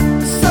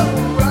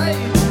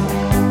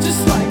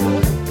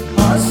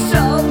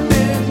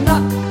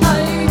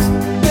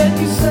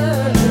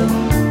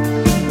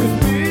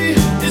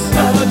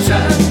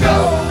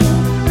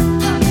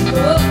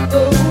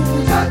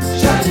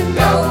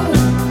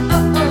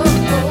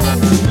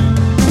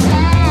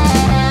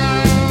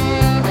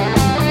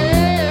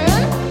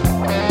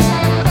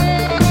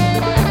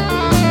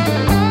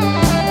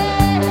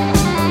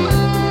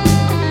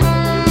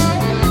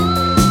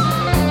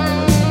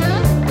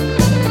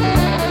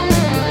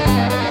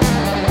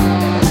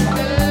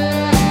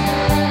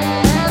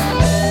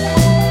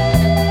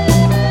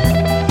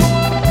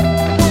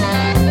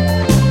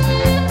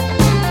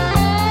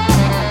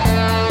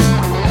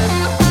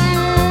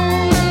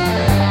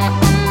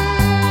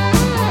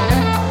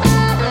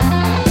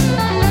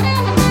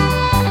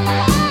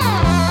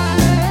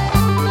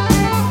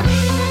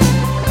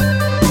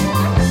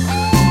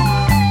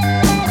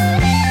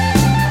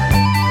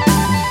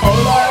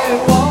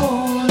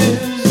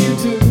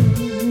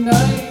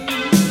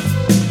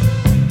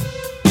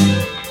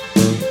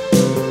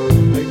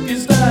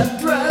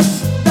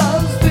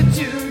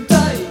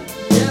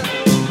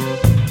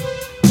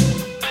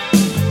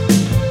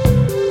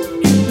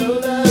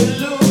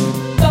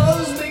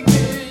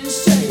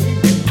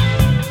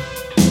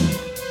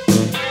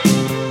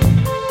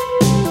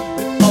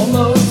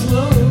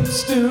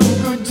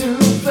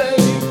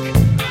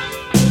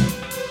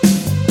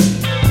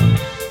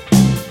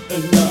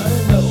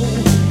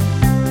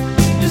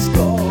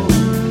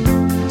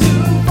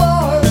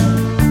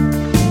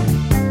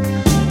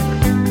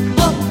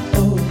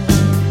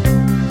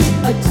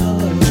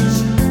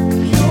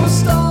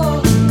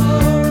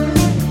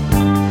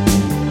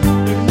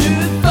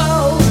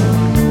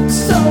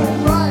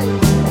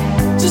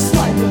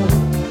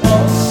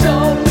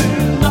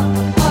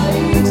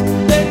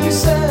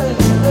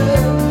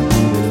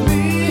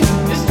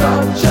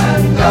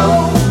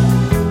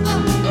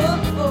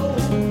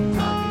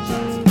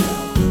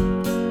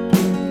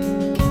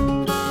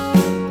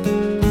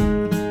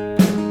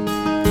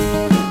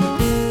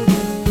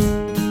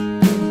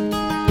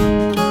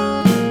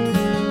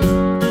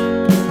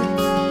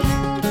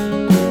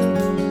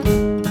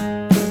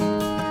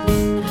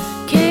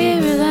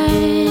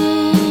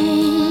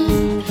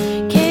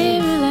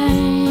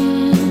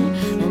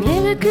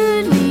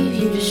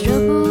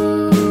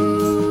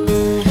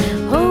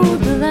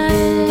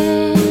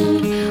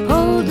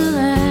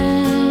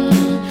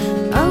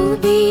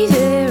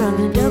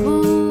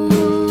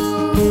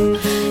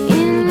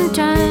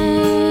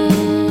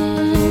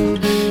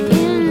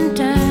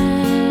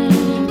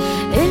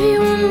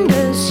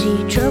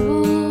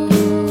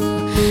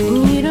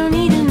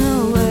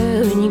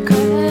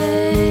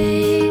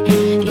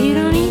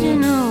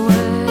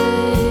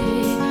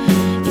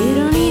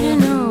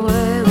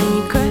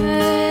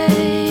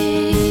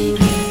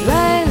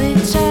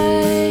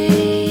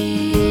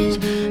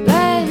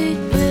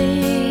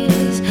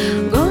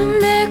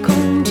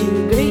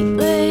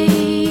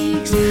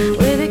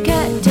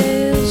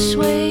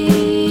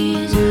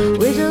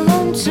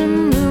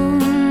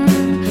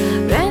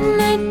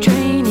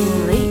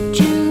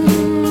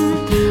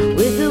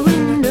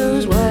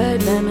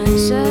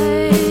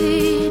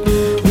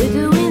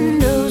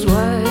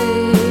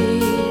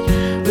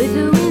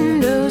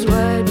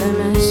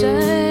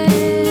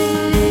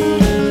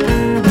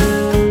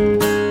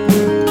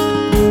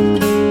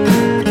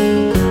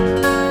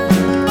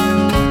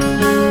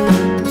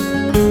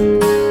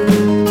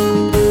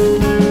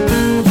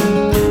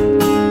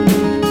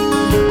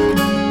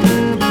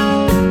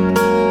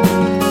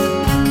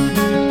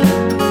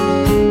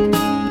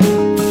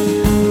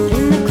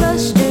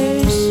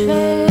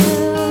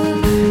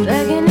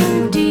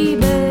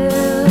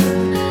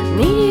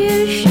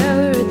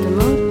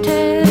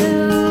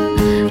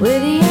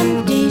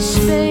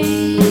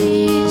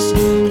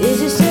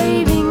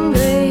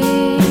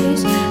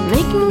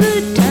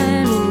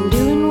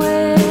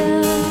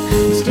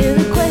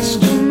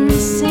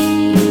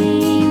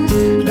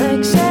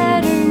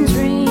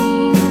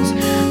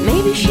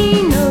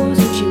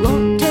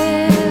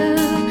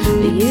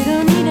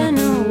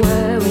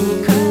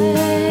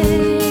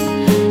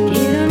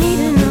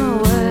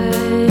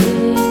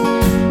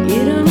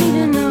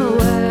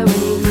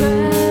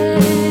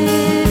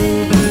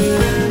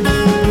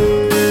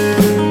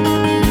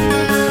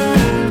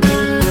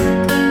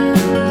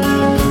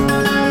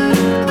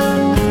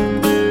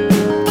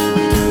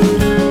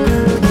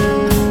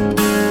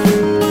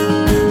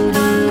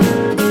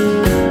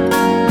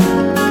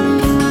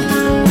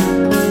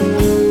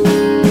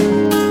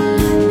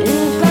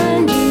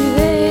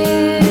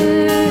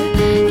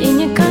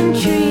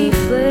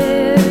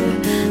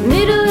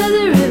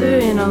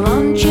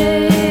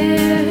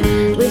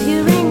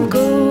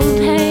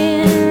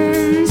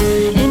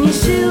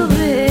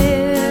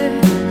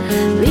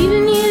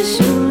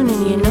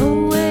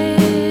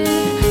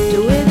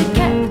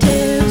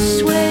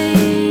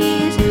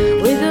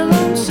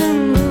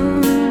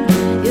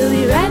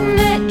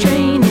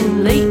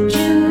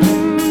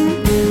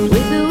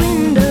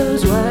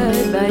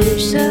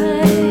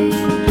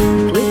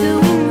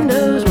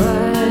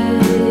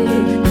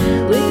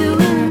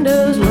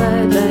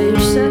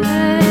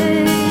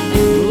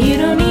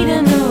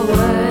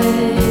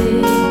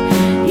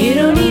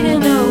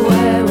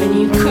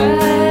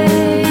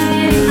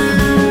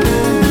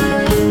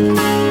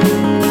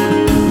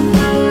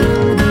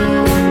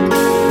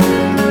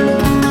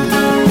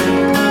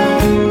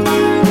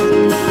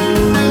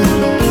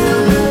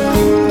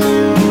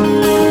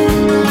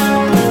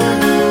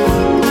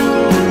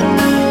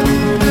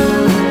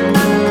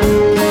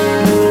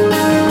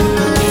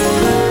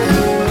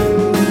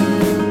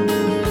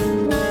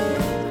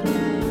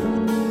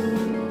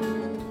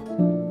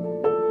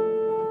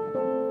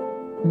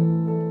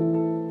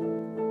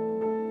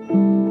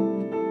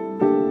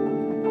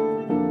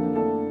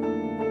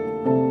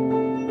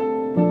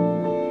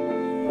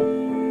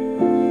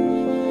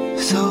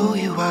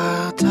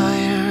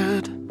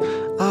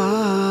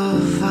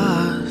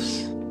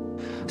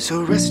So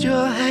rest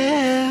your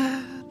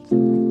head,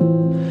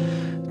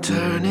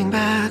 turning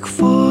back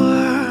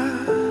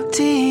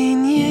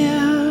 14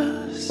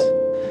 years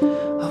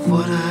of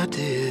what I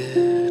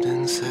did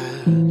and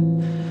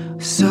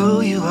said.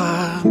 So you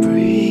are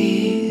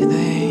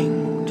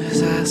breathing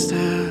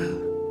disaster.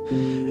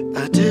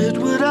 I did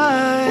what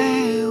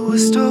I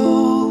was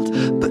told,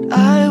 but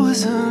I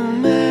was a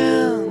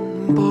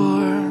man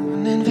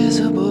born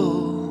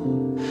invisible.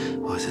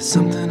 Was it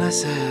something I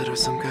said or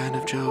some kind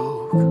of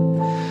joke?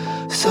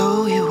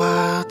 So you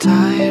are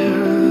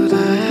tired,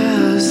 I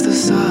asked the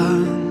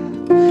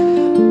sun.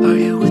 Are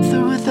you with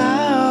or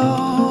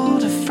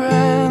without a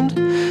friend?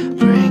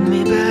 Bring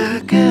me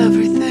back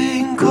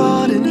everything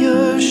caught in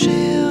your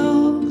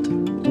shield.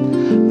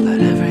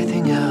 Let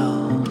everything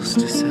else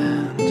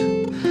descend.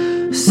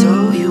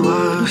 So you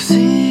are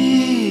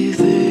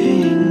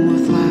seething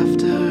with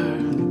laughter.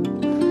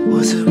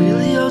 Was it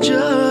really all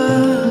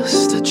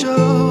just a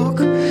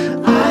joke?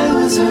 I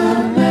was a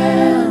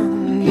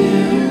man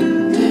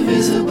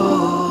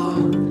indivisible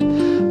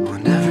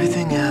when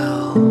everything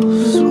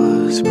else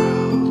was broke.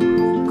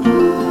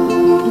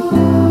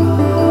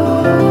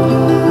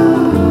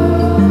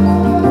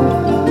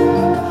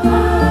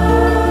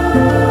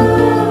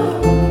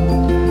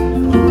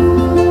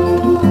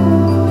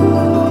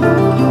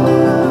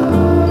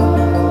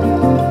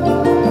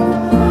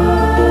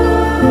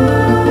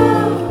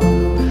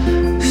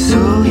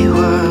 So you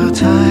are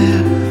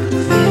tired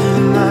of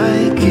even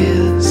my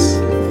kiss.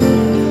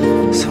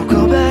 So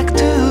go back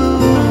to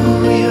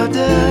your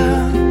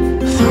den,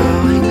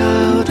 throwing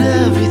out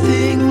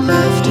everything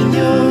left in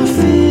your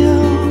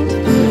field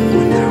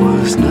when there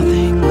was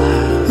nothing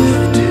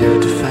left to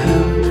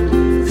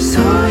defend.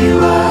 So you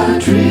are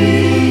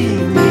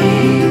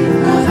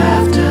dreaming of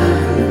after.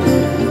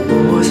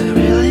 Was it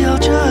really all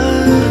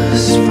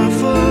just for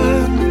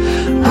fun?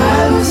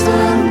 I was the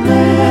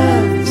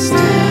man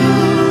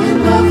still in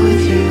love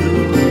with you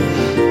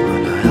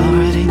when I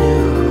already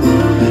knew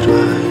it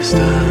was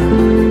done.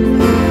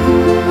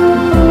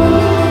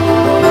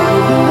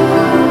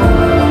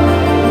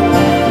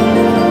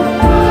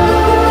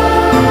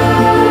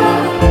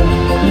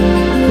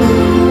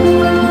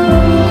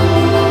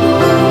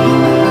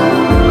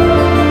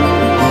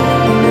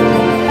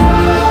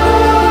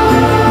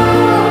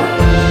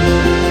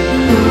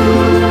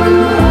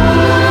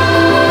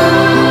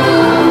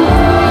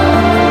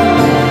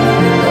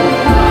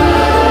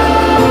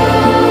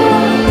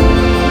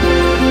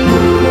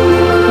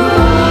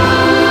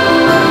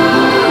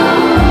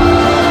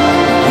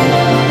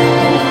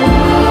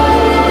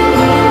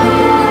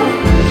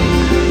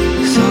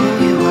 So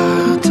you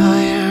are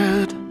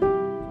tired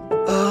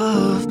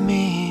of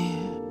me.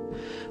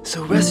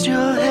 So rest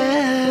your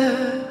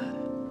head,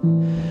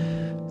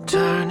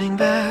 turning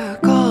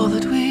back all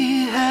that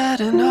we had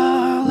in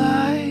our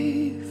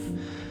life.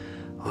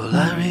 Will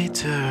I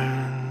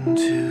return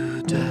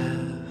to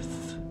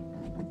death?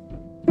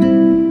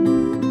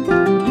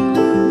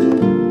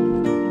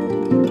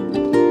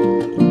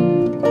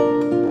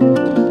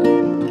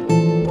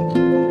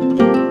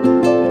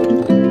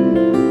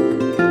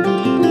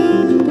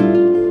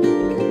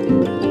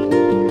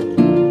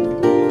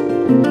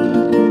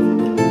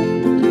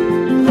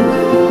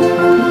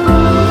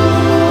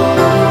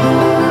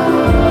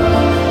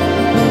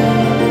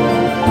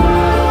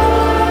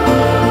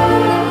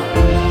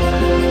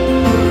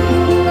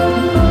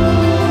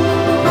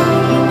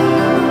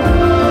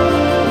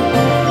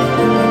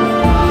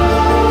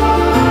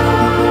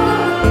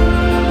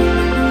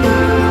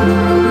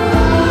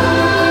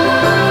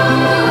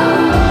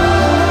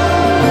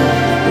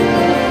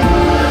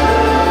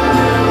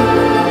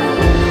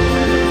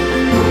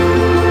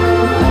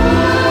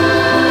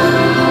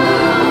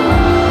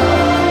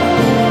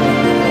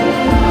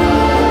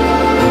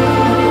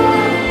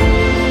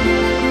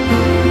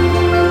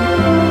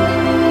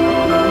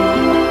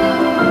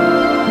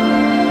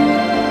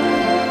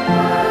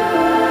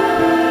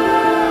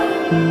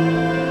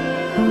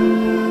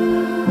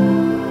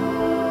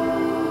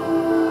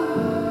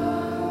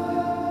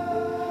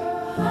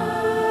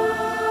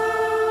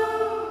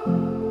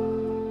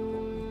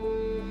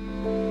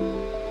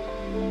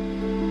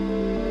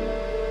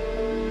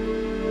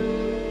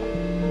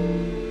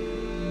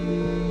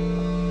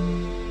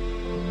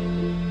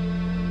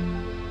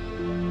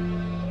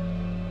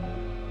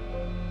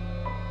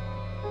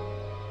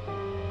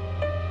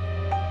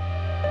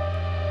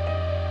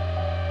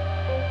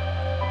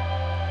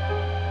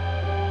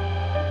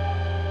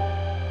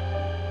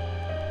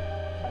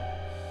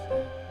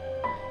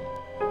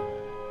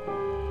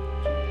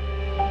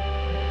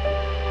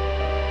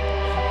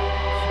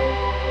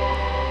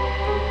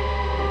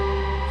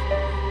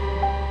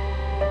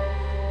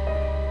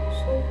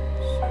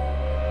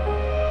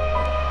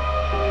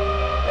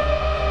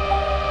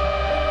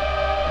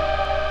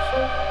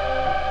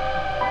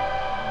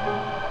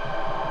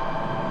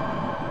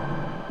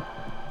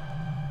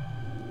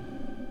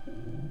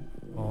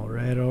 All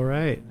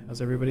right.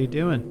 How's everybody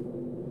doing?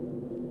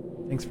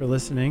 Thanks for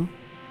listening.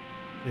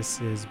 This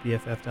is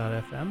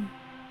BFF.FM.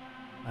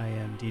 I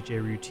am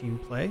DJ Routine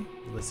Play.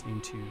 You're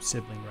listening to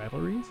Sibling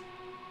Rivalries.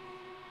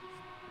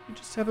 We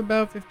just have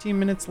about 15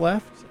 minutes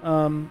left.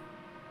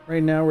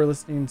 Right now we're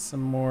listening to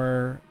some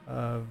more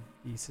of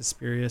the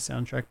Suspiria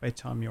soundtrack by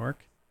Tom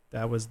York.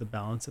 That was The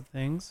Balance of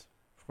Things.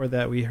 Before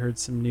that we heard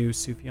some new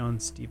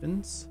Sufjan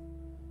Stevens.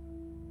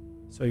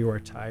 So You Are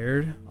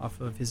Tired off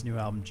of his new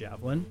album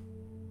Javelin.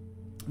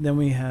 And then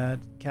we had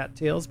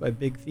Cattails by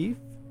Big Thief.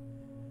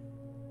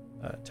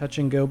 Touch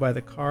and Go by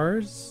The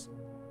Cars.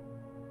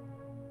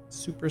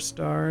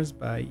 Superstars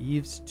by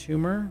Eve's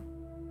Tumor.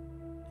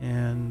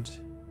 And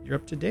You're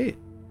Up to Date.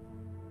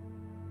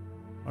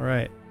 All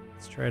right,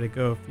 let's try to get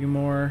a few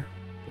more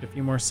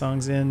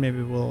songs in.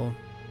 Maybe we'll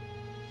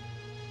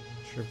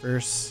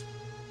traverse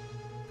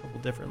a couple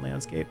different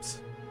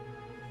landscapes.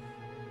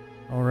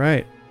 All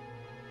right.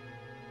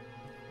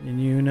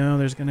 And you know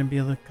there's going to be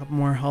a couple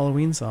more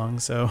Halloween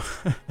songs, so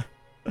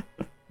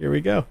here we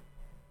go.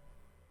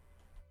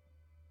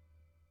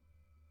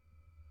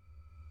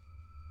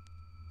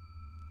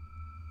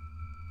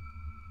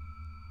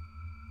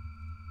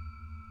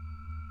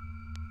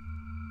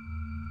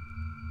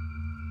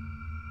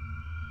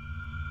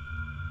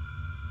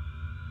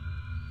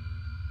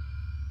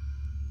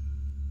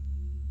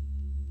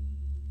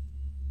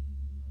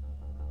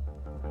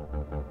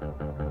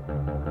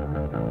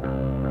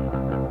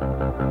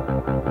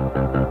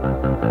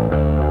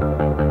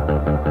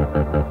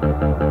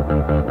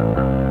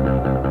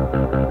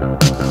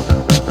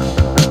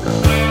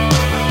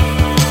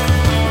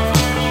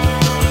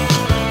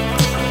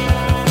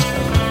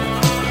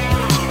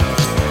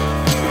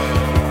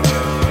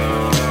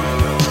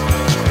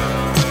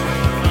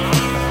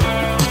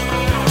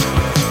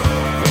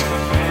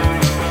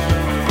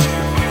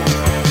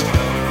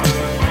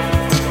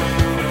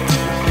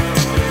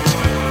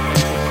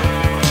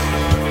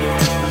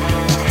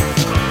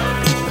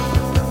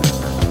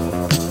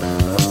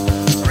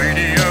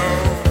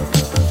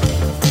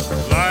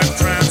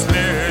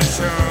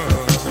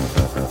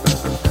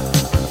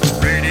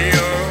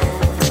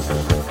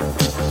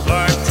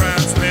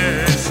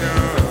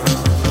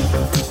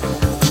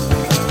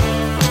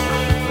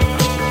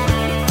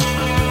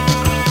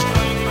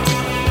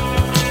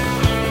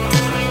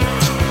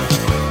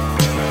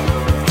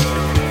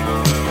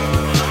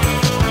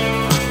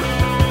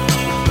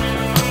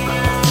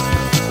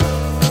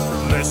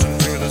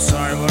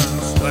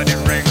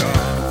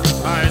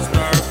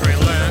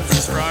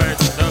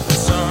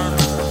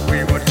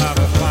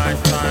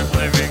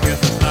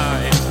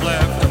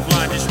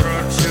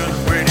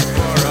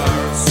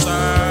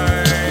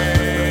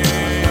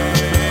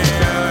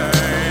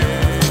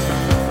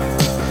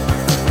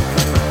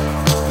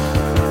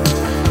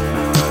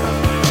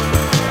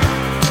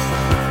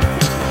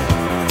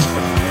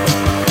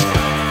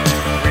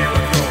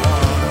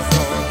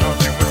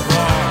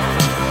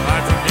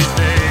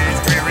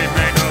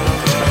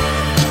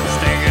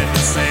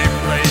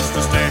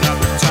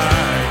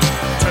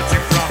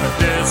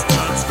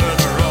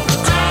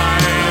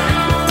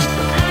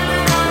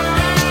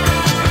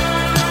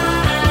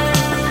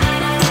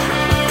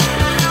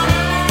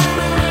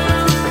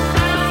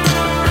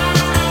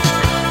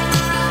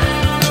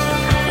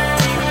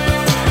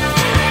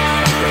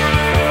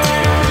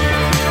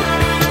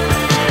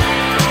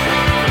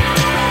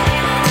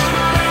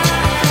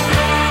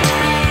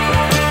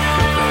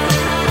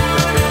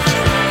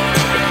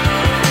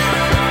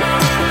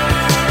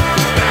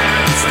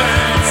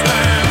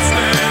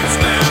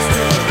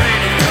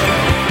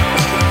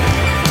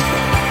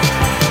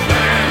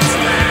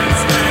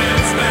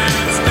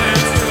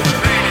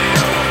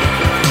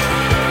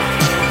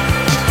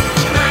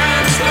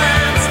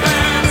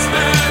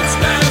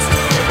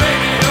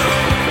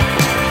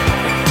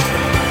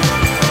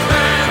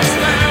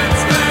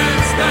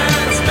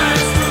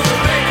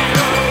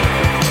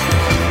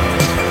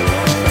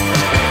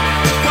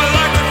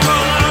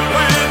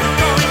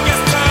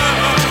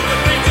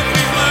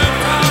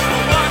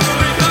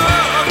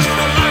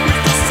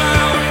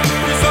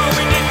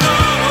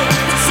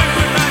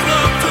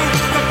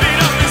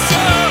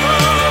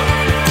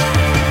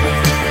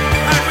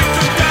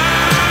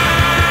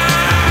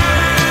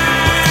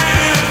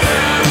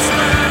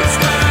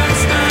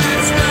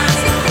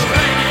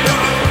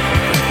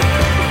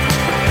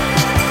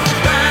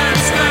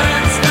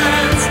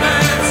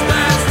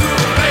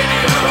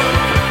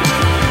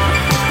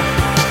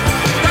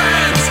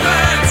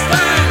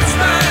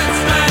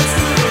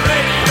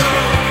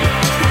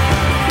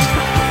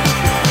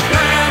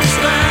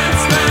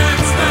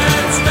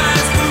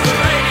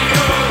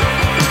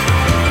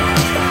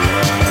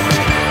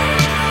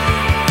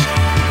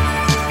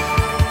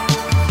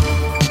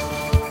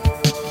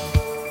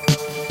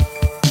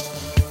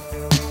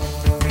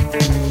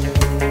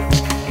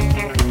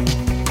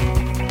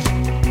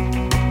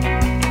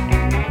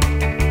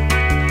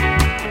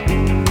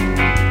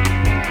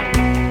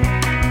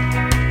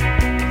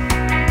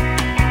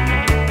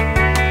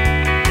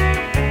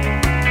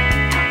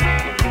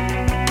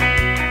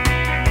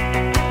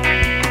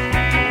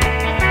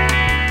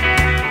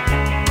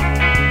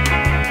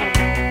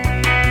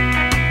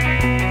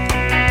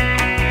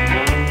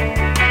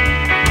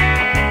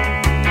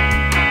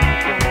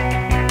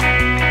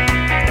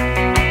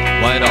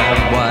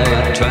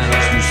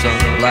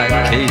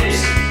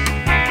 tapes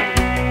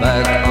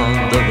back on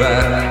the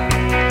rack.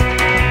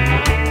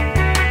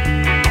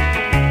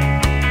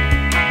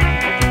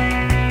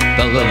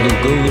 Bella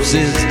Lugos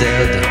is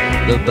dead.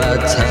 The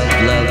bats have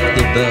left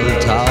the bell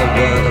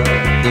tower.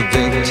 The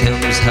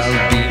victims have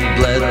been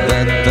bled.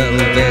 Red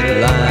velvet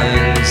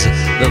lines.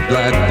 The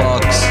black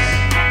box.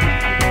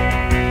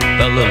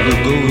 Bella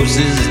Lugos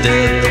is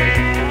dead.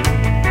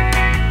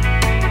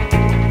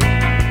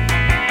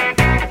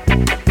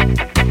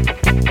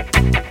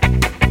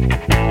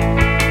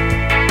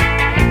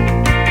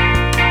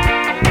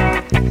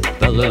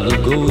 Bella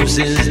Lugos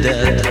is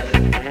dead.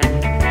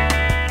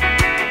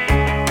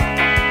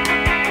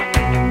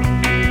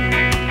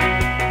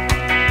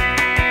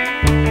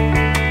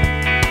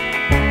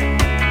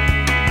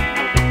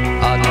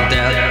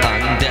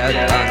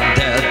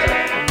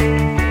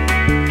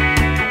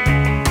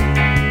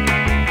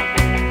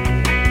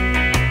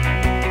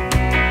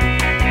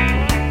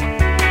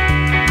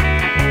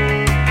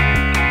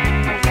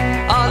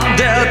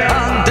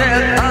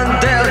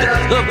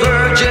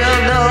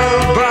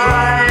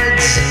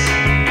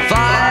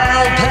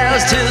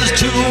 His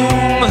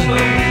tomb,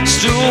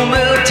 strewn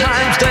with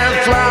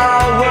time-stamped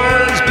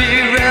flowers,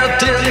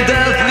 bereft in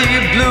deathly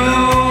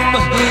bloom,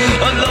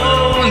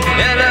 alone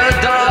in a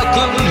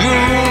darkened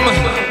room.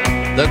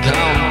 The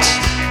Count.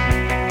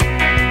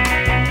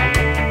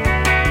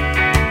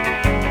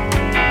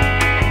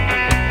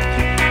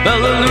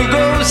 Bela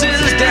Lugos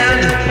is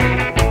dead.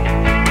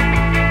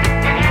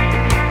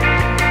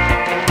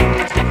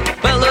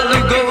 Bela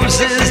Lugos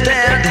is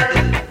dead.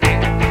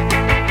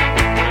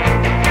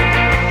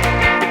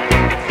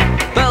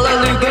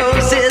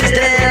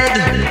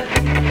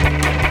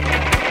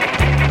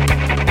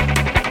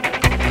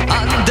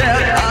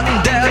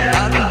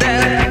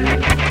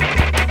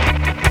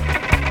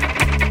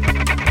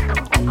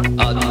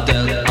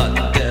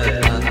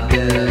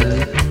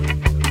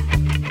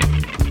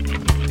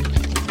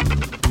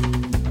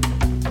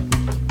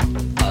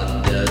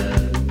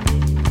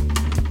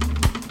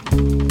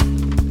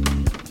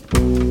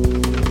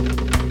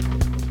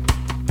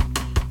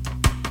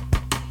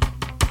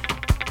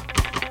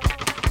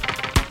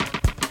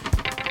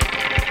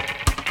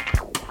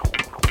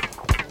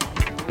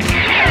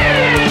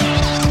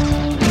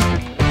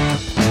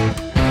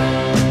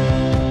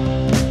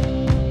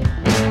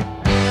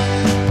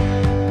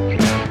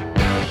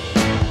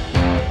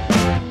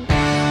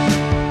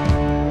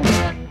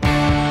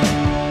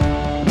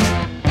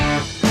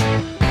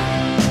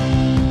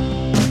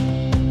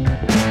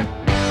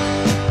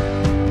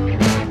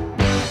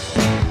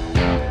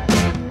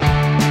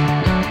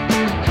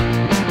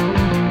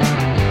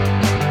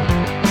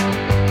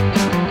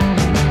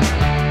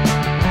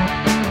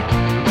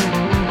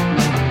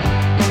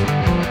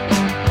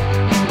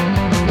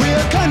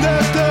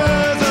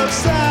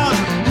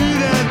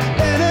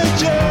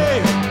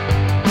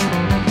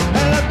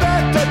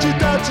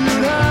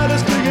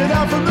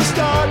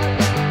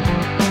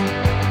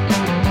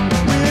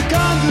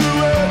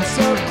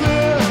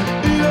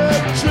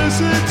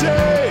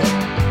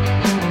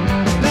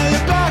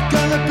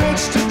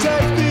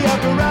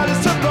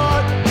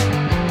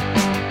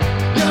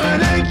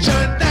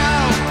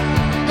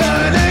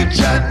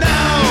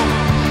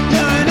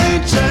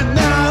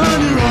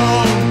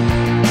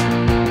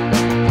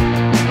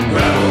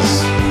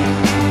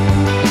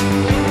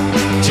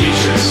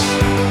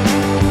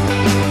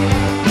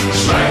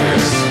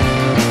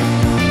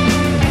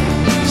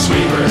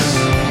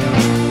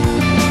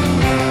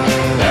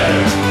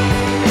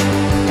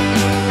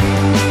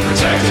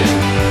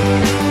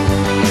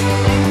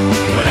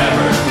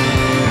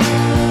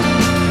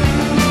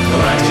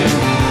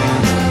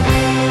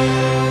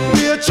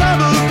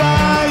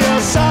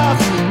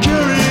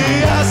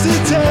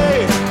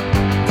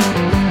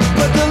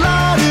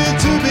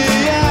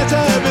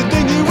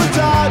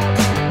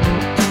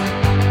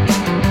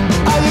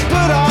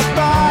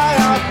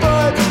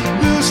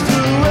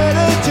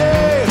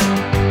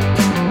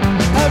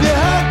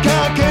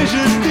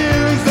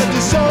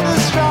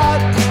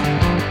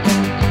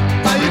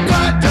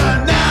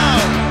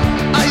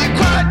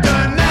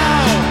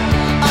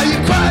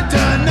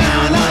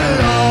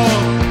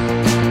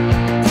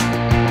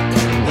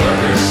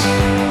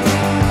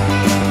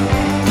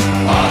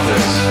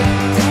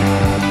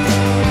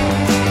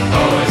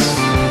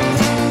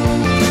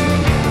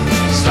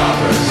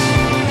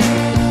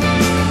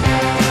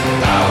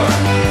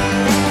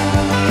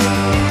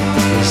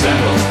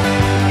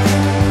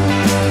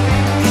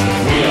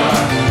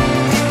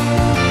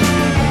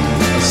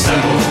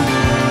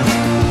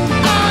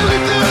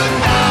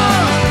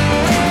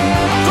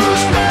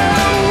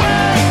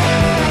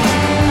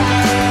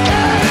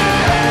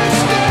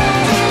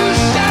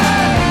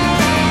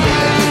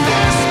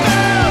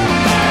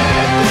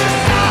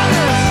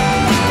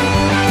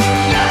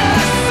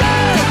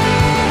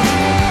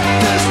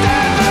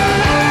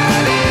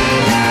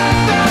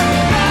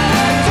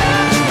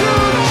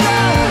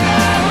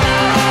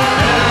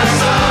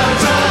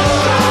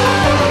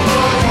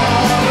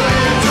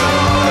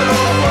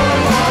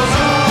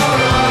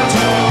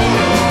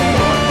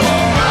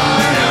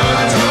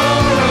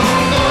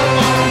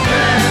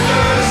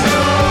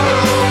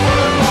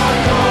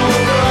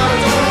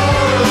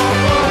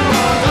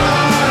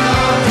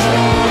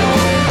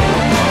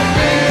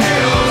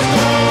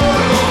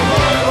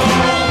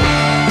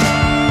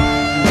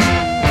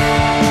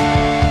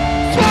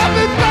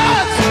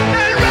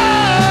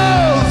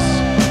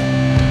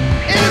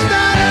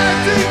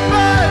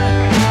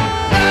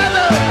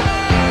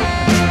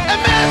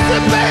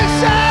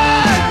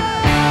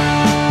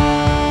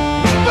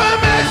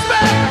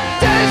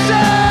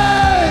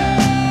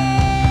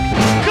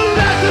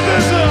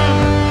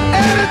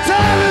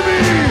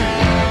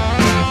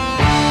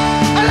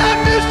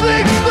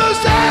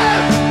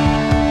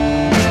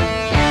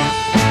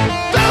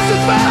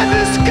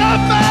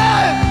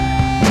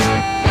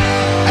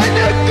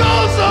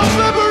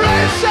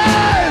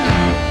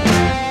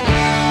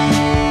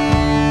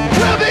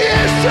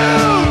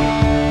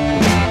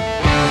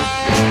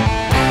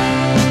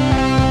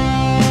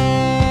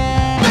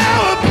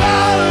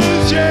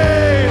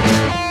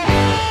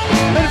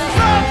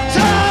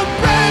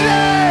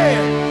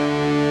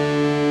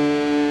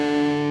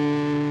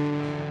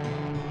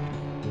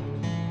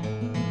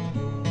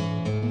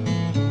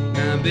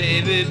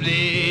 baby,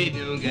 please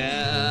don't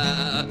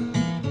go.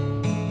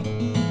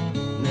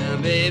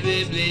 Now,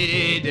 baby,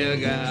 please don't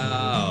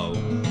go.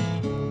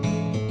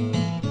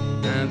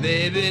 Now,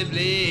 baby,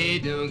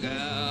 please don't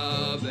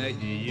go back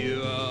to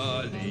you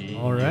Orleans.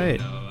 All right.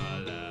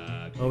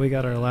 Well, we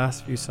got our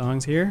last few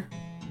songs here.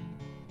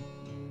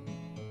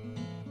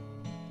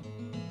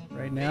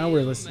 Right now,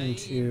 we're listening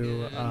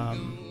to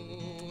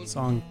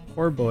song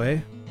 "Poor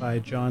Boy" by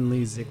John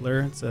Lee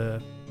Ziegler. It's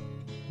a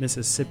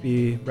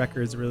Mississippi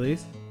Records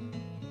release.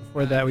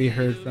 Before that, we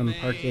heard from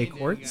Parquet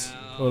Courts,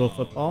 Total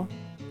Football,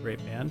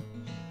 great band.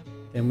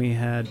 Then we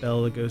had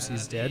Bela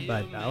Lugosi's Dead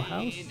by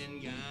Bauhaus,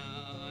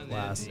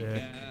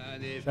 classic.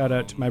 Shout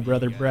out to my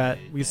brother Brett.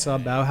 We saw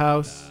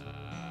Bauhaus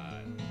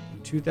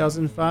in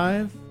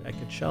 2005 at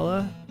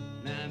Coachella.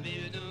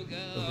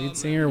 The lead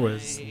singer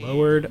was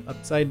lowered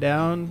upside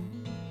down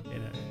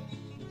in an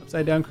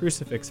upside down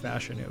crucifix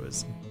fashion. It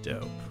was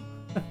dope.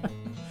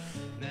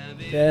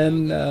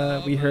 Then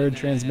we heard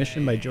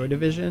Transmission by Joy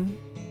Division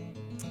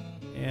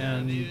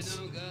and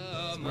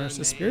some more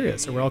Suspiria.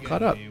 So we're all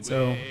caught up.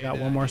 So got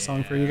one more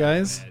song for you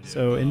guys.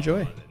 So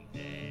enjoy.